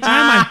the only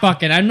time I'm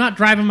fucking. I'm not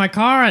driving my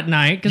car at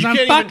night because You I'm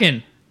can't even-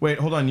 fucking. Wait,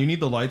 hold on. You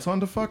need the lights on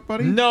to fuck,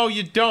 buddy? No,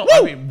 you don't.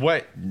 I mean,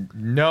 what?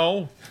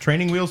 No.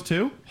 Training wheels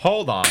too?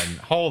 Hold on. First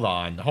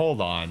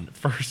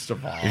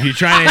of all, If you're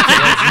trying to,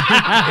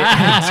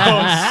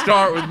 don't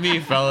start with me,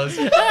 fellas.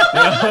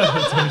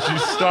 Don't you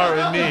start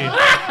with me.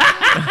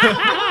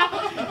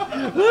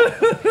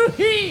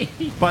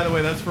 By the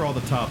way, that's for all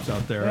the tops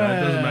out there. Right?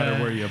 It doesn't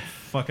matter where you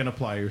fucking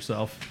apply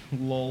yourself.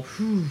 Lol.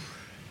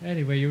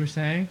 Anyway, you were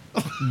saying?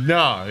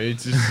 No,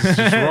 it's just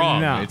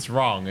wrong. No. It's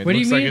wrong. It What do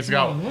you looks mean like it's it's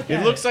got. wrong? Look It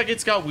at looks it. like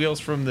it's got wheels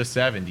from the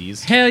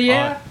 70s. Hell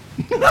yeah.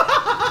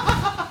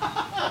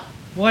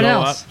 What go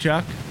else? up,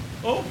 Chuck.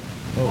 Oh,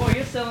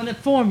 you're selling it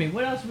for me.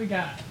 What else we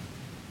got?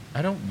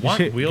 I don't want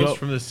should wheels go-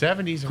 from the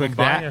 70s. click I'm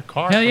buying that. a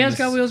car. Hell from yeah, the it's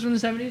got s- wheels from the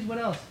 70s. What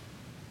else?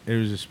 There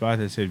was a spot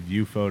that said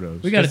View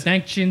Photos. We got a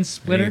dank chin I think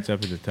splitter. it's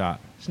up at the top,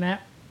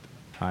 Snap.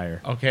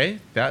 higher. Okay,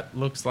 that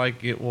looks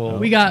like it will.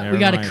 We got Never a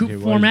mind, coupe it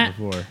was format.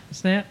 before.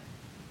 Snap.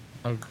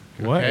 What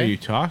Okay. are you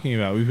talking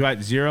about? We've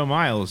got 0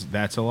 miles.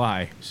 That's a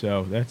lie.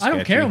 So that's. I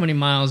don't care how many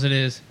miles it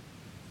is.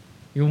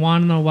 You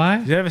want to know why?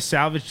 Does it have a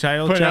salvage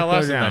title? Put an Chuck,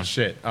 LS go in down. that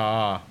shit.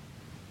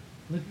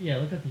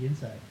 Look at the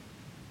inside.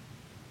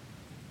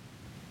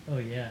 Oh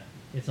yeah,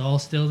 it's all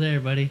still there,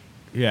 buddy.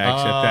 Yeah,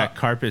 except that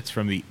carpet's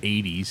from the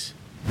 80s.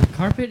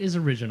 Carpet is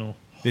original.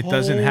 It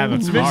doesn't have a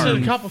it's car.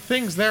 missing a couple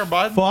things there,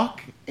 bud.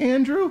 Fuck,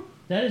 Andrew?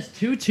 That is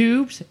 2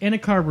 tubes and a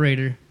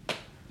carburetor.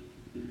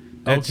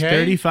 That's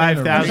Okay. I'm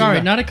 $35,000.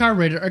 sorry, not a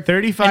carburetor. An air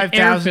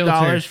 $35,000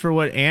 filter. for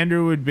what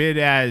Andrew would bid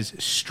as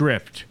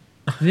stripped.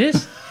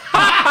 This.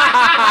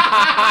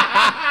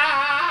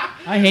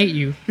 I hate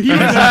you. He's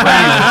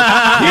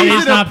That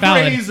is not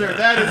valid. That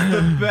is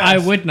the best. I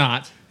would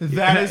not.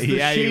 That is the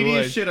Yeah, you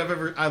shadiest would. shit I've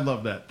ever. I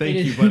love that. Thank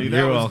It you, is- buddy. That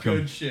You're was welcome.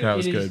 good shit. That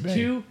was It good. is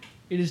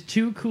man.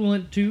 two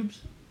coolant tubes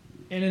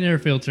and an air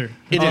filter.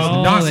 It is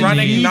All not it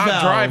running, needs. not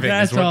Eval. driving.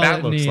 That's Is what all that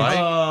it looks needs.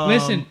 like.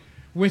 Listen,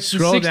 with the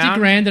Scroll 60 down.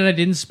 grand that I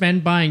didn't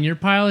spend buying your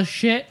pile of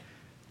shit,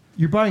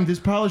 You're buying this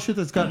pile of shit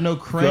that's got no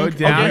crank. Go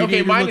down. Okay,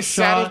 radiator mine look is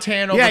saddle shot.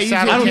 tan over Yeah, you-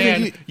 saddle I don't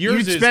tan. think Yours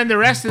you'd is spend the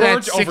rest of that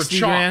burnt over 60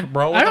 chalk, grand.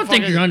 bro. What I the don't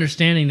think fuck you're is-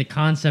 understanding the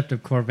concept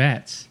of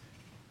Corvettes.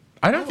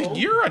 I don't think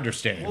you're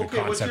understanding the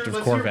concept of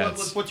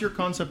Corvettes. What's your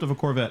concept of a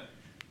Corvette?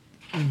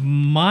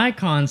 My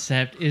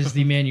concept is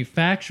the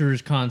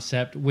manufacturer's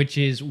concept, which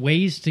is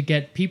ways to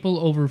get people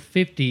over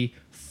 50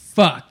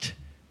 fucked.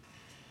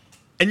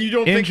 And you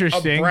don't think a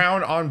Interesting.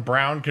 brown on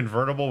brown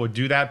convertible would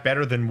do that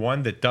better than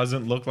one that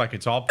doesn't look like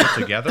it's all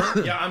put together?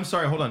 Yeah, I'm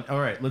sorry. Hold on. All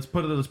right, let's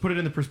put it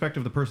in the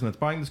perspective of the person that's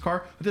buying this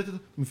car. Let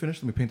me finish.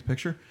 Let me paint the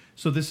picture.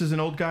 So this is an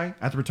old guy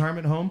at the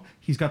retirement home.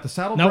 He's got the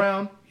saddle Nope.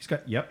 brown. He's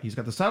got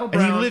the saddle And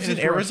brown. he lives in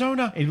his garage.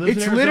 Arizona? And he lives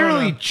It's in Arizona.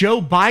 literally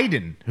Joe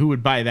Biden who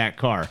would buy that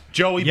car.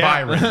 Joey Yeah.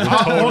 Byron would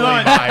Hold totally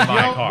on. buy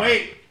my Yo, car.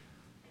 Wait.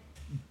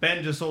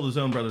 Ben just sold his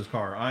own brother's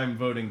car. I'm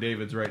voting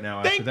David's right now.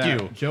 After Thank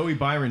that, you. Joey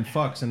Byron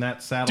fucks in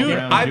that saddle Dude,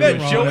 brown. I bet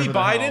Jewish Joey whatever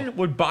the hell. Biden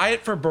would buy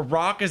it for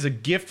Barack as a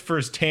gift for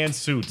his tan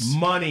suits.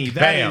 Money. That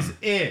Bam. is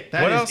it.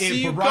 That What is else it. do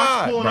you Barack's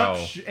got, pulling bro? up,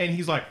 and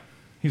he's like,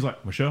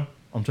 Michelle,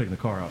 I'm taking the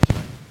car out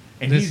tonight.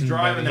 And he's Listen,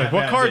 driving buddy. that. Like, what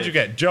bad car did bitch. you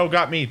get? Joe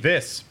got me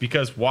this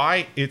because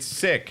why? It's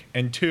sick,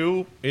 and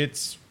two, it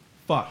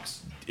Fucks.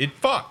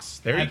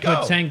 fucks. There I you go.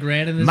 put 10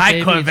 grand in this My baby,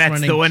 it's Corvette's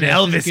running the one just as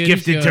Elvis good as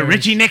gifted to yours.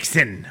 Richie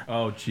Nixon.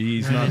 Oh,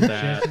 jeez, not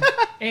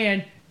that.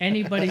 And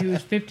anybody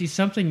who's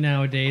 50-something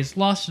nowadays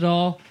lost it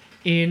all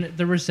in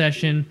the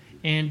recession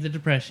and the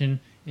depression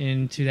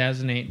in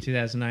 2008,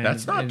 2009.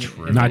 That's not and-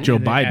 true. and- Not Joe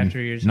and the Biden. after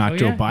years. Not Oh,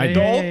 Joe yeah? Biden. The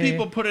Yeah, old yeah,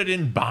 people put it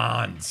in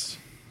bonds.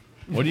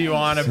 What are you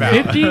on about?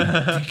 50?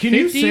 Can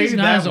you 50 say is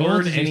not that as old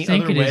word as you any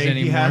think other it is way?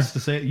 anymore. He has to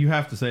say it. You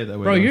have to say it that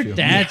way. Bro, don't your you?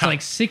 dad's like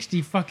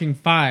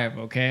 60-fucking-5,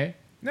 okay?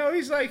 No,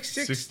 he's like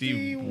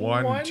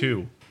 61,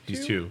 2.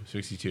 He's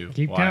 62.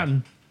 Keep Why?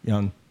 counting.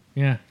 young.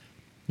 Yeah.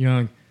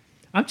 Young.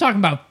 I'm talking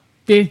about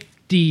 50.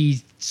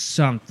 50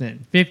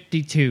 something,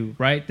 52,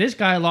 right? This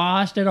guy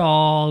lost it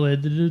all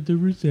in the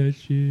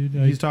recession.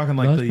 He's talking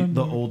like lost my the mind.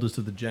 oldest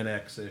of the Gen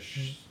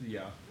X-ish.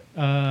 Yeah.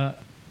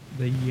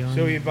 The young,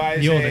 So he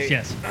buys the oldest, a-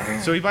 yes.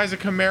 So he buys a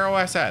Camaro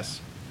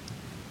SS.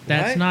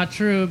 That's What? not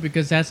true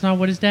because that's not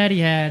what his daddy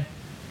had.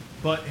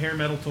 But Hair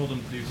Metal told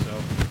him to do so.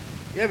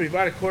 Yeah, but he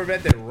bought a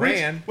Corvette that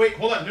ran. Wait,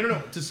 hold on.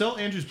 No. To sell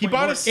Andrew's He point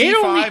bought more- a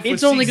C5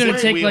 It's with only going to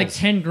C6 take like wheels.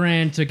 10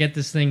 grand to get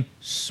this thing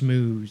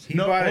smooth. He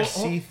No, bought a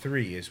hold-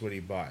 C3 is what he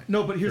bought.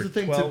 No, but here's For the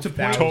thing. To point,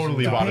 $12,000.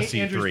 Totally to bought a paint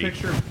Andrew's C3.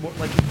 picture,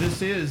 like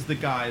this is the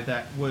guy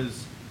that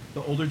was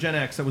the older Gen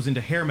X that was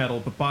into hair metal,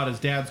 but bought his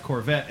dad's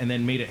Corvette and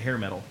then made it hair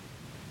metal.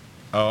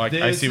 Oh, I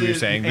This see what you're is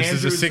saying. This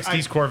is a Andrew's-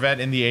 60s Corvette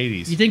in the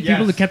 80s. You think Yes,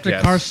 people that kept their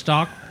yes. car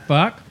stock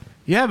buck?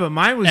 Yeah, but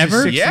mine was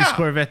Ever? a 60s Yeah.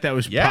 Corvette that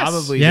was Yes.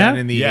 probably Yeah? done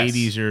in the Yes.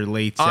 80s or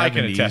late 70s. I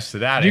can attest to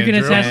that, You can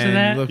Andrew. attest to and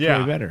that? looked Yeah.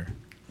 way better.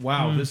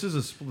 Wow, this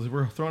is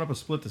we're throwing up a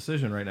split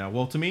decision right now.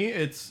 Well, to me,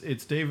 it's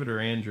David or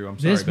Andrew. I'm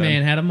sorry, This Ben.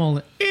 man had a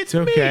mullet. It's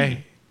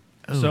okay.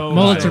 So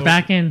Mullets so- are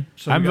back in.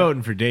 so I'm we got-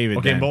 voting for David.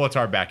 Okay, then. bullets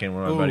are back in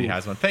when my buddy Ooh.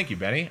 has one. Thank you,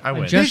 Benny. I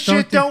win. just This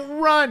shit don't don't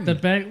run. The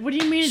back. What do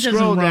you mean it doesn't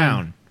Scroll run?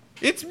 down.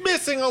 It's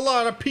missing a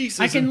lot of pieces.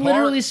 I can and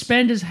literally parts.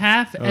 spend as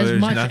half as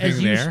there's much nothing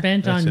as you there?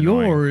 spent That's on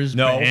annoying. yours,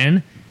 No.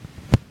 man,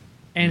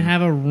 and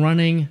have a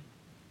running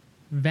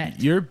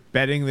vet. You're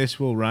betting this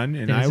will run,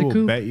 and It I is a will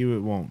coupe. bet you it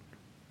won't.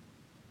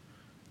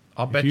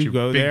 I'll bet you you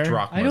go big there-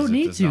 Drachmas I don't it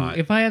need does to. not.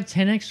 If I have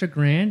 10 extra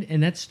grand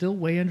and that's still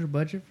way under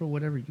budget for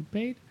whatever you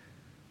paid,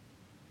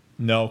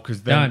 No,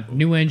 because then done.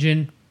 New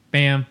engine,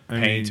 bam. I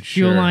mean, Paint.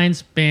 Fuel sure.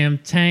 lines, bam.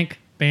 Tank,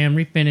 bam.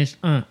 Refinished.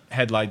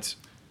 headlights.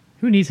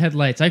 Who needs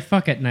headlights? I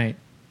fuck at night.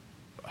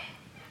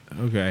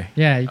 Okay.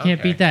 Yeah, you can't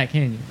Okay. beat that,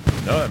 can you?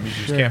 No, that means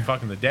you just can't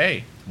fuck in the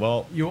day.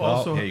 Well, You well,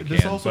 also yeah, you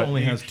this can, also but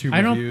only you- has 2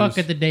 I don't reviews. fuck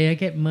at the day. I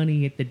get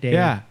money at the day.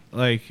 Yeah,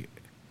 like,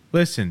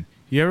 listen,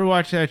 you ever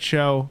watch that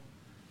show,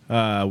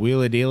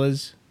 Wheel of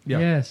Dealers? Yeah.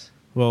 Yes.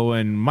 Well,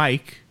 when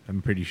Mike,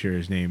 I'm pretty sure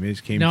his name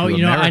is, came No, to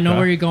you know, I know America,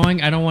 where you're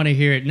going. I don't want to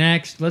hear it.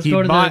 Next, let's He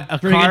go to bought the a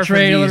bring car a from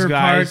trailer these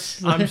guys.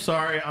 parts.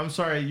 I'm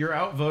sorry. You're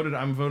outvoted.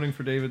 I'm voting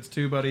for David's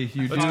too, buddy.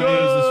 You do Let's lose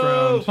go! this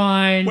round.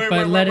 Fine, Wait, but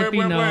wait, let wait, it be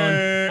wait, known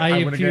wait. I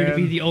I win appear to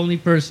be again. the only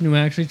person who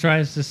actually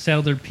tries to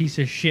sell their piece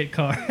of shit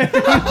car.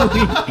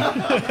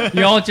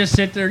 You all just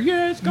sit there.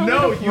 Yeah, it's got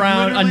No, a you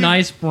brown, a literally-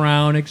 nice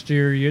brown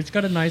exterior. It's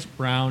got a nice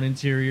brown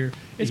interior.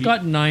 It's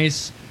got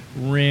nice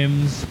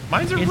rims.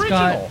 Mine's It's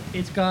original.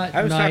 got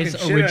I was nice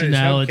talking shit on his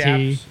originality.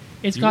 hubcaps.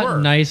 It's You got were.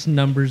 nice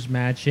numbers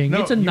matching.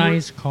 No, It's a you were-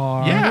 nice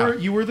car. Yeah.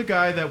 You were the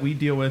guy that we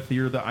deal with.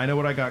 You're the I know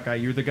what I got guy.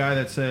 You're the guy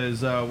that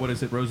says, what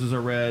is it? Roses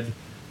are red.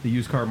 The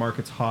used car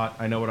market's hot.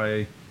 I know what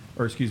I,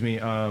 or excuse me,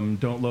 don't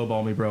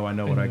lowball me, bro. I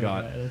know what I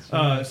got. Yeah, that's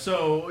right.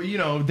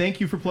 So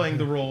thank you for playing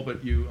the role,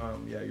 but you,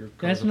 your car's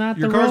That's not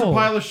your the car's role. a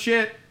pile of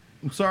shit.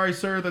 I'm sorry,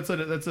 sir. That's a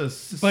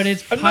But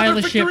it's Another pile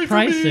of victory shit for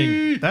pricing.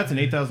 me. that's an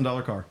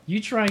 $8,000 car. You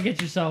try and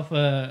get yourself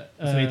a.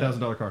 It's an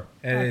 $8,000 car.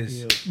 It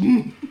is.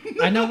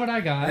 I know what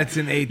I got. That's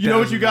an $8,000. You know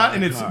what you got,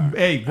 and it's car.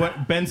 hey,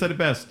 what Ben said it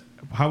best.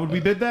 How would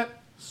we bid that?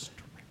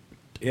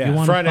 Yeah. you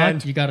want front to fuck,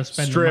 end, you got to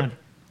spend the strip. money.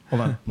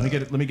 Hold on,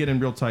 let me get in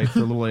real tight for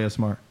a little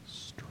ASMR.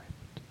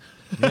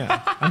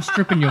 yeah. I'm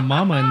stripping your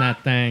mama in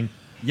that thing.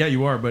 Yeah,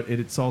 you are, but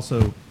it's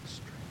also.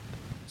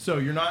 So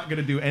you're not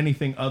gonna do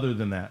anything other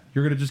than that.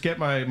 You're gonna just get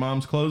my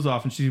mom's clothes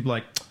off, and she'd be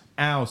like,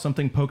 "Ow,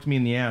 something poked me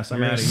in the ass.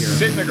 I'm out of here."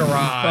 Sit in the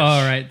garage.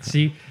 All right,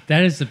 see,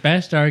 that is the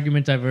best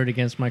argument I've heard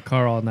against my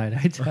car all night.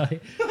 I tell you.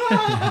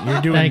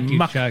 You're doing Thank you,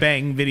 Chuck.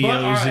 mukbang videos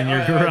But, all right, in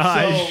your all right,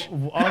 garage.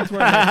 So on to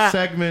our next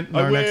segment.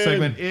 I Our next win.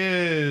 segment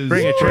is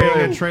Bring a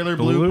trailer.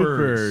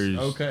 bloopers. Bloopers.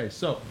 Okay,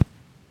 so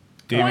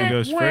David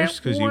goes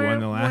first because he won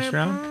the last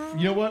round.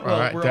 you know what? All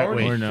right, we're that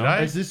already. wait, Or no. did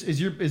I? Is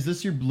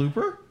this your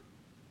blooper?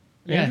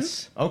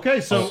 Yes. Okay,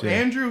 so Okay.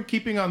 Andrew,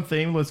 keeping on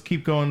theme, let's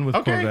keep going with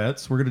Okay.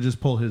 Corvettes. We're gonna just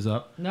pull his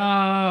up.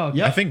 No.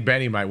 Yeah. I think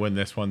Benny might win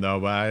this one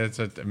though, but it's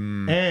a.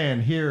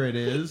 And here it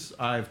is.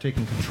 I've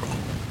taken control.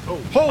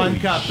 Holy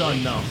Uncapped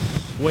unknown.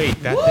 Wait,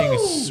 that thing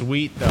is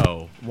sweet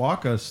though.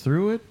 Walk us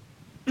through it,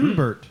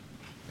 Drewbert.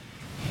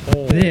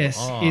 This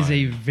is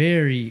a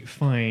very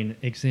fine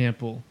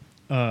example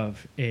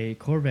of a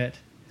Corvette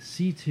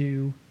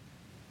C2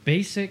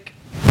 basic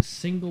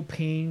single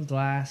pane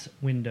glass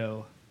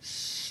window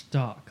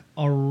stock.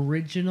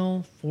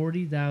 Original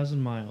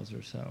 40,000 miles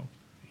or so.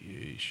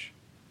 Yeesh.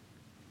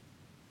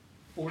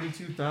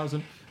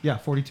 42,000. Yeah,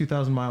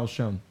 42,000 miles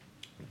shown.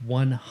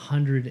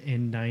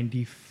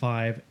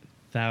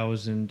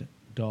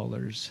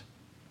 $195,000.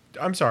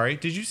 I'm sorry.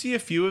 Did you see a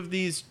few of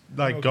these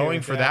like going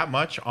with for that. that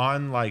much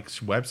on like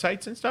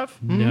websites and stuff?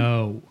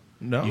 No.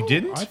 No, You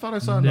didn't? I thought I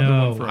saw another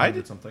No. one for I 100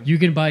 did- something. You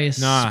can buy a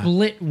Nah.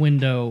 split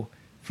window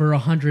for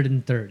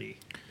 130.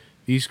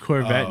 These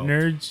Corvette Oh.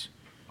 nerds,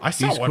 I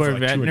saw these one for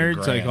Corvette like nerds, 200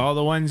 like grand. all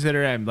the ones that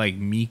are at like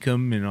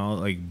Meekum and all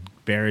like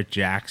Barrett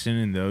Jackson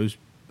and those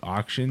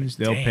auctions,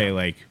 they'll Damn. pay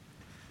like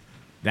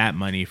that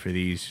money for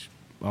these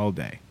all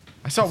day.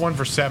 I saw one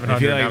for 700. I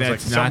feel like and I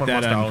was that's like, not someone that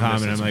must have owned uncommon.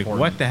 this. I'm It's like, important.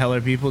 what the hell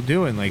are people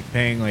doing? Like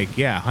paying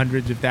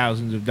hundreds of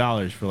thousands of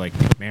dollars for like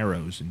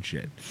Camaros and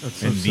shit. That's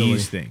so and silly.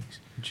 these things.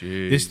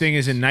 Jeez. This thing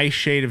is a nice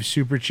shade of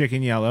super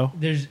chicken yellow.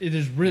 There's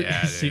really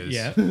Yeah, it is.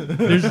 yeah.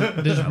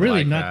 There's really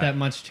like not that. that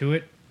much to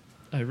it.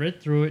 I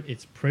read through it.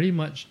 It's pretty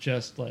much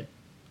just like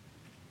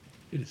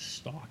it is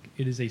stock.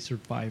 It is a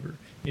survivor.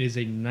 It is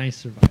a nice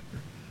survivor.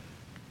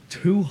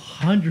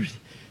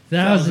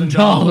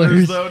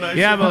 $200,000. though, nice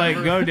Yeah, but survivor.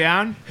 like go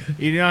down.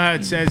 You know how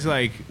it says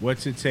like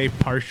what's it say?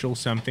 Partial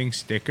something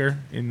sticker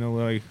in the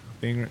like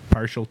thing.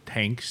 Partial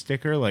tank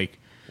sticker. Like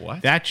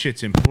What? that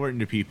shit's important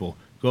to people.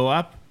 Go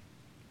up.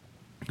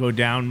 Go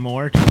down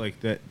more to like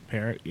that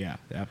parrot. Yeah,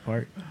 that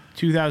part.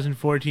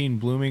 2014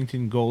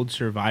 Bloomington Gold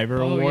Survivor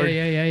Oh, Award.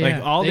 yeah.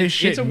 Like all this It's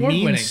shit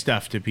award-winning. means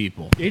stuff to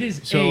people. It is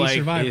So, a like,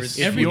 survivor. if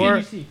Everything you're-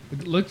 you see.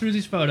 Look through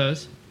these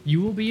photos.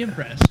 You will be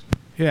impressed.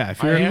 Yeah,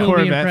 if you're I a will be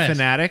Corvette impressed,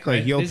 fanatic, like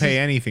right? you'll This pay is-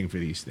 anything for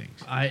these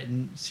things.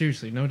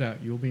 Seriously, no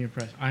doubt, you will be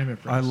impressed. I'm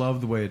impressed. I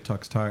love the way it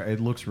tucks tire. It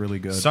looks really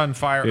good.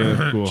 Sunfire.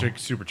 Yeah, cool.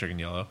 Super chicken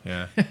yellow.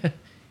 Yeah.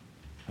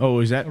 Oh,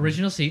 is that?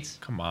 original seats.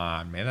 Come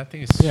on, man. That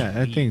thing is Yeah,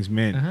 that sweet. thing's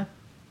mint. Uh-huh.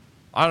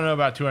 I don't know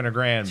about 200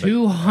 grand. But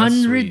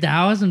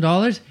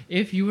 $200,000.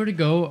 If you were to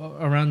go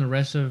around the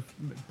rest of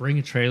bring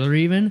a trailer,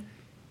 even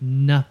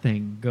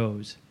nothing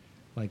goes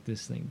like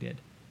this thing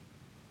did.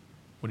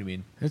 What do you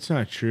mean? That's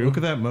not true. Look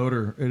at that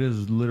motor. It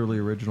is literally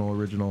original.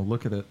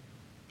 Look at it.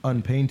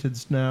 Unpainted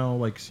now,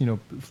 like,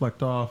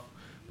 flecked off.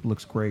 It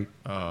looks great.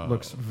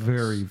 Looks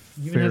very, You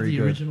even have very the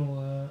good.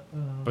 original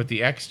But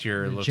the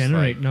exterior looks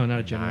generate. like No, not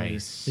a generator.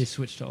 nice. They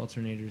switched to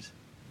alternators.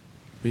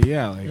 But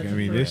yeah, like That's I the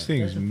mean, first- this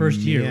thing's that's the first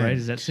year, mint. right?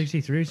 Is that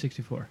 63 or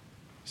 64?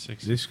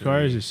 This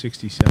car is a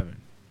 67.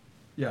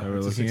 Yeah, That we're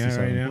it's a looking at right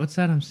 67. now. What's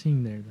that I'm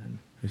seeing there then?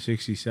 A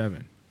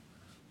 67.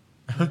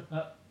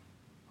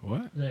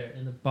 What? There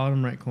in the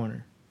bottom right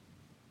corner.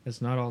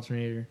 That's not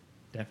alternator.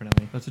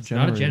 Definitely. That's a It's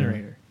not a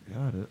generator. generator.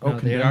 Yeah, it is. No,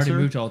 they had already condenser?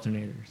 moved to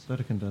alternators. Is that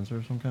a condenser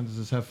of some kind? Does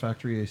this have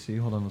factory AC?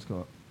 Hold on, let's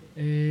go up.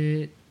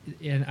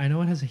 And I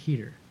know it has a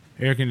heater.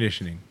 Air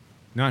conditioning.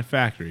 Not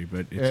factory,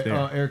 but it's there.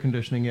 Air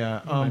conditioning,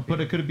 yeah. might be. But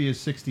it could be a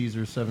 60s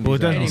or 70s. Well, it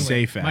doesn't Audi.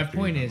 say My factory,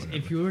 point but is, whatever.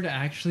 if you were to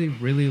actually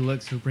really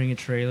look to bring a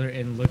trailer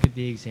and look at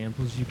the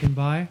examples you can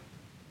buy,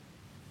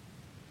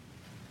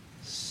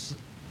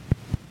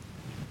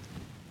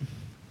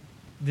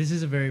 this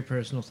is a very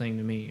personal thing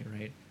to me,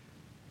 right?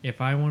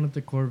 If I wanted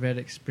the Corvette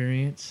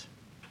experience,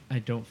 I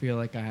don't feel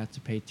like I have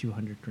to pay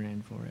 200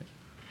 grand for it.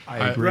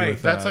 I agree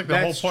with That's that. like the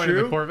That's whole point of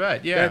true. the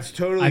Corvette. Yeah. That's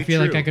totally I feel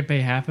true. like I could pay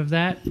half of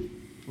that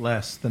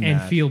less than and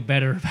that. feel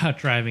better about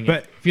driving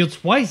But it. Feel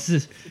twice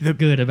as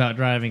good about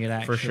driving it,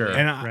 actually. sure.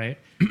 And I- right?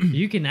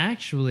 You can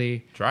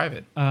actually Drive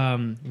it.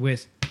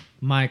 with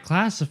my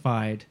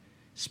classified,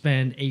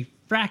 spend a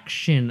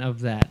fraction of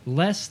that,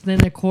 less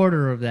than a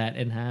quarter of that,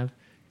 and have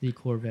the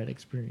Corvette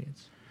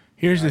experience.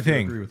 Here's the I agree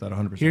thing. with that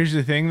 100%. Here's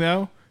the thing,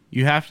 though.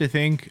 You have to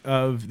think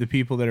of the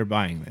people that are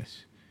buying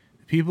this.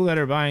 The people that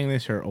are buying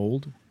this are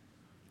old.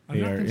 I'm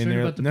They not are in concerned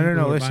their- about the no, people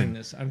no, who are listen. buying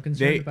this. I'm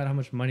concerned They- about how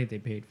much money they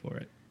paid for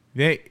it.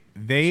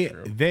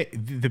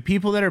 The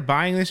people that are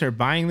buying this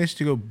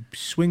to go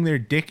swing their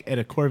dick at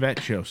a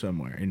Corvette show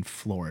somewhere in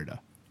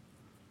Florida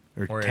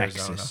or, Or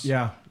Texas. Arizona.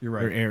 Yeah, you're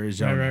Or right.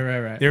 Arizona.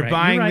 Right. They're Right.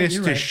 buying You're right, this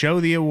you're to right. show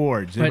the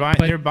awards. They're, But-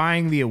 they're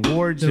buying the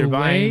awards. The They're way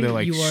buying the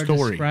like you are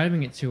story.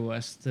 describing it to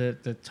us, the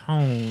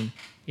tone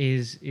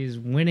is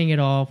winning it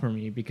all for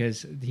me,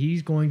 because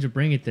he's going to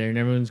bring it there, and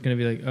everyone's going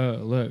to be like,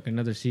 "Oh, look,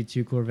 another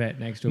C2 Corvette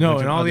next to a No,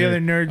 bunch and of all the other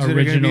nerds that are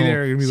going to be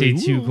there are going to be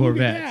like, C2 "Ooh, look at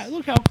Corvettes." that.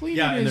 Look how clean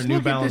Yeah, it and is. their New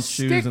Look at the Balance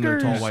shoes and their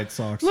tall stickers. white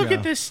socks. Look yeah.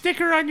 at the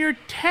sticker on your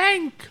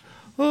tank.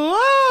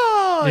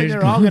 Oh, and There's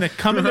they're all going to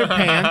come in their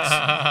pants,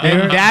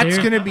 and that's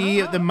going to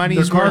be the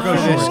money's They're worth cargo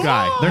for this shorts.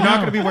 guy. They're not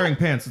going to be wearing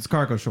pants. It's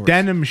cargo shorts.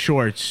 Denim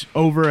shorts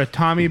over a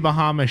Tommy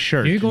Bahama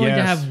shirt. You're going to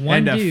Yes. have one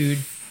And a dude,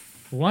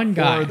 one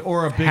guy.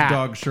 or a big hat.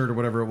 dog shirt or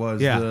whatever it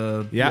was.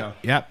 Yeah. Yeah.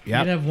 Yep. You'd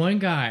have one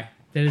guy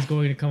that is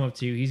going to come up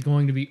to you. He's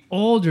going to be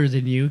older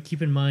than you.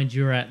 Keep in mind,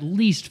 you're at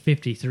least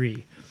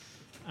 53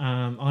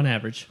 on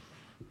average.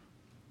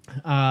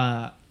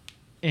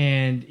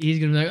 And he's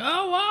going to be like,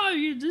 "Oh,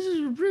 wow, this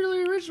is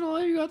really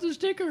original. You got the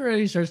sticker." And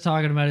he starts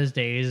talking about his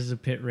days as a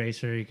pit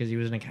racer because he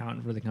was an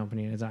accountant for the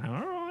company at the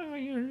time.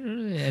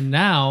 And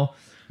now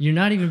you're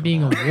not even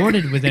being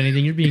awarded with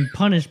anything. You're being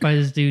punished by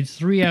this dude's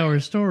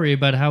 3-hour story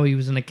about how he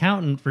was an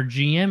accountant for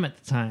GM at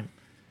the time.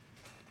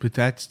 But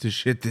that's the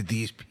shit that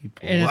these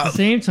people And at the love.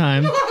 same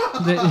time,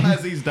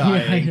 As he's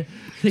dying. Yeah,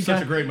 the Such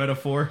guy- a great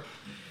metaphor.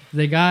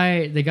 the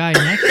guy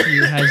next to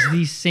you has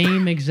the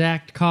same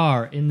exact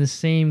car in the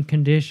same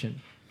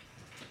condition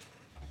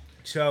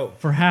So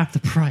for half the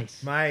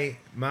price. my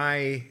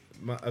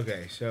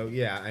okay, so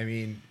yeah, I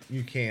mean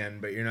you can,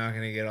 but you're not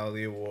gonna get all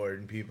the award,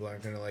 and people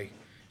aren't gonna like.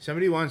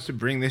 Somebody wants to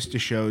bring this to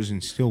shows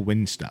and still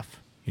win stuff.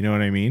 You know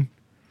what I mean?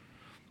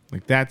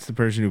 Like that's the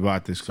person who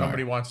bought this car,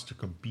 Somebody wants to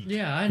compete.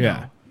 Yeah, I know.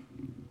 Yeah.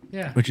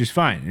 Yeah, which is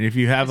fine. And if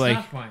you have it's like,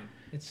 not fine.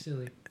 It's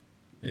silly.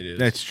 It is.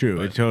 that's true,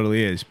 but- it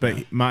totally is.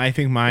 But I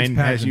think mine It's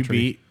has you pageantry.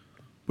 beat.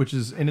 which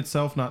is in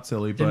itself not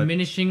silly, but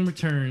Diminishing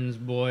returns,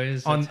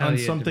 boys. I on tell you,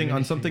 something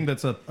diminishing.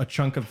 that's a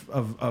chunk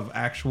of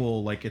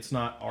actual, like, it's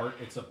not art,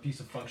 it's a piece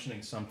of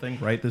functioning something,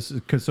 right? This is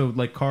because, so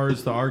like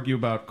cars, the argue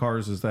about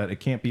cars is that it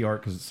can't be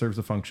art because it serves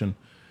a function,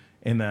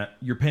 and that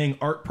you're paying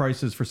art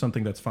prices for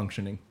something that's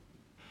functioning.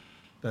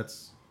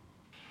 That's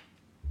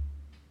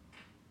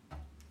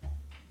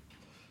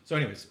so.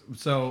 Anyways,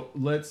 so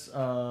let's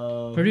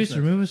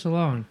Producer, move us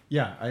along.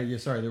 Yeah,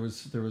 sorry, there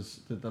was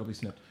that'll be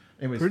snipped.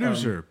 Anyways,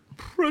 Producer,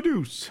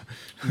 produce.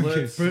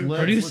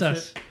 Produce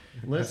us.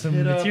 Let's Some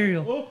hit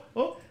material.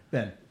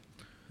 Ben.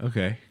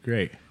 Okay,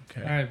 great.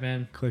 All right,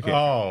 Ben. Click it.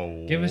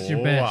 Oh, Give us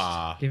your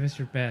best. Give us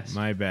your best.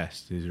 My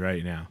best is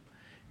right now.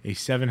 A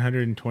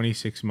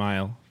 726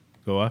 mile.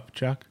 Go up,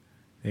 Chuck.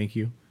 Thank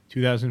you.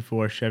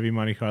 2004 Chevy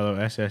Monte Carlo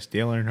SS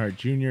Dale Earnhardt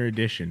Jr.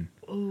 Edition.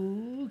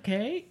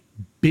 Okay.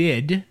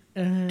 Bid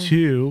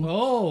to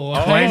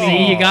I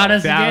see. You got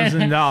us again.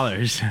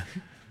 $1,000.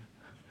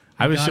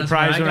 I was got us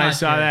surprised when I when I got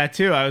saw you. that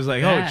too. I was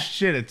like, "Oh That-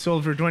 shit! It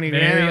sold for 20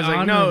 Very grand." I was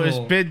like, "No, it was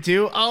honorable. bid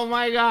to." Oh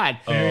my god!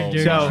 Very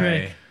dirty So-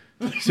 trick.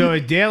 So a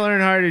Dale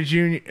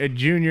Earnhardt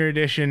junior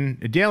edition,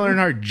 a Dale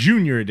Earnhardt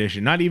Junior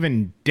edition, not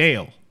even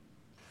Dale.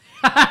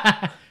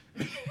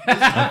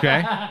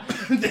 Okay.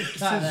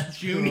 This is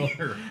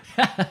Junior.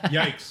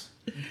 Yikes.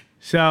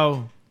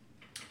 So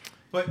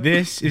But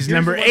this is here's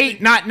number the one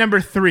 8, not number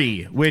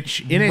 3,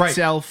 which in Right.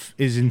 itself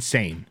is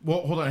insane.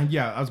 Well, hold on.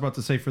 Yeah, I was about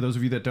to say, for those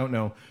of you that don't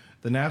know,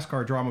 the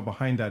NASCAR drama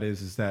behind that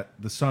is that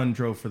the son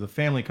drove for the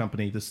family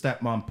company. The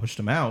stepmom pushed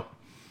him out.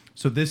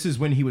 So this is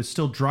when he was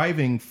still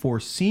driving for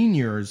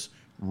Senior's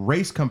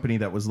race company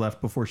that was left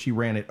before she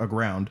ran it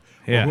aground,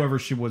 Yeah. or whoever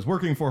she was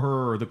working for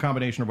her, or the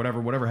combination, or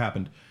whatever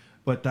happened.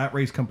 But that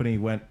race company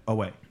went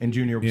away, and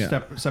Junior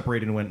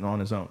separated and went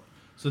on his own.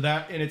 So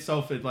that in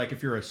itself, like,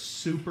 if you're a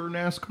super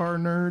NASCAR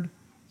nerd,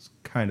 it's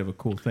kind of a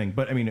cool thing.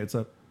 But I mean, it's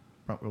a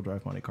front-wheel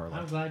drive Monte Carlo.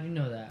 I'm glad you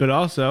know that. But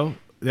also,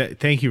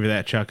 thank you for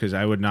that, Chuck, because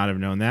I would not have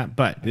known that.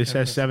 But this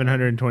has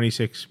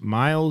 726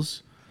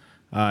 miles.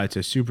 It's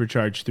a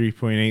supercharged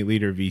 3.8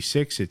 liter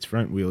V6. It's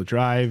front-wheel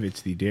drive.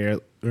 It's the Dale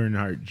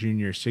Earnhardt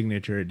Jr.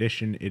 Signature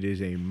Edition. It is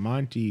a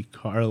Monte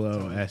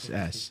Carlo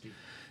SS.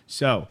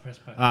 So,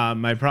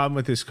 my problem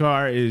with this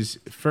car is,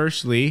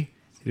 firstly,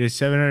 it is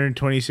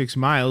 726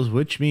 miles,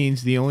 which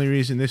means the only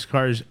reason this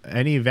car is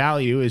any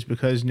value is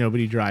because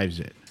nobody drives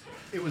it.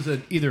 It was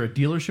either a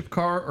dealership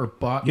car or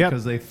bought Yep.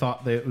 because they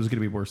thought that it was going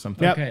to be worth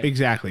something. Yep, Okay.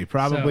 exactly.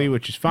 Probably, So-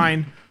 which is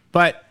fine.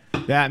 But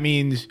that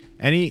means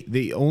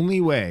the only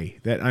way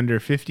that under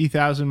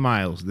 50,000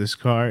 miles this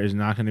car is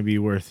not going to be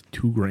worth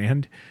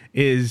 $2,000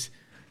 is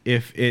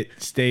if it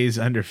stays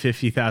under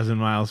 50,000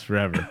 miles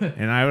forever.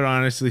 And I would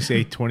honestly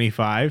say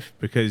 25,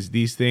 because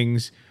these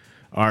things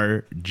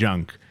are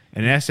junk.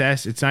 An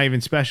SS, it's not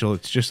even special.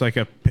 It's just like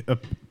a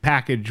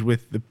package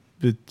with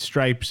the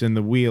stripes and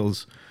the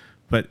wheels.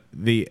 But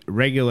the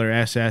regular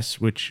SS,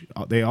 which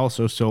they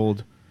also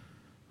sold,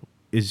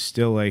 is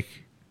still like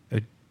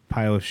a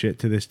pile of shit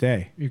to this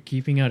day. You're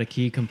keeping out a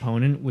key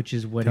component, which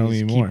is what Tell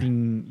is me more.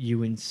 keeping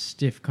you in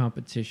stiff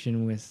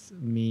competition with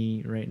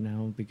me right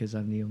now, because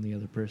I'm the only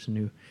other person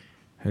who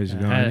Has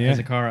it gone has yet?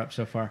 a car up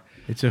so far.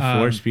 It's a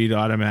 4-speed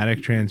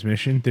automatic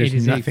transmission. There's It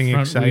is nothing a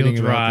exciting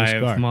front-wheel about this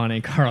drive car.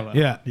 Monte Carlo.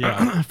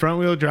 Yeah.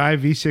 Front-wheel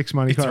drive V6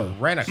 Monte It's a Carlo.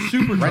 rental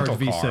Supercharged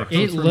car. V6. It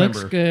Let's looks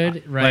remember.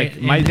 good, right?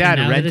 Like, my dad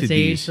now that rented it's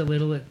aged these. a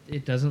little.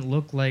 It doesn't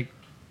look like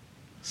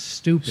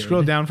stupid.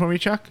 Scroll down for me,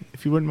 Chuck,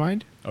 if you wouldn't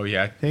mind. Oh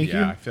yeah, Thank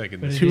yeah, you. I feel like in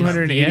But this it is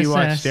 280 the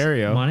watt SS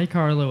stereo. Monte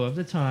Carlo of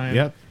the time.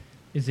 Yep.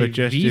 Is But a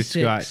just V6 it's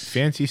got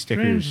fancy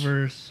stickers.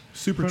 transverse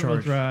Supercharged.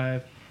 front-wheel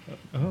drive.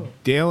 Oh,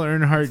 Dale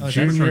Earnhardt that's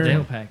the Jr.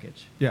 Dale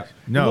package. Yeah.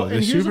 No, Well, the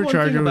and here's one thing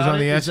supercharger was about on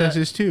the it is that-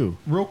 SSs too.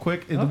 Real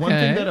quick, the one Okay.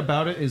 thing that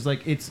about it is,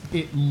 like,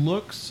 it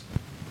looks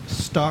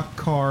stock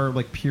car,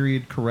 like,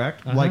 period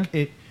correct. Like,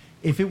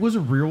 if it was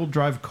a rear-wheel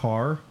drive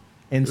car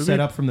and It'd set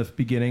be up from the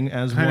beginning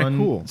as kinda one,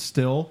 cool.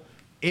 still,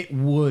 it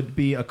would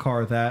be a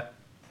car that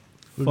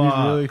Would be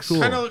really fucks.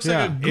 cool. kind of looks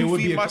Yeah. like a It would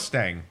goofy be a-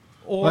 Mustang.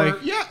 Or Like-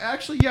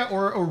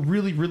 or a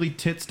really really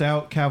titsed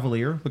out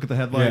Cavalier. Look at the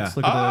headlights. Yeah.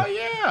 Look at the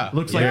Yeah,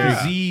 looks Yeah.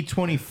 like the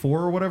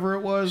Z24 or whatever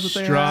it was that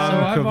they Strong. had. So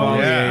I've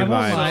Cavalier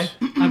always,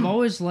 vibes. I've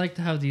always liked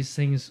how these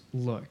things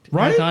looked. I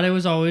Right? thought it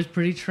was always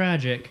pretty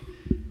tragic.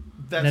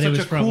 That's that it such was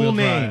a front-wheel cool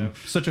name.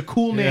 drive. Such a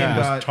cool name. Yeah. it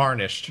was got-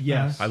 tarnished.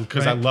 Yes.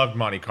 Because I Right. loved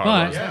Monte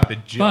Carlo. But- Yeah.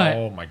 but,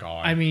 oh my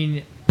god, I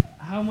mean,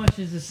 how much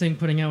is this thing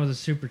putting out with a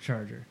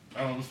supercharger?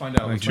 Oh, let's find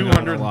out. Like Let's find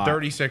out.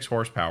 236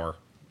 horsepower.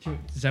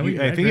 Is that what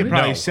you I read, think it really?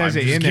 probably No, says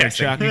I'm it just in there,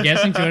 guessing. Chuck. You're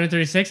guessing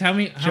 236? How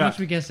much Chuck. are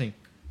we guessing?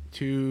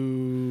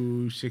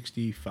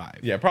 265.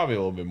 Yeah, probably a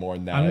little bit more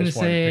than that. I'm I gonna just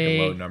wanted to pick say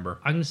a low number.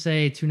 I'm gonna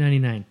say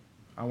 299.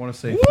 I want to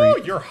say Woo,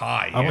 three. you're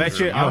high. I'll bet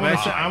Andrew. you- I I'll want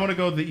bet you- to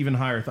go the even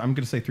higher. I'm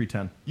going to say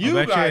 310. You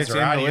bet you guys it's are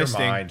in out the of your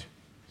listing. mind.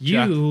 You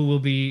Chuck. will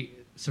be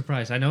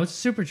surprised. I know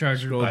it's a supercharger.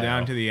 Scroll but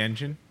down to the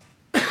engine.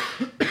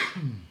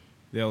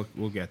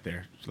 We'll get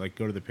there. Like,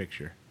 go to the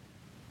picture.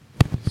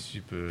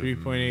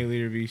 3.8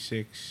 liter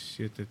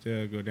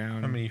V6. Go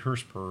down. How many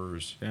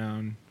horsepowers?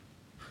 Down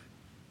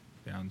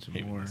some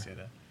Maybe more. say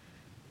that.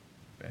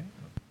 Okay.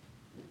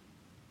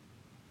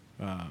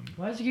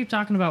 Why does he keep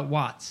talking about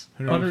watts?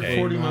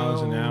 140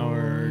 miles an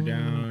hour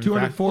down.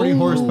 240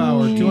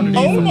 horsepower, 280.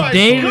 Oh my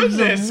David's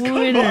goodness! a Come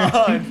winner.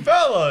 on,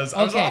 fellas!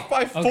 I was off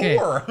by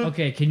 4.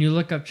 Okay, can you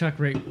look up Chuck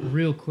rate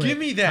real quick? Give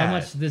me that. How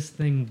much this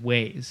thing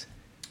weighs?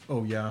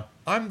 Oh yeah.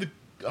 I'm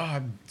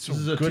so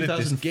This is a good at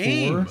this 2004.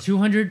 game.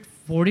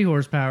 240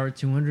 horsepower,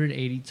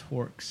 280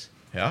 torques.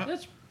 Yeah,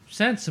 That's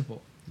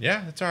sensible.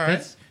 yeah, that's all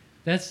right.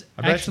 That's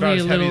I bet it's about actually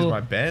a as heavy as little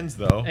my Benz,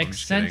 though. I'm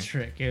just kidding.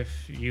 eccentric,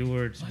 if you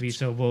were to be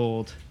so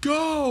bold.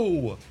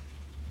 Go!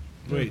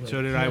 Wait,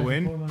 so did I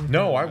win?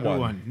 No, I Who won.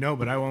 won? No,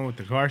 but I won with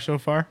the car so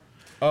far.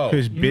 Oh,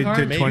 Because bid car-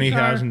 to maybe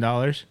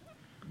 $20,000.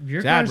 Your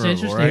It's car's admirable,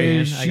 interesting, right? man.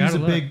 I She's gotta a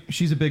look.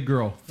 she's a big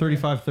girl.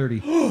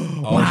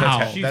 35-30.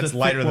 Wow. She's that's a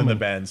lighter thick than the woman.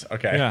 Benz.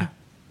 Okay. Yeah.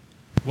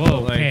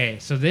 Whoa, like- okay,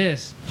 so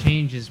this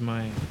changes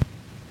my...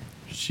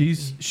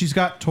 She's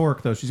got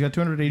torque though. She's got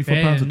 284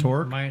 Ben pounds of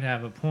torque. might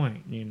have a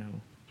point, you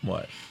know.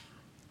 What?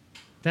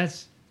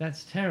 That's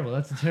terrible.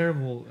 That's a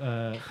terrible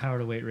power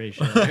to weight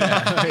ratio.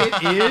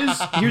 It is.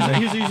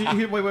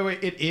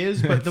 Wait. It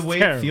is, but the way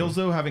Terrible. it feels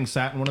though, having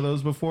sat in one of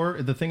those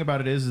before, the thing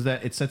about it is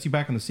that it sets you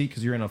back in the seat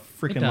because you're in a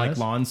freaking like does.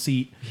 lawn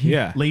seat,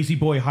 Yeah. lazy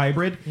boy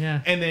hybrid.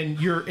 Yeah. And then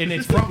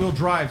it's front wheel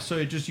drive, so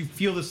you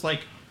feel this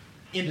like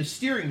in the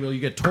steering wheel, you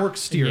get torque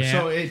steer, Yeah.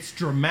 so it's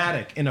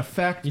dramatic in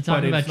effect. You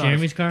talking but about it's not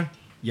Jeremy's car?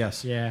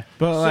 Yes. Yeah.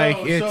 But like,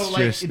 it's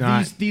just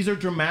not. These are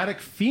dramatic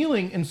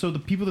feeling, and so the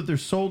people that they're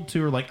sold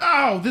to are like,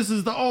 oh, this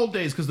is the old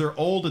days because they're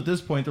old at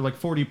this point. They're like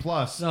 40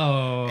 plus.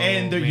 Oh,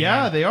 And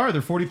man. they are.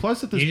 They're 40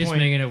 plus at this You're just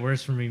point. making it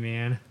worse for me,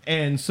 man.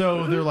 And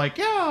so they're like,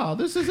 yeah,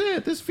 this is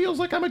it. This feels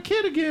like I'm a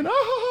kid again.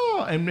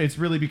 Ah, and it's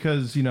really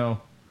because, I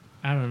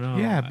don't know.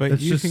 Yeah, but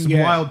it's you just can some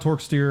get wild torque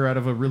steer out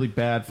of a really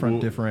bad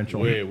front differential.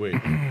 Wait.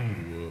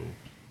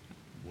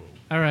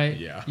 All right.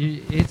 Yeah.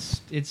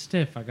 It's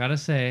stiff. I gotta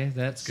say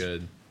that's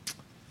Good.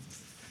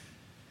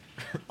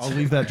 I'll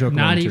leave that joke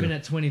not alone, even too.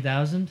 at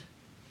 20,000.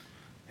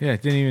 Yeah,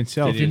 it didn't even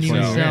sell. Didn't for Didn't even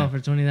even 20 sell grand.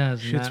 for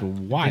 20,000. Shit's That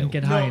wild. Didn't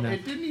get No, high enough.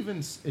 it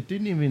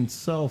didn't even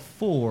sell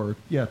for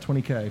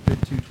 20K.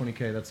 Bid to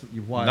 20K. That's what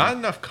you wild. Not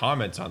enough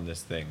comments on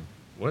this thing.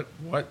 What?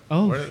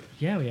 Oh, What,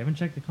 yeah, we haven't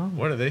checked the comments.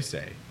 what do they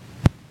say?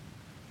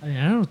 I mean,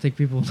 I don't think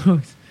people know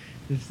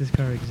this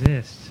car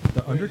exists.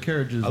 The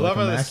undercarriage is I love like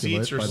how the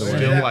immaculate, seats are by the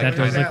still way. like That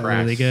does kinda look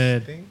really brass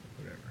good. thing?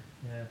 Whatever.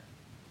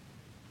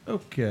 Yeah.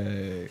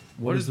 Okay.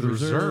 What is the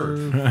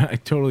reserve? I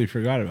totally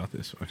forgot about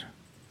this one.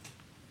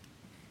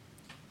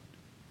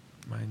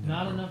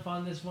 Not enough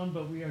on this one,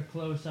 but we are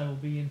close. I will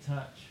be in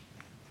touch.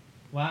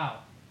 Wow.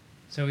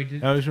 So we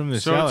did. That was from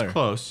the So seller. it's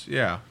close.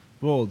 Yeah.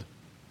 Bold.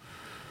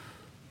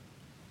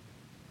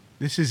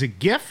 This is a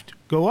gift.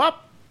 Go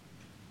up.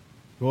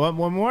 Go up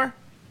one more.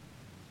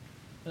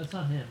 That's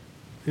not him.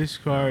 This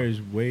car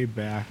is way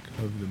back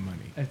of the money.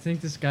 I think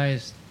this guy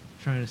is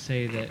trying to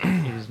say that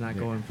it is not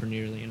going for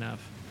nearly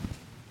enough.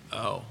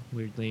 Oh.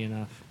 Weirdly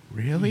enough.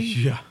 Really?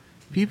 Yeah.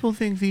 People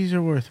think these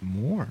are worth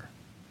more.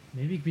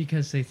 Maybe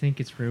because they think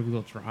it's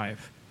rear-wheel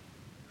drive.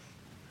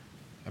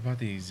 About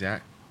the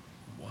exact.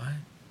 What?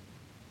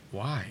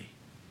 Why?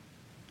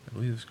 I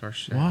believe this car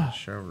should Why? have a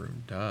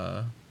showroom.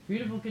 Duh.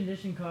 Beautiful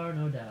condition car,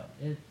 no doubt.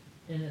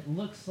 It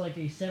looks like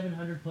a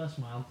 700 plus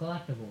mile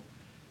collectible.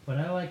 But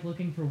I like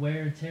looking for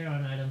wear and tear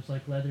on items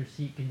like leather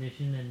seat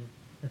condition and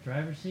the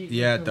driver's seat.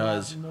 Yeah, looks it a lot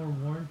does. more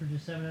worn for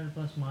just 700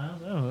 plus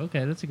miles. Oh,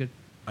 okay, that's a good.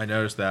 I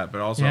noticed that,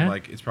 but also Yeah? I'm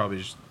like, it's probably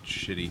just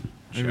shitty.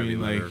 I Chevy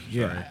mean, like, leather.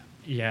 yeah. Sorry.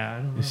 Yeah, I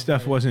don't know. This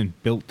stuff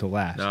wasn't built to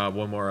last.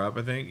 One more up,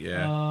 I think.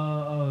 Yeah.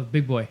 Oh,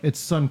 big boy. It's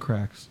sun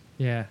cracks.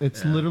 Yeah.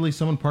 It's Yeah. literally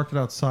someone parked it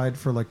outside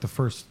for like the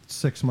first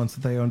 6 months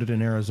that they owned it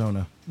in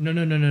Arizona.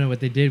 No.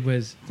 What they did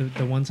was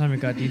the one time it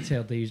got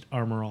detailed, they used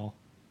Armor All.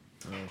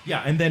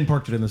 Yeah, and then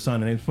parked it in the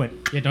sun, and it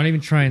went. Yeah, don't even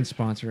try and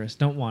sponsor us.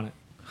 Don't want it.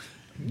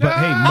 But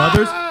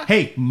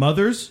hey,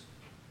 mothers,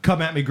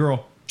 come at me,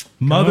 girl.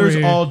 Mothers over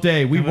here. all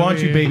day. We Come want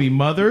over you, here. baby.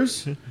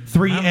 Mothers,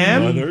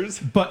 3M. Mothers?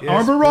 But Yes,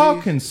 Armor All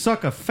please. can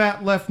suck a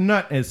fat left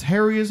nut as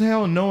hairy as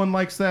hell, and no one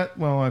likes that.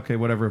 Well, okay,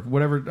 whatever.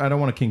 I don't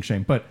want to kink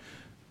shame, but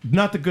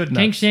not the good nuts.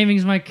 Kink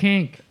shaming's my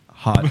kink.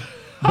 Hot.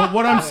 But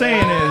what I'm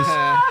saying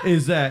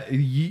is that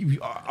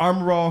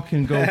Armor All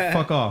can go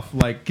fuck off.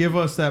 Like, give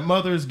us that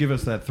Mothers, give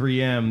us that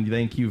 3M.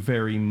 Thank you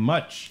very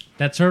much.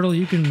 That turtle,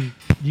 you can.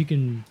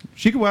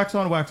 She can wax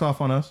on, wax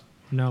off on us.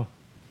 No,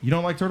 You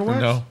don't like turtle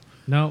wax?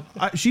 no,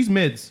 She's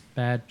mids.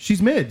 bad.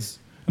 She's mids.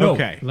 No.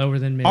 Okay. Lower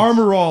than mid.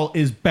 Armor All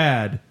is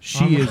bad.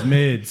 She is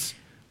mids.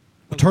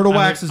 Turtle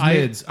wax is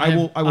mids. I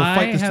will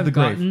fight this to the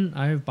grave.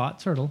 I have bought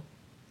turtle.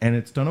 And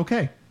it's done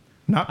okay.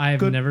 Not I have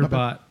good, never not bad.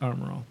 bought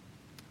Armor All.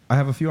 I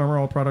have a few Armor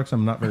All products.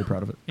 I'm not very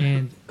proud of it.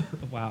 And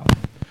wow,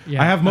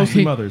 yeah, I have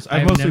mostly Mothers. I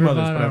have mostly never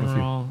Mothers, bought but I have a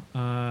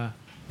Armor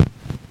few.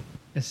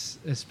 All,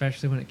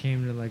 especially when it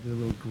came to like the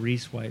little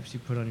grease wipes you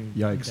put on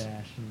your Yikes.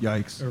 dash.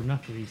 Yikes. Or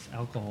not grease,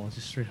 alcohol.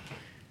 Just straight up.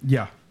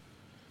 Yeah.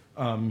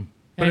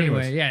 But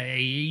Anyway, anyways. yeah,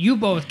 you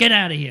both get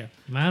out of here,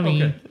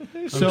 mommy.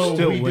 Okay. So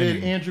still we winning.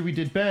 did Andrew, we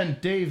did Ben,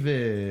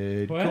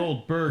 David, What? I'm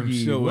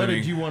Goldbergy. still What winning.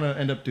 did you want to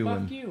end up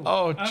doing? Fuck you.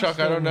 Oh, I'm Chuck, I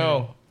still don't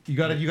know. You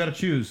gotta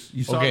choose.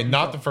 You saw. Okay, you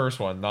not saw. the first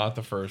one. Not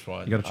the first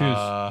one. You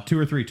gotta choose. Two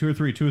or three. Two or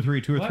three. Two or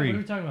three. Two or What three. are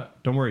we talking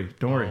about? Don't worry.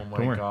 Don't worry. Oh my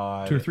Don't worry.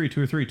 God. Two or three.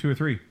 Two or three. Two or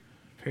three.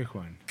 Pick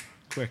one.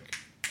 Quick.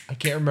 I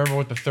can't remember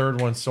what the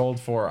third one sold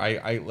for.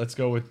 Let's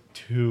go with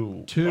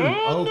 2. Two.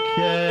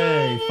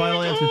 Okay.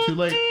 Final answer. Too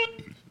late.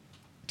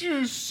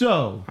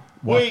 So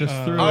walk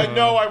us through. I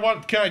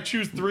know. Can I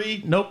choose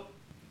 3? Nope.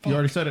 You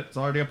already said it. It's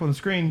already up on the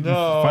screen.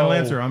 No. Final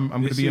answer. I'm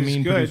going to This be a is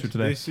mean good. producer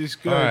today. This is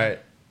good. All right.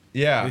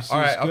 Yeah. This All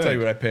right. is I'll tell good. you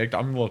what I picked.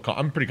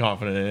 I'm pretty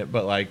confident in it,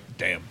 but like,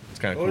 damn, it's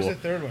kind of cool. What was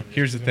the third one?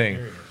 Here's the thing.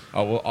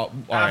 Oh well. All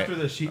right. After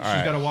this, she's All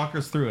right. got to walk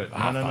us through it.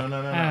 No.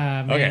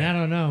 Man, Okay. I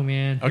don't know,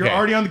 man. Okay. You're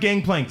already on the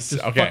gangplank. Just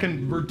Okay.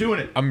 fucking, we're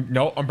doing it. I'm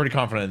pretty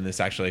confident in this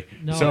actually.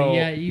 No, So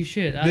yeah, you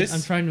should. this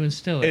I'm trying to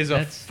instill it. is a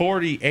That's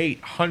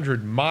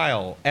 4,800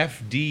 mile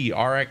FD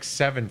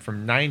RX-7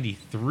 from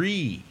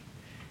 '93.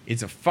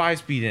 It's a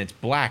 5-speed and it's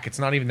black. It's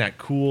not even that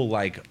cool,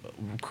 like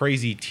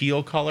crazy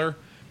teal color.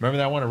 Remember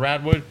that one at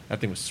Radwood? That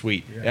thing was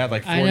sweet. It had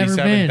like I never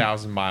been.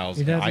 47,000 miles.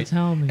 It doesn't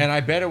tell me. And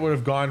I bet it would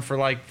have gone for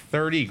like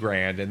 30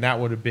 grand, and that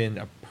would have been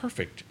a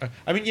perfect.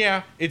 I mean,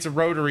 yeah, it's a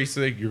rotary,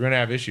 so you're going to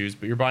have issues,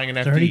 but you're buying an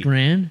FD. 30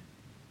 grand.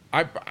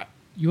 I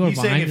You are He's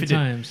saying behind if the it did.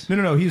 times.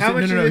 No. He's How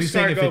much did this He's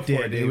saying car if go it for,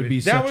 did, it would David? be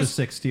that such was a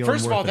sick steal.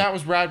 First and of all, worth that it.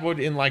 was Radwood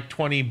in like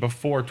 20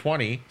 before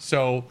 20,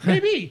 so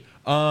maybe.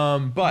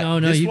 But No,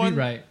 this you'd one, be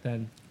right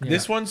then. Yeah.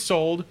 This one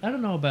sold I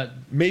don't know about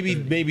maybe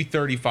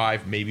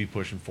 35, maybe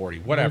pushing 40,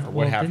 whatever. Well,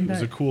 what happened? It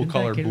didn't was a that- cool didn't that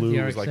color kid with blue. the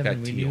It was like RX-7 that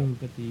we teal. knew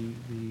with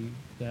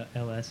the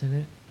LS in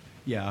it.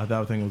 Yeah,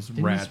 that thing was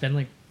Didn't rad. you spend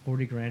like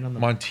 40 grand on the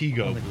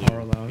Montego on the blue. car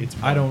alone? It's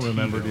I don't Montego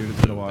remember, dude.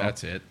 It's been a while.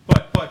 That's it.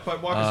 But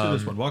walk us through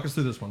this one. Walk us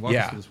through this one. Walk us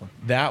Yeah, through this one.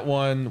 that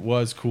one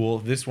was cool.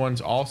 This one's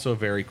also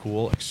very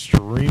cool.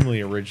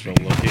 Extremely original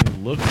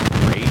looking. Looks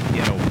great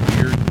in a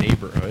weird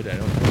neighborhood. I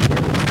don't know where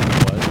it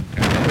was.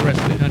 the rest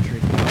of the country.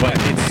 But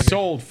it's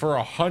sold for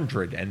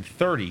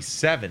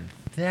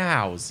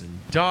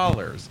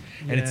 $137,000,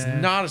 and it's Yeah.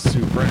 not a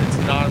Supra, and it's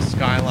not a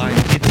Skyline.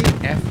 It's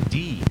an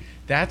FD.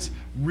 That's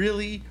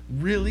really,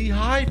 really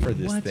high for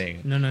this What?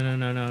 thing. No.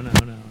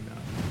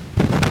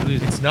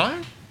 It's not.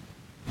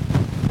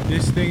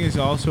 This thing is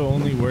also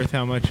only worth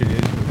how much it is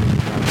because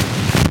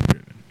it's not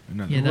driven.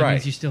 Another Yeah, that Right.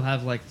 means you still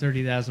have like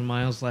 30,000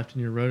 miles left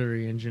in your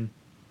rotary engine.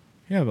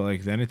 Yeah, but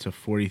like then it's a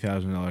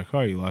 $40,000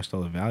 car. You lost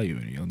all the value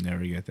in it. You'll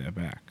never get that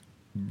back.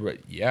 But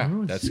yeah,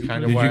 Oh, that's Supra.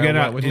 kind of Did why you get I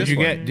a went with did this you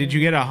one. get did you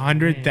get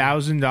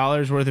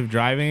 $100,000 worth of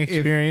driving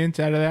experience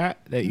out of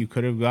that you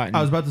could have gotten? I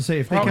was about to say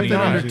if they Probably kept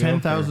it not. under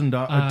 10,000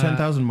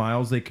 10,000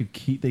 miles, they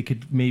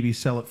could maybe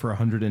sell it for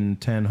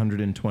 110,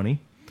 120.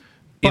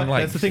 In, But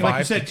like, that's the thing. Like you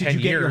 5 said, to did you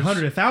 10 get your years.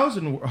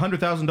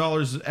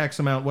 $100,000 X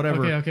amount,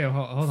 whatever? Okay,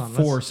 hold on.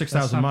 For Let's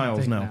 6,000 stop and miles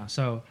think now.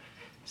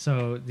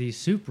 So the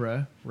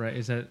Supra, right?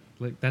 Is that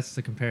like that's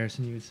the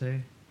comparison you would say,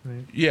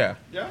 right? Yeah.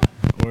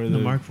 or The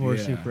Mark IV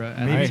yeah. Supra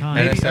at Maybe. the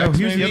time. NSX, Oh,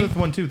 here's maybe? the other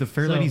one too. The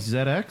Fairlady So-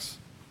 ZX,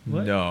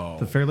 What? No.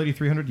 the Fairlady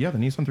 300. Yeah, the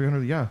Nissan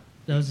 300. Yeah.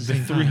 That was The the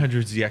same time.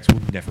 300ZX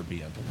will never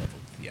be on the level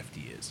the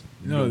FD is.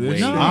 No, this- way.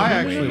 No, I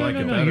actually like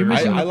it better. You're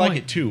missing I my like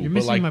point. it too, You're but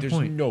missing like my there's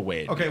point. no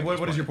way. Okay,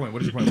 what is your point?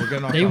 What is your point? We're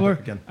getting off They topic were.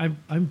 again.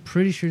 I'm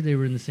pretty sure they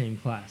were in the same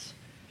class.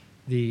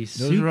 The Those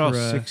Supra are all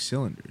 6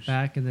 cylinders.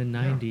 back in the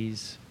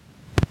 90s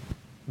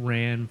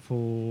ran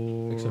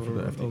for. Except for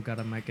the FD. Oh god,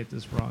 I might get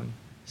this wrong.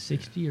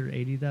 60 or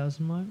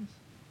 80,000 miles?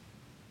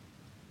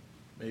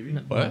 Maybe.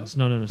 No, What? miles.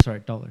 No. Sorry,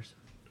 dollars.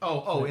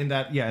 In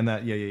that. Yeah.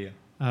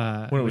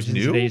 When it was which in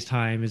new? today's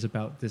time is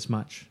about this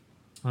much,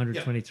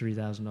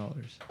 $123,000.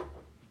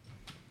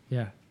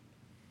 Yeah,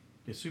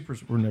 Yeah,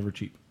 Supers were never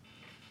cheap.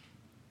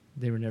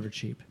 they were never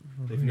cheap.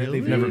 They've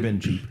never been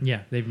cheap.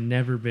 Yeah, they've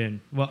never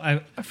been. Well, I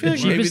feel the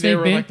like maybe cheapest they they've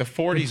were been, like the 40s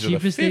or the The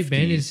cheapest they've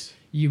been 50s. is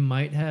you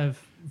might have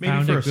Maybe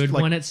found for a a good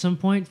like- one at some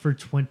point for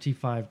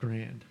 25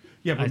 grand.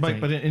 Yeah, I but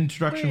think. an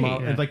introduction Wait.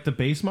 model, Yeah. like the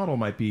base model,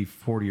 might be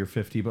 40 or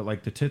 50, but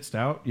like the tits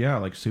out, yeah,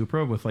 like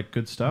Supra with like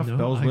good stuff, No,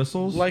 bells, I-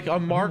 whistles. Like a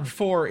Mark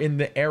IV in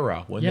the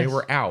era when they Yes.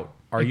 were out.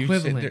 Are you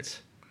sitting there?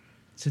 Equivalent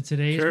to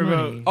today's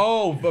Turbo- money?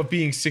 Oh, of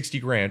being 60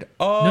 grand.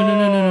 Oh,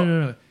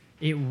 No.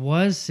 It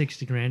was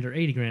 60 grand or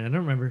 80 grand. I don't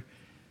remember.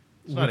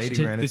 it's not Which 80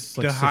 to- grand. It's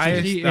like the 60.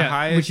 highest, the yeah,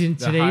 highest, which in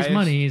the today's highest-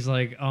 money is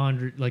like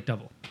 100, like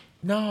double.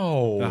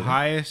 No. the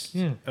highest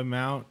Yeah.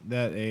 amount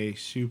that a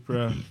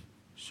Supra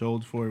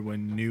sold for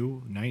when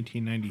new,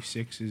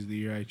 1996 is the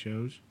year I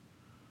chose.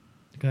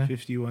 Okay.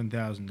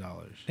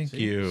 $51,000. Thank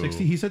you.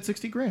 60. He said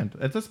 60 grand.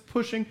 That's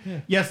pushing.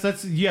 Yeah. Yes, we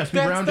That's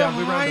round the down.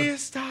 We round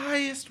down.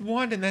 highest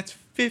one, and that's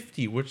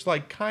 50, which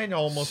like kind of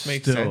almost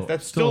makes Still- sense.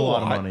 That's still still a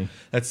lot of money.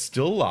 That's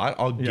still a lot.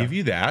 I'll Yeah. give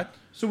you that.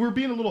 So we're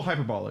being a little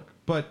hyperbolic,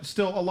 but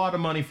still a lot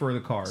of money for the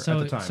car at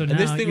the time. So And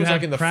this now thing you was, like,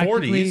 have in the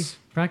practically- 40s.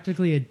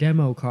 Practically a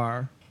demo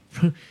car,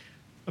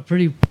 a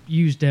pretty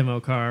used demo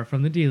car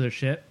from the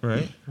dealership,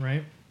 right?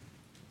 right?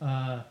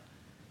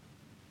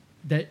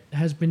 That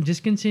has been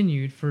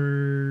discontinued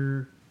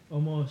for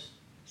almost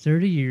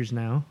 30 years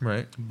now.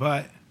 Right.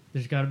 But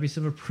There's got to be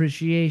some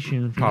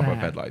appreciation for Pop that. up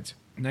headlights.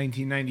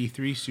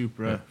 1993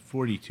 Supra,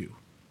 42.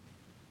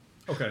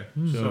 Okay,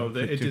 So so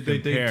they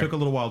compare- took a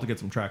little while to get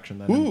some traction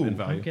then Ooh. in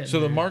value. Okay. So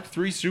the Mark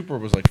III Super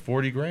was like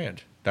 40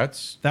 grand.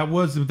 That's That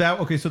was that.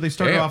 Okay, so they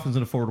started Damn. off as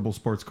an affordable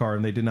sports car,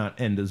 and they did not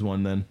end as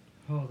one. Then,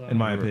 Hold on. in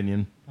my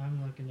opinion,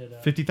 I'm looking it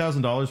up.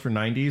 $50,000 for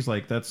 '90s,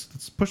 like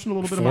that's pushing a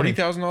little bit of money.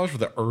 $40,000 for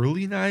the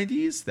early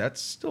 90s. That's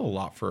still a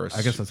lot for us.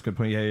 I guess that's a good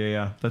point.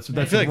 Yeah. That's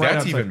I feel like right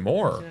that's outside- even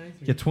more.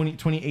 Yeah,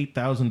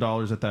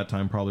 $28,000 at that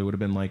time probably would have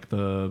been like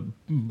the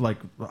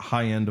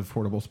high end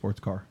affordable sports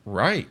car.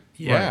 Right.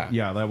 Yeah. Right.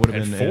 Yeah, that would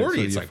have And been 40.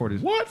 so It's yeah, like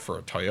 40s. what for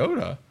a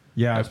Toyota?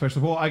 Yeah,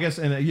 especially well, I guess,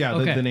 and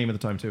Okay. the name at the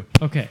time too.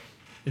 Okay.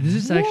 This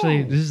is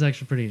actually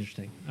pretty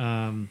interesting.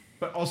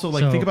 But also,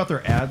 like, So- think about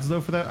their ads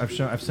though for that.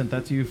 I've sent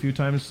that to you a few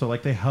times. So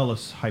like, they hella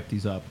hype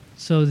these up.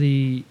 So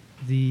the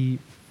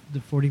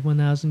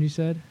 41,000 you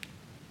said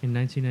in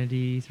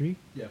 1993,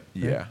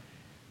 Yeah.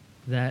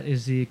 that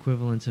is the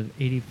equivalent of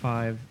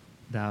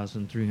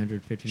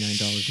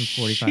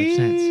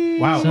 $85,359.45.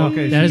 Wow. So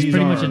okay, that so is these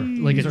pretty are- much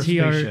like these a are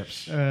TR.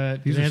 spaceships. Do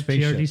These they are have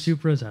TRD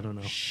spaceships. Supras? I don't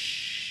know.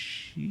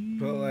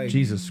 But like,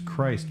 Jesus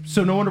Christ.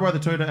 So no wonder why the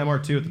Toyota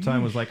MR2 at the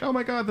time was like, oh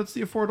my God, that's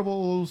the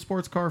affordable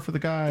sports car for the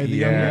guy, the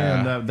young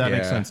Yeah, man. That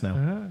makes yeah. sense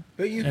now.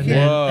 but you And can't.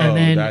 then, Whoa, and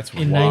then that's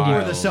in wild.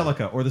 90,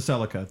 Or the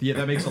Celica. Yeah,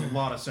 that makes a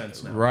lot of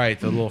sense now. Right.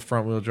 The little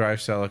front wheel drive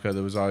Celica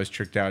that was always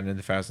tricked out in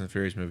the Fast and the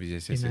Furious movies.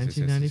 Yes, In yes, yes, yes,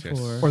 yes, yes,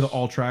 1994. Or the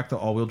all-track, the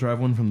all-wheel drive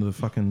one from the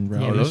fucking the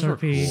rally. Oh, those were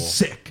MSRP cool.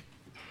 Sick.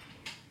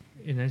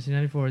 in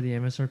 1994, the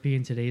MSRP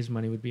in today's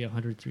money would be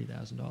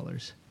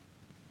 $103,000.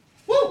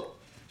 Woo!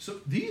 So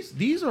these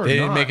are They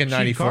didn't not make a cheap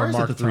 94 cars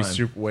Mark at the III time.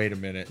 Super. Wait a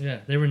minute. Yeah,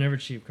 they were never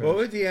cheap cars. What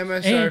would the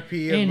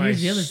MSRP And of my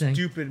here's the other thing.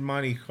 stupid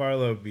Monte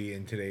Carlo be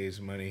in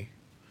today's money?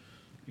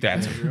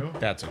 That's a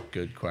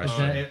good Is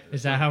question.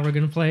 that how we're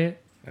gonna play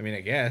it? I mean, I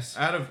guess.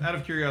 Out of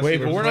curiosity. Wait,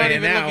 but we're not playing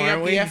even it now, looking at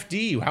aren't the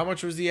we? FD. How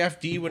much was the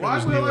FD when it Well,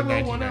 was I will, new in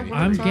I will, one at 1990?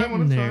 one I'm time, getting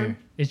one at a there. time.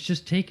 It's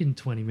just taking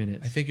 20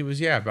 minutes. I think it was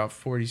about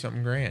 40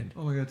 something grand.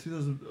 Oh my God,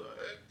 2000.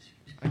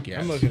 I guess.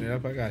 I'm looking it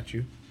up. I got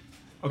you.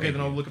 Okay, then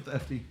I'll look up the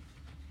FD.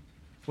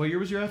 What year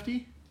was your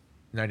FD?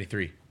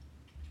 93.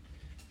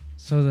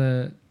 So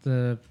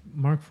the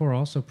Mark IV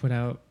also put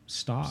out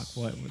stock,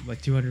 what,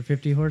 like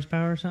 250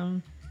 horsepower or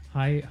something?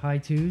 High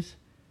twos?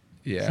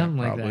 Yeah, Something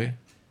like probably. that.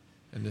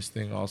 And this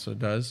thing also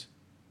does.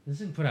 This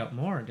didn't put out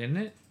more, didn't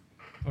it?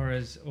 Or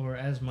as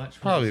much?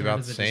 for Probably a third about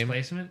of the same.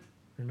 Displacement?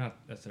 Or not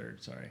a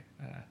third, sorry.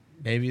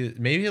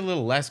 Maybe a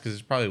little less because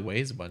it probably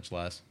weighs a bunch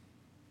less.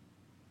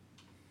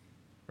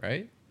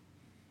 Right?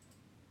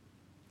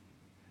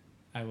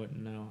 I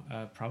wouldn't know.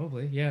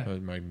 Probably, yeah. That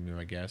would be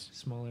my guess.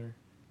 Smaller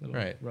little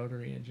Right.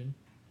 rotary engine.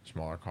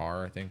 Smaller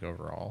car, I think,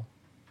 overall.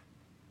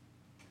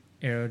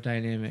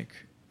 Aerodynamic.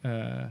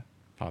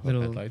 Pop-up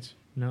Little- headlights.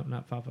 No,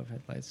 not pop-up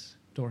headlights.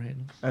 Door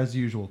handles. As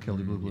usual,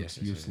 Kelly Blue Yes, looks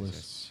yes, yes,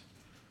 useless.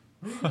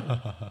 yes.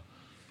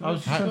 I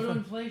was just trying to find-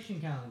 inflation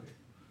calendar.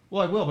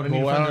 Well, I will, but I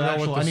need Well, to I find don't the know what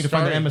actual. the I need to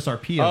find the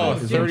starting- MSRP Oh, of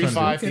it. is what I'm trying to do.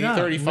 35. Look it up.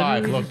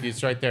 35. Literally. Look,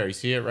 it's right there. You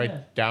see it right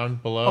Yeah. down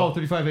below? Oh,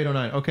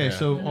 35,809. Okay, Yeah.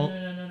 so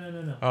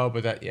No. Oh,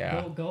 but that,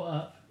 yeah. Go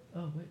up.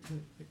 Oh, wait.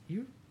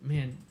 You,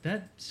 man,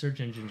 that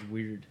search engine's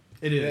weird.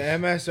 it The is.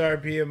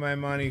 MSRP of my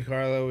Monte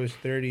Carlo was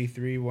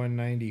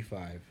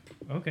 $33,195.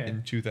 Okay.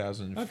 In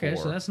 2004. Okay,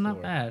 so that's not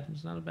Four. bad.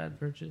 It's not a bad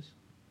purchase.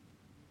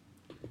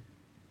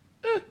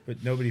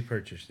 But nobody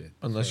purchased it.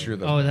 Unless you're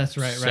the Oh, that's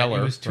right.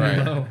 seller. It was too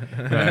right. low.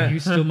 He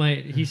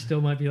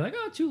still might be like,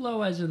 oh, too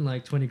low, as in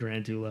like 20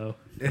 grand too low.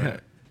 Yeah.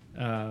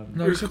 No,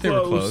 We're you said they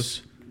were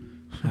close.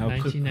 How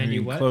 1990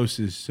 what? close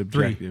is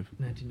subjective?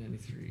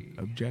 1993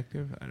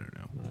 Objective? I don't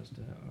know.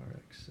 Mazda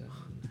RX-7.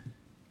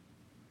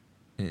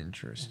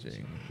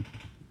 Interesting.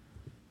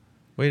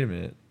 Wait a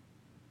minute.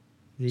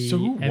 The So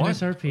who won?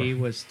 MSRP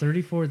was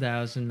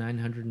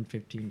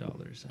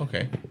 $34,915. I Okay.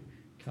 have my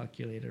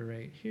calculator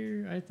right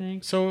here, I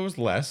think. So it was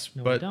less,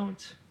 No, I but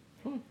don't.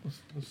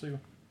 Let's see.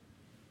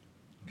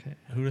 Okay.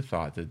 who'd have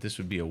thought that this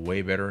would be a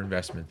way better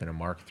investment than a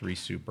Mark III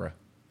Supra?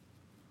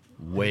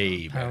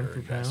 Way Pound better for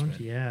investment.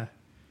 pound, yeah.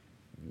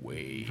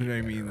 Way. But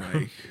I mean,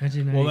 like,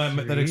 Well, that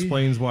 1993.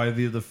 explains why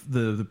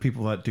the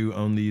people that do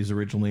own these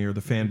originally, or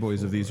the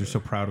fanboys of these, are so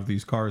proud of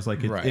these cars.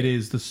 Like Right. it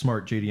is the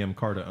smart JDM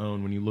car to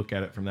own when you look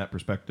at it from that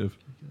perspective.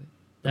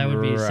 That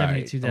would be a Right.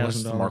 Unless $72,000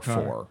 it's the Mark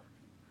car. IV.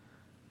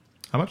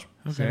 How much?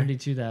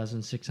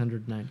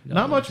 $72,690.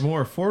 Not much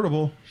more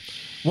affordable.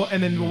 Well,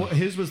 and then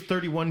his was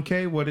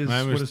 31K. What is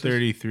mine what was is his?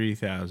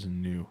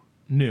 33,000 new.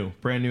 New,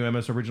 brand new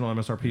original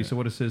MSRP. So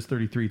what is his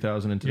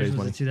 33,000 in Yours today's was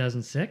money? a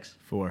 2006?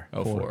 4.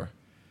 Oh, four.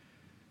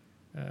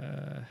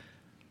 Uh,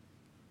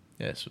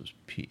 This was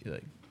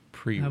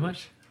pre. how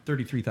much?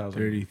 33,000.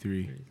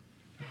 33.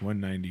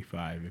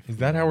 195. if Is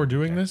that how we're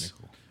doing this?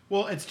 technical.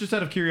 Well, it's just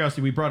out of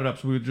curiosity. We brought it up,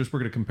 so we're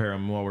going to compare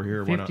them while we're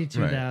here. Why not?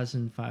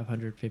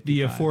 52,555.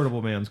 The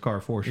affordable man's car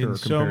for sure. In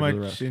so compared to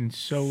the much, rest. in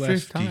so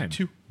less time.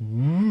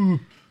 52.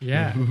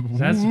 Yeah,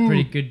 that's a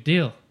pretty good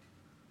deal.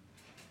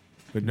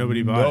 But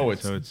nobody bought No, it,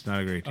 it's- so it's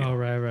not a great deal. Oh,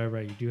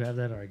 right. You do have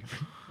that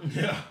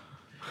argument.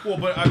 Well,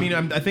 but I mean,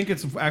 I think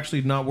it's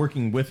actually not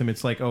working with him.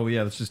 It's like, oh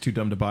yeah, that's just too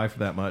dumb to buy for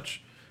that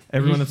much.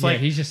 Everyone that's like,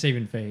 he's just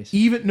saving face.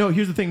 even no.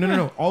 Here's the thing.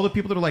 No. All the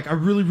people that are like, I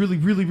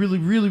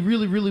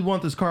really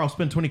want this car. I'll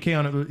spend $20K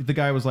on it. The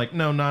guy was like,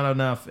 no, not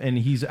enough, and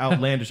he's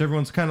outlandish.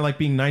 Everyone's kind of like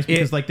being nice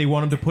because like they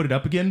want him to put it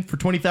up again for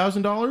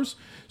 $20,000.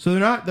 So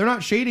they're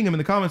not shading him in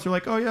the comments. They're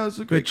like, oh yeah, this is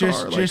a great car.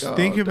 Just like,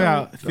 think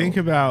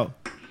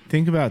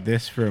don't. about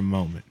this for a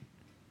moment,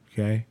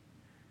 okay?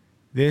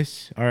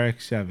 This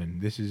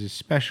RX-7, this is a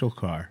special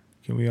car.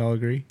 Can we all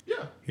agree?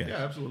 Yeah, Yes. yeah,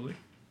 absolutely.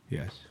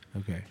 Yes.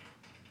 Okay.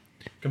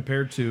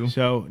 Compared to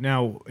So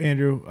now,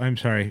 Andrew, I'm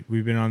sorry,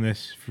 we've been on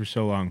this for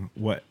so long.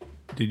 What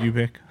did you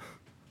pick?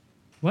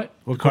 What?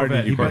 What car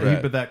Corvette, did you pick? he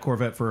bid that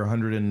Corvette for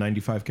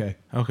 $195K.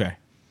 Okay.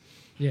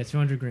 Yeah,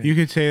 200 grand. You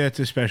could say that's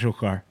a special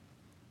car,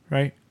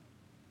 right?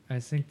 I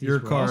think these Your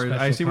were all car. special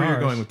I see where you're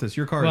cars. going with this.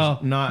 Your car Well,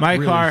 is not My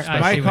really car,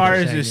 special. I see my what car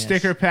you're is saying, a yes.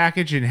 sticker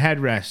package and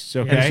headrests.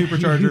 and Okay. a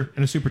supercharger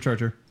and a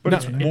supercharger. But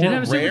it's It more did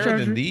have a rare supercharger?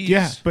 than these.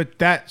 Yeah, but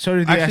that so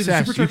did the Actually, the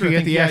SS. supercharger. You could I get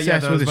think, the yeah, SS I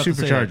with a was about to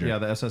say that. supercharger. Yeah,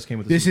 the SS came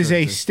with. The This is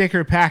a supercharger.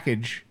 sticker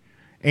package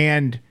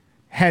and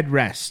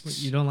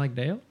headrests. You don't like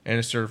Dale? And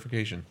a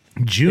certification.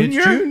 Junior?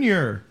 It's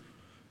Junior.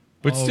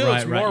 But Oh, still, right,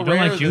 it's right. more You don't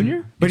rare like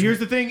Junior? But here's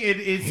the thing.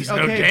 It's no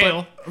okay.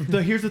 Dale.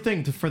 But here's the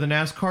thing. For the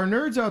NASCAR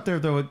nerds out there,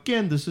 though,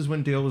 again, this is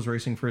when Dale was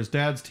racing for his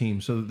dad's team,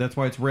 so that's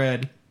why it's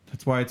red.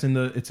 That's why it's in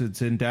it's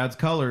in dad's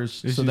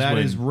colors. This so is that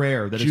when is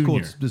rare. That is cool.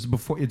 Junior. This is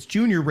before it's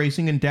Junior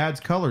racing in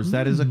dad's colors.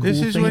 That is a cool This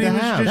is thing when to he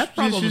was have. just.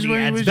 This is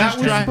when he was that just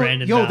was driving.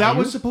 branded that value.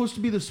 was supposed to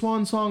be the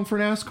swan song for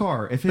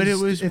NASCAR. If But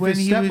his, it was if when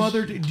his he was-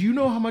 stepmother. Do you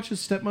know how much his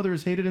stepmother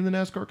is hated in the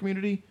NASCAR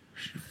community?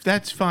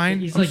 That's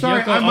fine. He's I'm like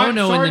sorry, Yoko I'm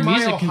Ono sorry in the my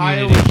music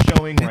Ohio community. is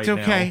showing right It's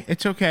okay. now.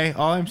 It's okay.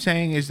 All I'm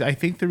saying is I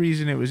think the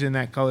reason it was in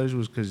that colors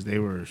was because they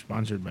were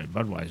sponsored by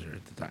Budweiser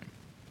at the time.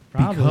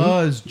 Probably.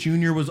 Because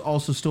Junior was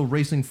also still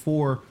racing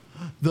for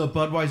the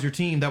Budweiser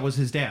team that was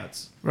his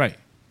dad's. Right.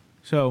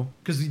 So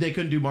Because they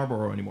couldn't do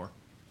Marlboro anymore.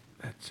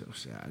 that's so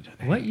sad.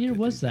 I What hate year that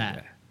was they do that?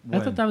 I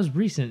When? thought that was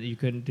recent that you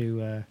couldn't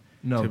do.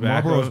 No,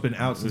 Tobacco Marlboro's been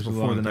out since was a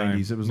before long the time.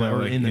 90s. It was No,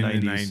 like in the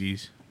 90s.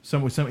 90s.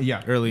 Some,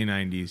 yeah. Early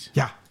 90s.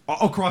 Yeah.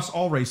 Across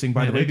all racing,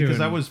 by Yeah, the way, they're because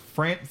doing- that was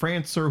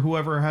France or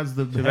whoever has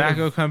the head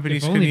Tobacco of-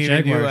 companies If couldn't only even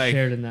do Jaguar like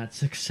shared in that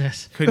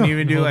success. couldn't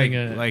even do like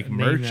Holding a name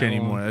merch that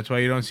anymore. long. That's why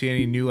you don't see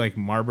any new like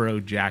Marlboro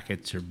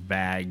jackets or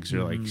bags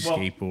or like Well,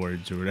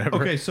 skateboards or whatever.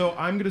 Okay, so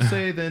I'm going to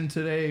say then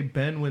today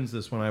Ben wins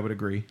this one. I would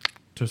agree.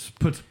 Just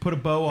put a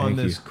bow on Thank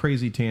this you.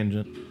 crazy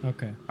tangent.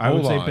 Okay. I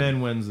would Hold say on.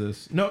 Ben wins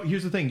this. No,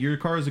 here's the thing. Your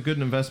car is a good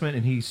investment,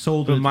 and he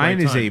sold it. But at the mine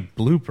right is time.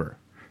 a blooper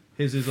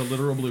His is a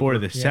literal blooper. for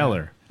the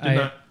seller. Did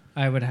not-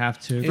 I would have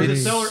to. For the agree.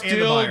 seller and the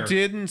Still buyer.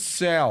 didn't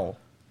sell.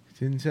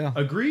 Didn't sell.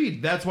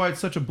 Agreed. That's why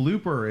it's such a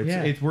blooper. It's,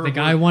 Yeah. we're, The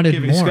guy we're wanted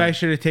giving- more. This guy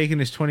should have taken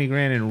his 20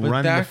 grand and But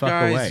run the that fuck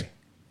guy's- away.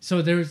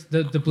 So there's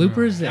the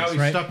blooper is Now this, he's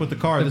right? stuck with the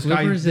car. The This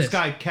guy, blooper is this this.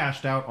 guy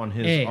cashed out on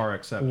his Hey,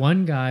 RX-7.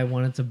 one guy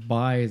wanted to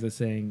buy the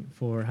thing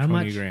for how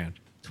 20 much? grand.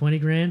 20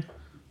 grand?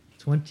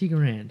 20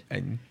 grand.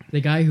 And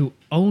The guy who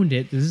owned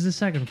it, this is the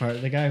second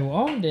part. The guy who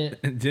owned it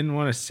Didn't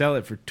want to sell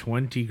it for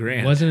 20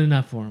 grand. wasn't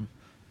enough for him.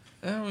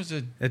 that was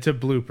a That's a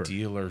blooper.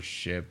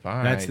 dealership.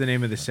 All That's right. the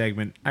name of the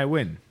segment. I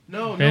win.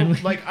 No, Ben-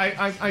 like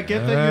I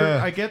get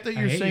that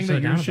you're I hate saying you so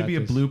that down yours should about be a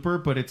this.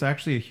 blooper, but it's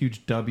actually a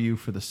huge W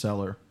for the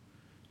seller.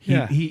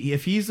 Yeah. He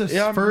if he's the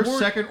Yeah, first, we're-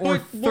 second, or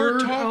but we're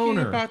third talking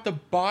owner. about the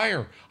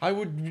buyer. I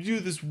would do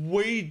this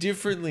way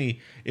differently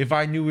if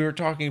I knew we were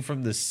talking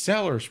from the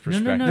seller's No,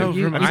 perspective. no.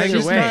 from I mean, either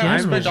this way, guy I'm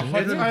spent losing. It's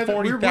either-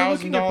 we're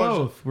looking at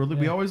 $140,000. both.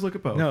 We always look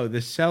at both. No,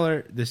 the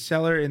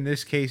seller in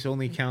this case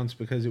only counts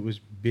because it was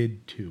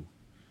bid to.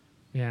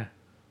 Yeah.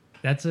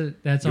 That's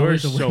always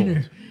Yours the winner.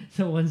 sold.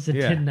 The ones that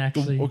Yeah. didn't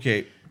actually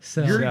Okay,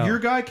 sell. Your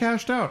guy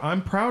cashed out.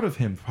 I'm proud of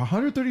him.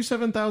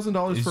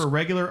 $137,000 for a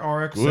regular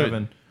RX-7.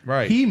 good.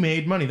 Right. He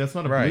made money. That's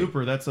not a Right.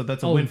 blooper. That's a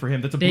Oh, win for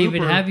him. That's a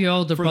David, blooper have your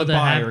older for the brother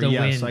have buyer. the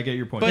Yes, win. I get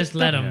your point. Just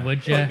let him,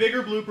 would A you?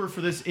 bigger blooper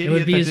for this idiot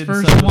would be that his didn't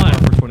first sell his car one.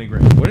 for 20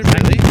 grand. would it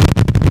really?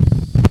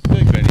 I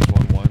think Benny's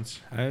won once.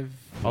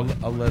 I'll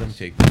let him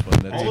take this one.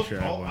 That's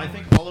it. I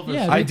think all of us.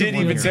 Yeah, I that's a did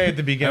even winner. say at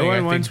the I beginning. won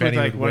think once with Benny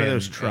like would one of win,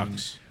 those and-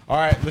 trucks. All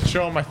right, let's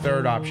show him my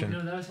third option.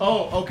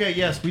 Oh, okay.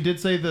 Yes, we did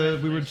say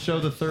we would show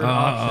the third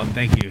option.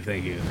 Thank you.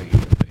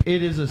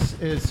 It is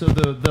so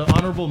the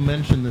honorable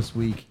mention this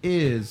week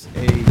is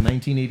a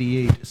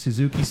 1988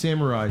 Suzuki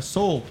Samurai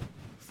sold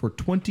for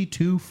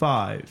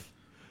 $22,500.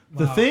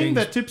 The thing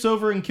that tips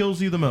over and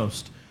kills you the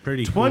most.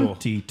 Pretty cool.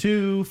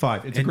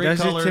 $22,500. It's a And great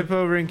does color. it tip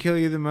over and kill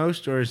you the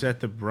most, or is that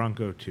the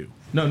Bronco 2?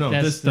 No,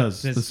 That's this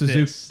does. this- The Suzuki.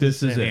 this-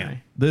 This is it. Samurai.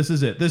 This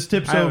is it. This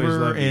tips I always over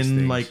love these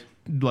in things.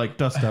 like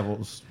Dust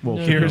Devils. Will No,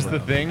 tip Here's over.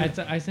 the thing.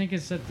 I think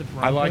it's at the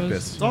Broncos. I like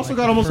this. It's also like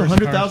got the almost first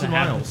 100,000 cars that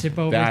have the miles. Tip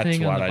over That's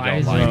thing on what the I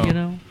don't visor, like. you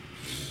know?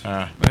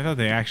 I thought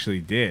they actually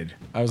did.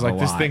 I was a like,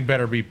 this lot. thing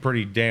better be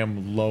pretty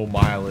damn low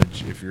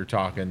mileage if you're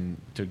talking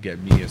to get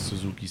me a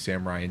Suzuki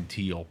Samurai in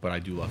teal. But I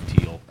do love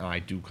teal, and I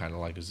do kind of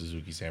like a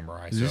Suzuki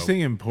Samurai. Is so this thing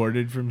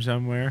imported from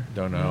somewhere?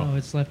 don't No, know.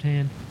 it's left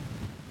hand.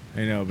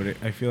 I know, but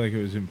I feel like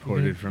it was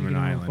imported from an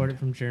island. Imported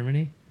from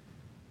Germany.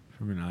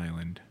 From an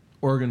island.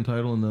 Oregon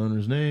title and the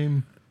owner's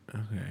name.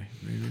 Okay,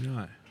 maybe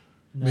not.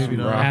 No, Maybe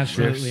not.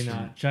 Absolutely Shifts.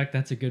 not. Chuck,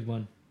 that's a good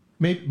one.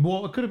 Maybe.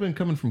 Well, it could have been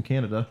coming from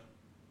Canada,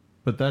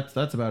 but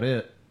that's about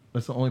it.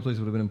 That's the only place it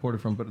would have been imported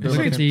from. But Look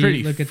at It's the-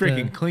 pretty look at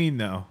freaking the- clean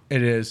though.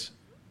 It is.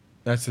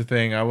 That's the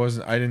thing. I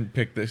didn't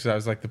pick this. I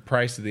was like, the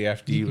price of the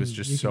FD was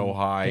just so Get a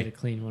high.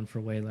 clean one for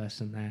way less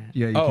than that.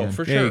 yeah, you Oh, can.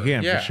 for Yeah, sure. you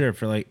can yeah. for sure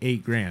for like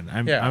 $8,000.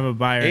 I'm Yeah. a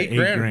buyer. $8 $8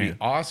 grand would grand. be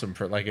awesome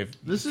for like if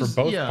This for is-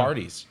 both yeah.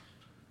 parties.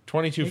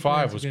 22.5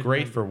 grand's a was good great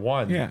number. for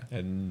one. Yeah.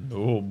 And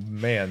oh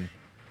man,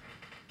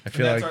 I And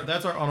feel that's, like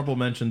that's our honorable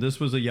mention. This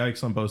was a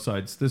yikes on both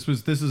sides. This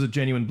is a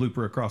genuine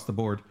blooper across the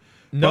board.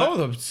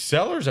 no, the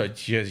sellers are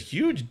just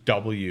huge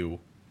W.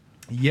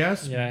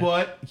 Yes, Yeah.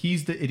 but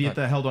he's the idiot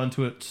that held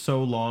onto it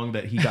so long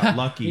that he got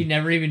lucky. He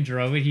never even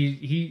drove it.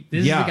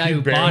 This Yeah. is the guy He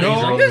who barely bought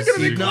it. drove There's the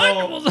gonna be Suzuki.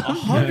 collectibles on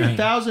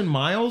 100,000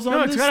 miles on No,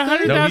 this it's got thing?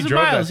 100,000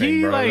 drove that miles. thing,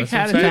 He bro. like That's what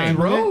had I'm a saying. He time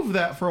with it. drove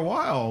that for a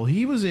while.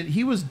 He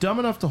was dumb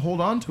enough to hold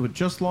on to it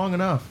just long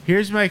enough.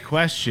 Here's my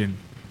question.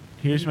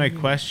 Here's my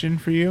question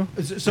for you.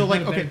 So like,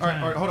 Have a okay, better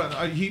all right, hold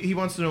on. He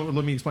wants to know.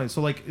 Let me explain.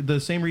 So like, the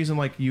same reason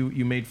like you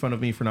made fun of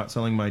me for not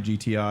selling my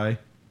GTI.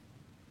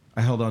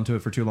 I held on to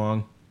it for too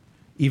long,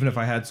 even if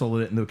I had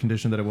sold it in the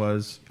condition that it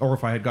was, or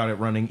if I had got it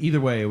running.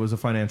 Either way, it was a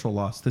financial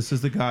loss. This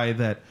is the guy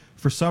that,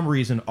 for some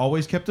reason,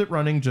 always kept it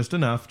running just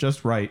enough,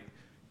 just right,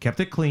 kept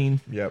it clean.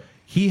 Yep.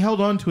 He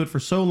held on to it for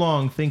so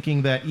long,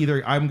 thinking that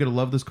either I'm going to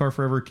love this car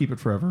forever, keep it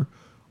forever.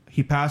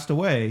 He passed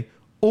away,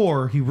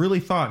 or he really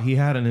thought he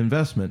had an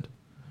investment.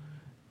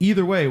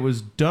 Either way, it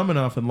was dumb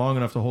enough and long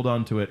enough to hold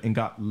on to it, and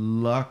got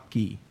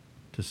lucky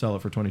to sell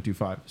it for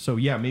 22.5. So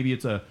yeah, maybe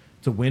it's a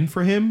win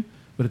for him,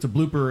 but it's a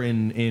blooper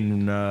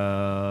in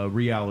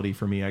reality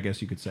for me, I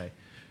guess you could say.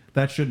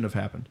 That shouldn't have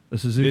happened. A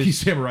Suzuki This-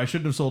 Samurai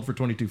shouldn't have sold for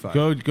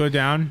 22.5. Go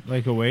down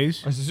like a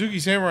ways. A Suzuki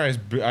Samurai is,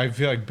 I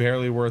feel like,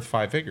 barely worth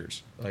 5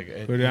 figures.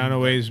 Like Go down a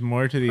ways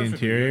more to the perfectly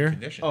good interior.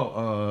 condition.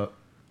 Oh,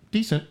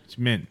 decent. It's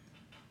mint.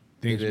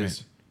 it Things mint.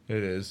 is.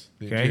 It is.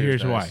 The Okay,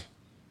 interior's here's why. nice.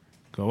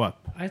 Go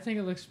up. I think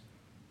it looks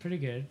pretty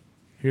good.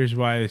 Here's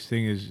why this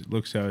thing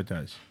looks how it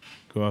does.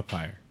 Go up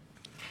higher.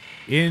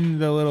 In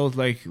the little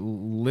like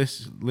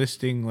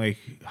listing like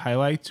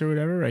highlights or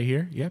whatever right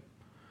here. Yep.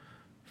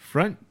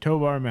 Front tow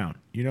bar mount.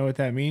 You know what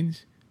that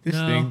means? This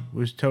No. thing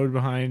was towed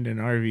behind an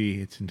RV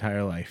its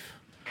entire life.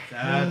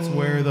 That's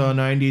where the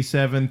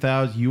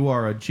 97,000. You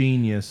are a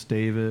genius,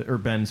 David or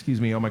Ben. Excuse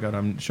me. Oh my God,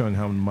 I'm showing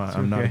how I'm not a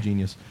okay.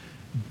 genius,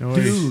 No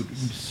worries. dude.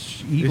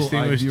 This Eagle thing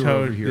eye was viewer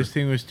over towed. here. This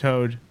thing was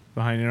towed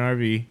behind an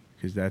RV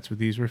because that's what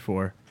these were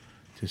for.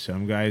 To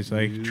some guys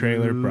like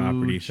trailer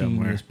property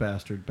somewhere. Genius,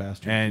 bastard,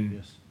 And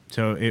genius.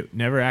 so it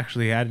never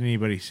actually had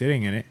anybody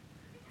sitting in it.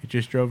 It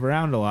just drove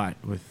around a lot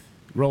with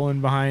rolling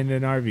behind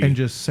an RV. And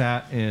just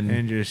sat in.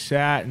 And just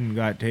sat and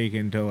got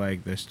taken to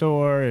like the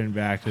store and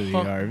back to the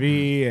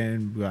RV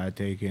and got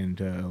taken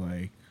to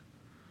like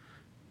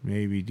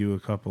maybe do a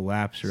couple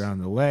laps around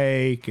the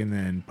lake and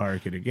then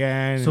park it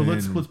again. So and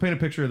let's paint a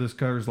picture of this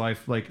car's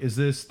life. Like, is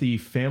this the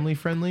family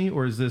friendly,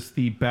 or is this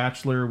the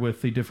bachelor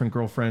with the different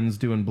girlfriends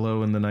doing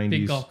blow in the 90s?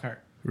 Big golf cart.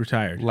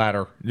 retired.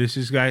 Ladder. This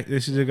is a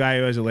guy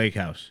who has a lake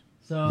house.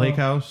 So Lake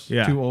house.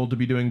 Yeah. Too old to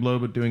be doing blow,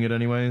 but doing it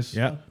anyways.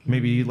 Yep.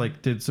 Maybe he,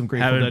 like, did some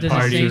Grateful Haven't Dead Does it say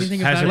parties. anything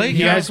Has about a it? lake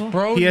in the house. article?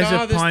 Bro, He has a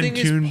nah, this thing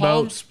is pontoon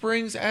Palm boat.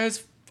 Springs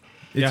as...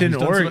 Yeah, It's in he's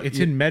done Oregon. some- It's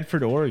in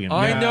Medford, Oregon.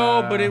 I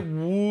know, but it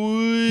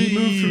would... He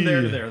moved from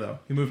there to there, though.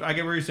 He moved. I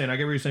get what you're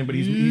saying. But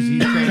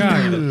he's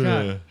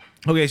Chuck,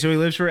 Okay, so he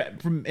lives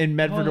in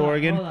Medford, hold on,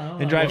 Oregon, hold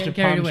on. and drives to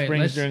Getting carried Palm away.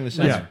 Springs Let's- during the let's-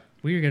 summer.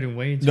 We are getting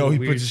way into No, he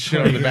weird puts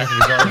shit on the back of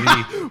his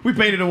RV. We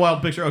painted a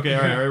wild picture. Okay,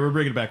 all right. We're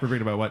bringing it back. We're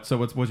bringing it back. What? So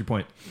what's your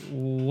point?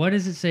 What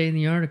does it say in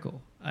the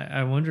article?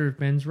 I wonder if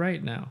Ben's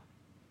right now.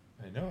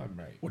 I know I'm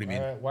right. What do you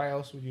mean? Why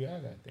else would you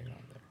have that thing on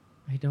there?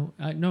 I don't.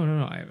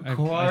 No. I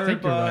Acquired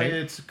think you're by right.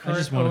 its I current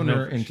just wanna know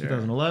owner for in sure.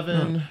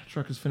 2011.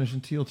 Truck is finished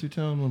in teal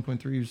two-tone,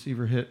 1.3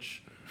 receiver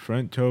hitch.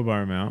 Front tow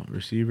bar mount,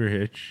 receiver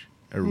hitch,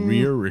 a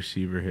rear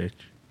receiver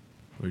hitch,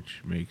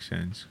 which makes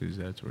sense because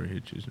that's where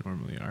hitches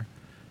normally are.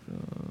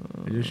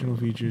 Additional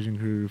features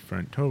include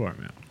front tow bar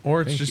mount.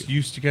 Or it's Thank just you.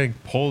 used to getting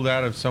pulled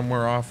out of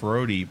somewhere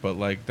off-roady, but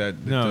like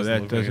that No,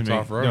 that look doesn't like it's make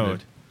off-roaded. no.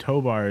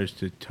 Tow bar is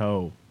to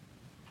tow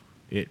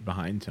it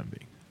behind something.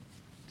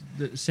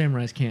 The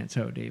samurais can't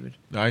tow, David.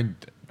 I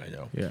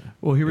know. Yeah.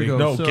 Well, here we go.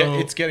 No, So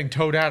it's getting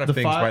towed out of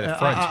things by the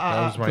front.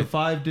 That was my... the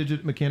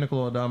 5-digit mechanical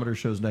odometer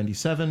shows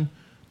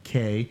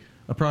 97K,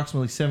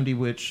 approximately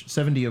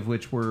 70 of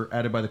which were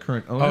added by the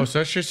current owner. Oh, so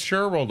that's just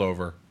sure rolled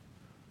over.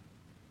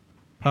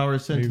 Power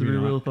is sent to the Maybe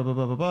rear not. wheel, blah, blah,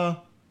 blah, blah, blah.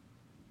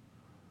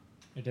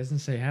 It doesn't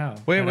say how.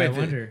 Wait. I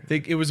wonder.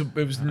 It was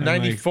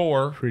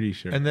 94, Pretty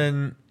sure. and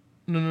then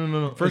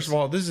No. first of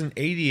all, this is an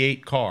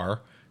 88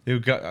 car. They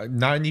got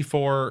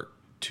 94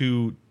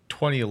 to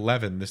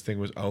 2011. This thing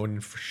was owned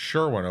and for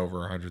sure went over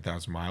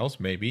 100,000 miles,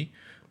 maybe.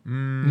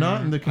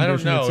 Not in the I don't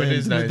condition know. it's It in.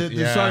 is nice.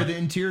 Yeah. Sorry, the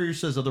interior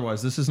says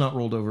otherwise. This is not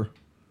rolled over.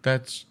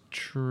 That's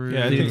true.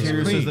 Yeah, I The think it's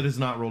interior clean. says that it's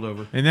not rolled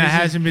over. And that This is-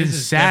 hasn't been this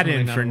is sat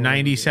definitely in not for what we do.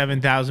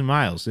 97,000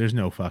 miles. There's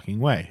no fucking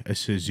way. A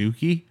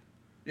Suzuki?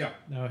 Yeah.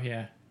 Oh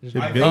yeah. There's The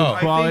no- build I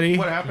quality. think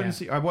what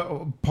happens?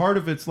 Part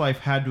of its life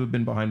had to have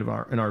been behind an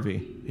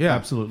RV. Yeah,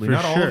 absolutely. for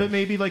Not all sure. of it,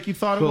 maybe like you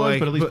thought it But was, like-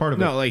 but at least part of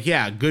no, it. like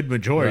yeah, a good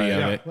majority Right, of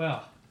yeah. it.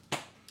 Well,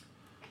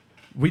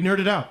 We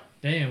nerded out.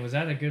 damn, was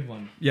that a good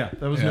one? Yeah,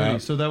 that was Yeah.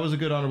 nerdy. So that was a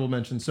good honorable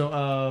mention. So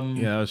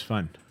Yeah, that was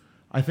fun.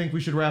 I think we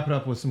should wrap it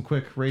up with some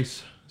quick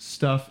race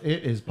stuff.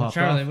 It is Well, popped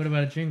Charlie, off. what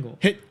about a jingle?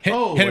 Hit a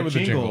it with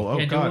the jingle. Oh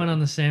yeah, do one god. on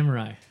the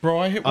samurai. Bro,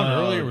 I hit one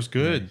earlier. It was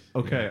good.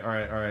 Okay, all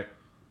right.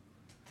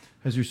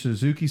 Has your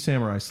Suzuki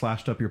Samurai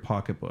slashed up your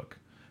pocketbook?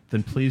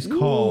 Then please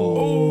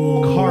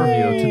call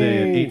Carvio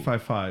today at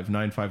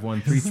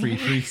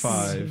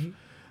 855-951-3335.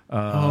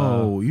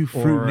 Oh, you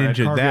fruit Or at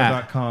ninja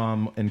that.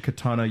 Carvio.com and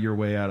katana your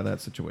way out of that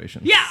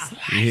situation. Yeah.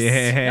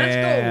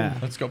 Yeah.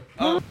 Let's go.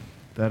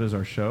 That is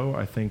our show.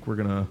 I think we're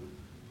gonna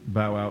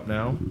bow out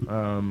now.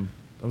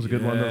 That was a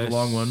good one. That was a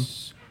long one.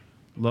 Yes.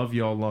 Love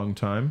y'all long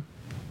time.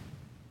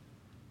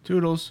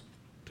 Toodles.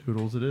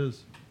 Toodles it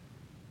is.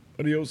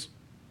 Adios.